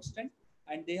antioxidant,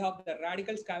 and they have the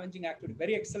radical scavenging activity,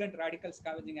 very excellent radical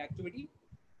scavenging activity.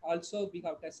 Also, we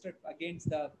have tested against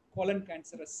the colon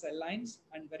cancerous cell lines,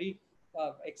 and very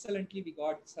excellently we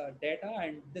got data,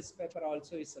 and this paper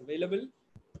also is available.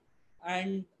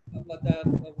 And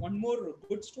one more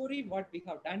good story, what we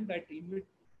have done, that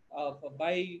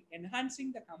by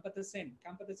enhancing the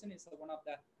camptothecin is one of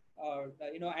the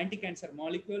anti-cancer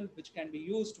molecule which can be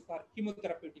used for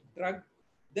chemotherapeutic drug.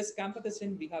 This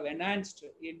camptothecin we have enhanced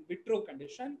in vitro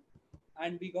condition,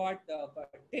 and we got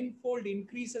tenfold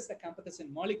increases the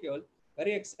camptothecin molecule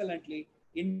very excellently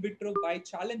in vitro by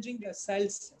challenging the cell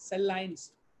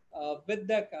lines with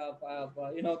the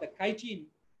the chitin,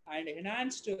 and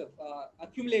enhanced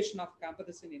accumulation of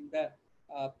camptothecin in the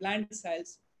plant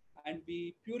cells. And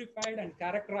we purified and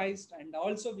characterized, and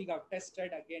also we have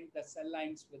tested again the cell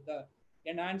lines with the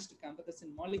enhanced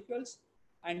camptothecin molecules.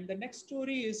 And the next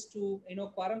story is to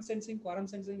quorum sensing. Quorum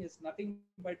sensing is nothing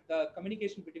but the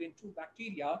communication between two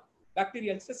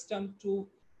bacterial system to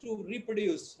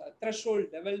reproduce threshold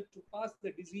level to pass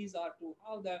the disease, or to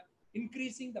have the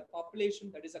increasing the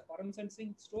population. That is a quorum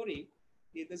sensing story.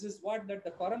 This is what that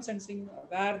the quorum sensing,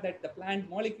 where that the plant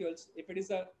molecules, if it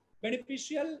is a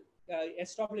beneficial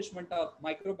establishment of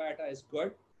microbiota is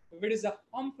good. If it is a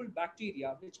harmful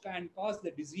bacteria which can cause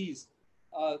the disease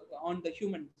on the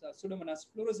human, Pseudomonas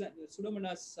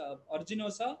Pseudomonas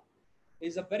aeruginosa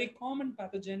is a very common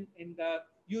pathogen in the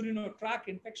urinary tract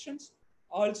infections.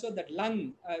 Also, that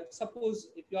lung. Suppose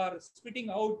if you are spitting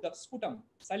out the sputum,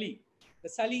 sali, the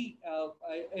sali,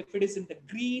 if it is in the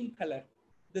green color,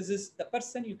 this is the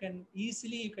person you can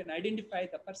identify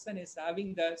the person is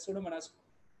having the Pseudomonas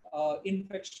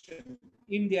infection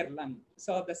in their lung.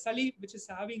 So the sali which is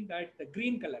having that the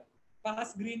green color,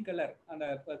 past green color, and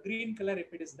the green color,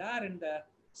 if it is there in the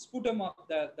sputum of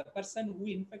the person who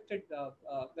infected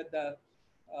with the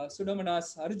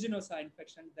Pseudomonas aeruginosa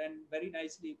infection, then very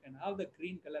nicely you can have the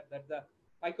green color, that the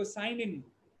phycocyanin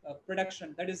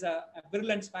production, that is a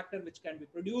virulence factor which can be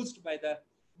produced by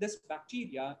this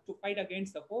bacteria to fight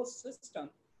against the host system.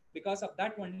 Because of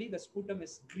that only the sputum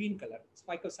is green color, it's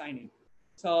phycocyanin.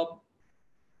 So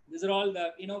these are all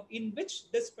the, in which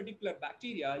this particular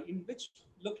bacteria, in which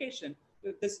location,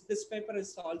 this paper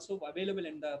is also available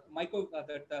in the medical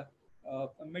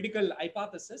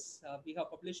hypothesis. We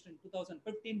have published in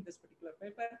 2015 this particular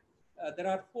paper. There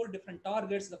are 4 different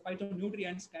targets. The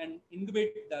phytonutrients can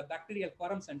inhibit the bacterial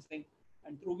quorum sensing,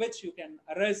 and through which you can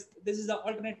arrest. This is the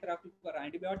alternate therapy for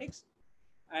antibiotics.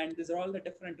 And these are all the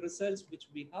different results which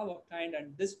we have obtained.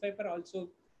 And this paper also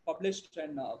published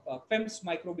in FEMS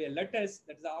Microbial Letters,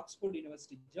 that is the Oxford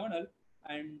University Journal.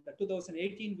 And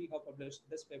 2018, we have published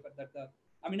this paper, that the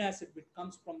amino acid which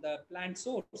comes from the plant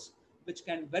source, which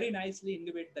can very nicely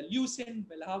inhibit the leucine,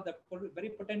 will have the very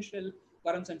potential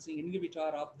quorum sensing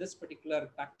inhibitor of this particular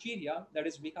bacteria. That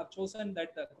is, we have chosen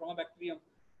that the Chromobacterium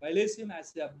violaceum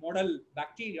as a model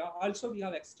bacteria. Also, we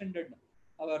have extended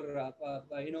our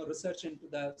research into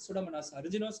the Pseudomonas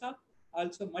aeruginosa.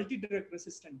 Also, multi-drug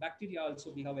resistant bacteria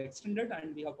also we have extended,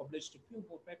 and we have published a few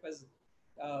more papers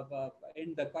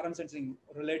in the quorum sensing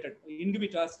related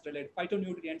inhibitors, related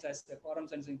phytonutrients as the quorum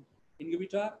sensing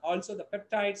inhibitor. Also, the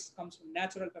peptides comes from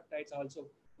natural peptides, also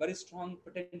very strong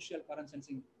potential quorum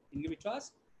sensing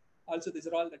inhibitors. Also, these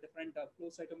are all the different flow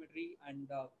cytometry and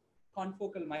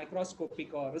confocal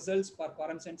microscopic results for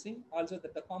quorum sensing. Also,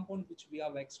 that the compound which we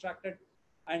have extracted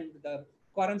and the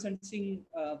quorum sensing,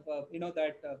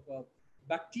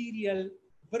 bacterial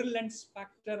virulence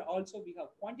factor also we have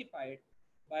quantified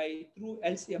by through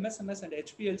MSMS and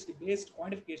HPLC based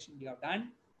quantification we have done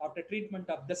after treatment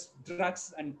of this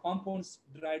drugs and compounds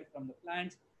derived from the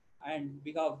plants, and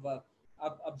we have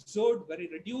observed very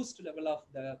reduced level of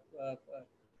the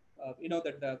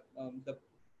the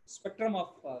spectrum of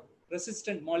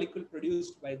resistant molecule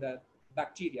produced by the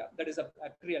bacteria, that is a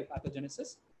bacterial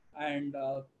pathogenesis. And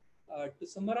to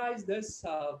summarize this,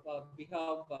 we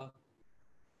have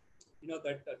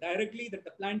directly that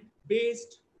the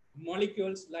plant-based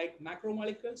molecules like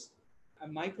macromolecules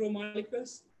and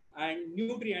micromolecules and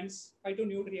nutrients,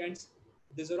 phytonutrients,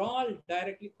 these are all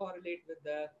directly correlate with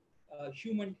the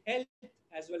human health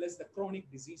as well as the chronic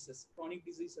diseases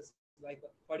like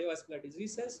cardiovascular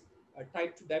diseases,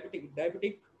 type 2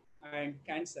 diabetic and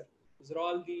cancer. These are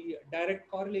all the direct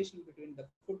correlation between the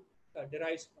food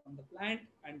derives from the plant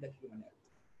and the human health.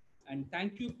 And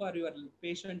thank you for your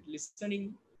patient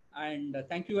listening, and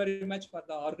thank you very much for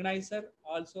the organizer.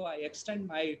 Also, I extend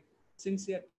my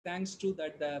sincere thanks to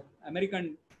the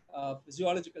American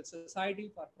Physiological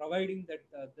Society for providing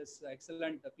this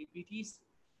excellent PPTs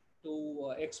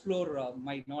to explore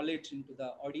my knowledge into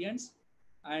the audience.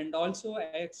 And also, I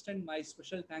extend my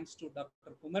special thanks to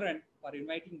Dr. Kumaran for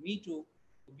inviting me to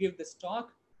give this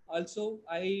talk. Also,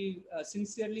 I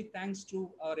sincerely thanks to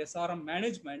our SRM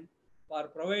management for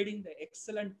providing the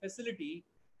excellent facility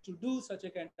to do such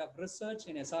a kind of research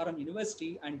in SRM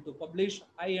University and to publish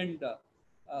high-end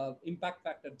impact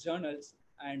factor journals.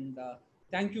 And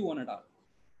thank you one and all.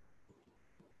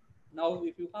 Now,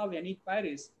 if you have any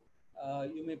queries,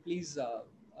 you may please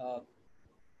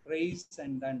raise,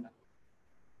 and then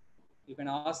you can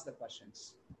ask the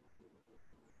questions.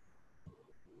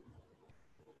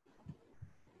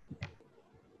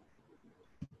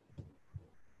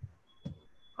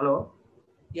 Hello.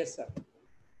 Yes, sir.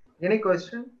 Any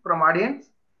question from audience?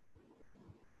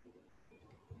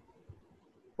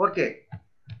 Okay.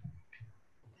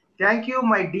 Thank you,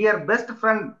 my dear best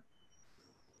friend,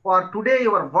 for today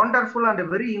your wonderful and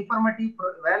very informative,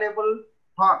 valuable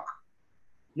talk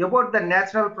about the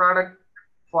natural product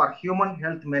for human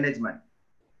health management.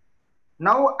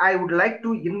 Now I would like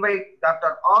to invite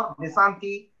Dr. R.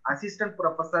 Nisanthi, Assistant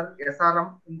Professor,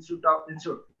 SRM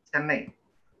Institute, Chennai,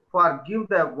 for give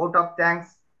the vote of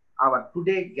thanks our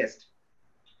today guest.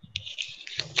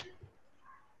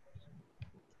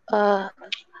 Uh,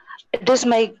 it is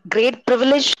my great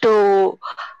privilege to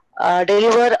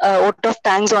deliver a vote of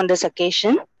thanks on this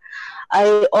occasion.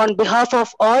 I, on behalf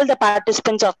of all the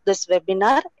participants of this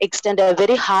webinar, extend a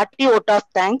very hearty vote of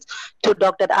thanks to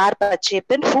Dr. R.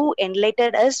 Pachepan, who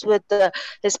enlightened us with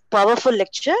his powerful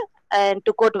lecture and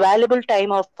took out valuable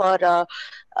time of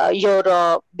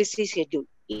your busy schedule.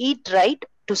 Eat right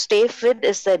to stay fit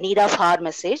is the need of our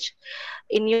message.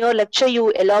 In your lecture,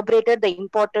 you elaborated the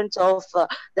importance of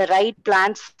the right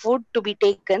plant food to be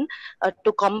taken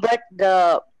to combat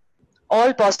the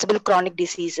all possible chronic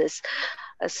diseases.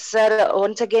 Sir,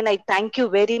 once again, I thank you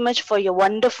very much for your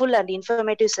wonderful and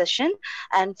informative session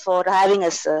and for having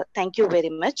us, sir. Thank you very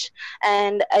much.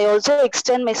 And I also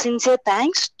extend my sincere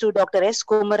thanks to Dr. S.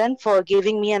 Kumaran for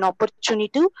giving me an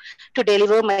opportunity to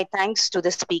deliver my thanks to the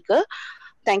speaker.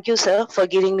 Thank you, sir, for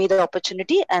giving me the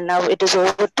opportunity. And now it is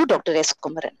over to Dr. S.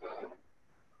 Kumaran.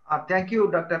 Thank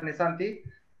you, Dr. Nisanti.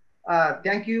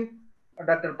 Thank you,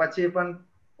 Dr. Pachepan,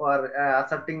 for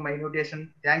accepting my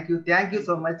invitation. Thank you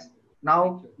so much.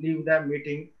 Now leave the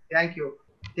meeting. Thank you.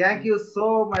 Thank you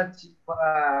so much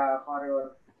for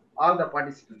your, all the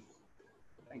participants.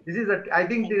 This is I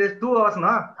think this is 2 hours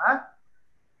now. Huh?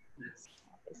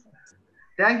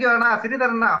 Thank you, Anna. Sridhar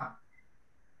Anna.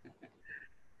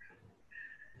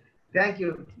 Thank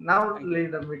you. Now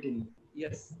leave the meeting.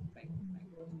 Yes. Thank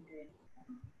you.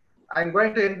 I'm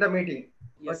going to end the meeting.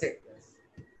 Yes. Okay.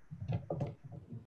 Yes.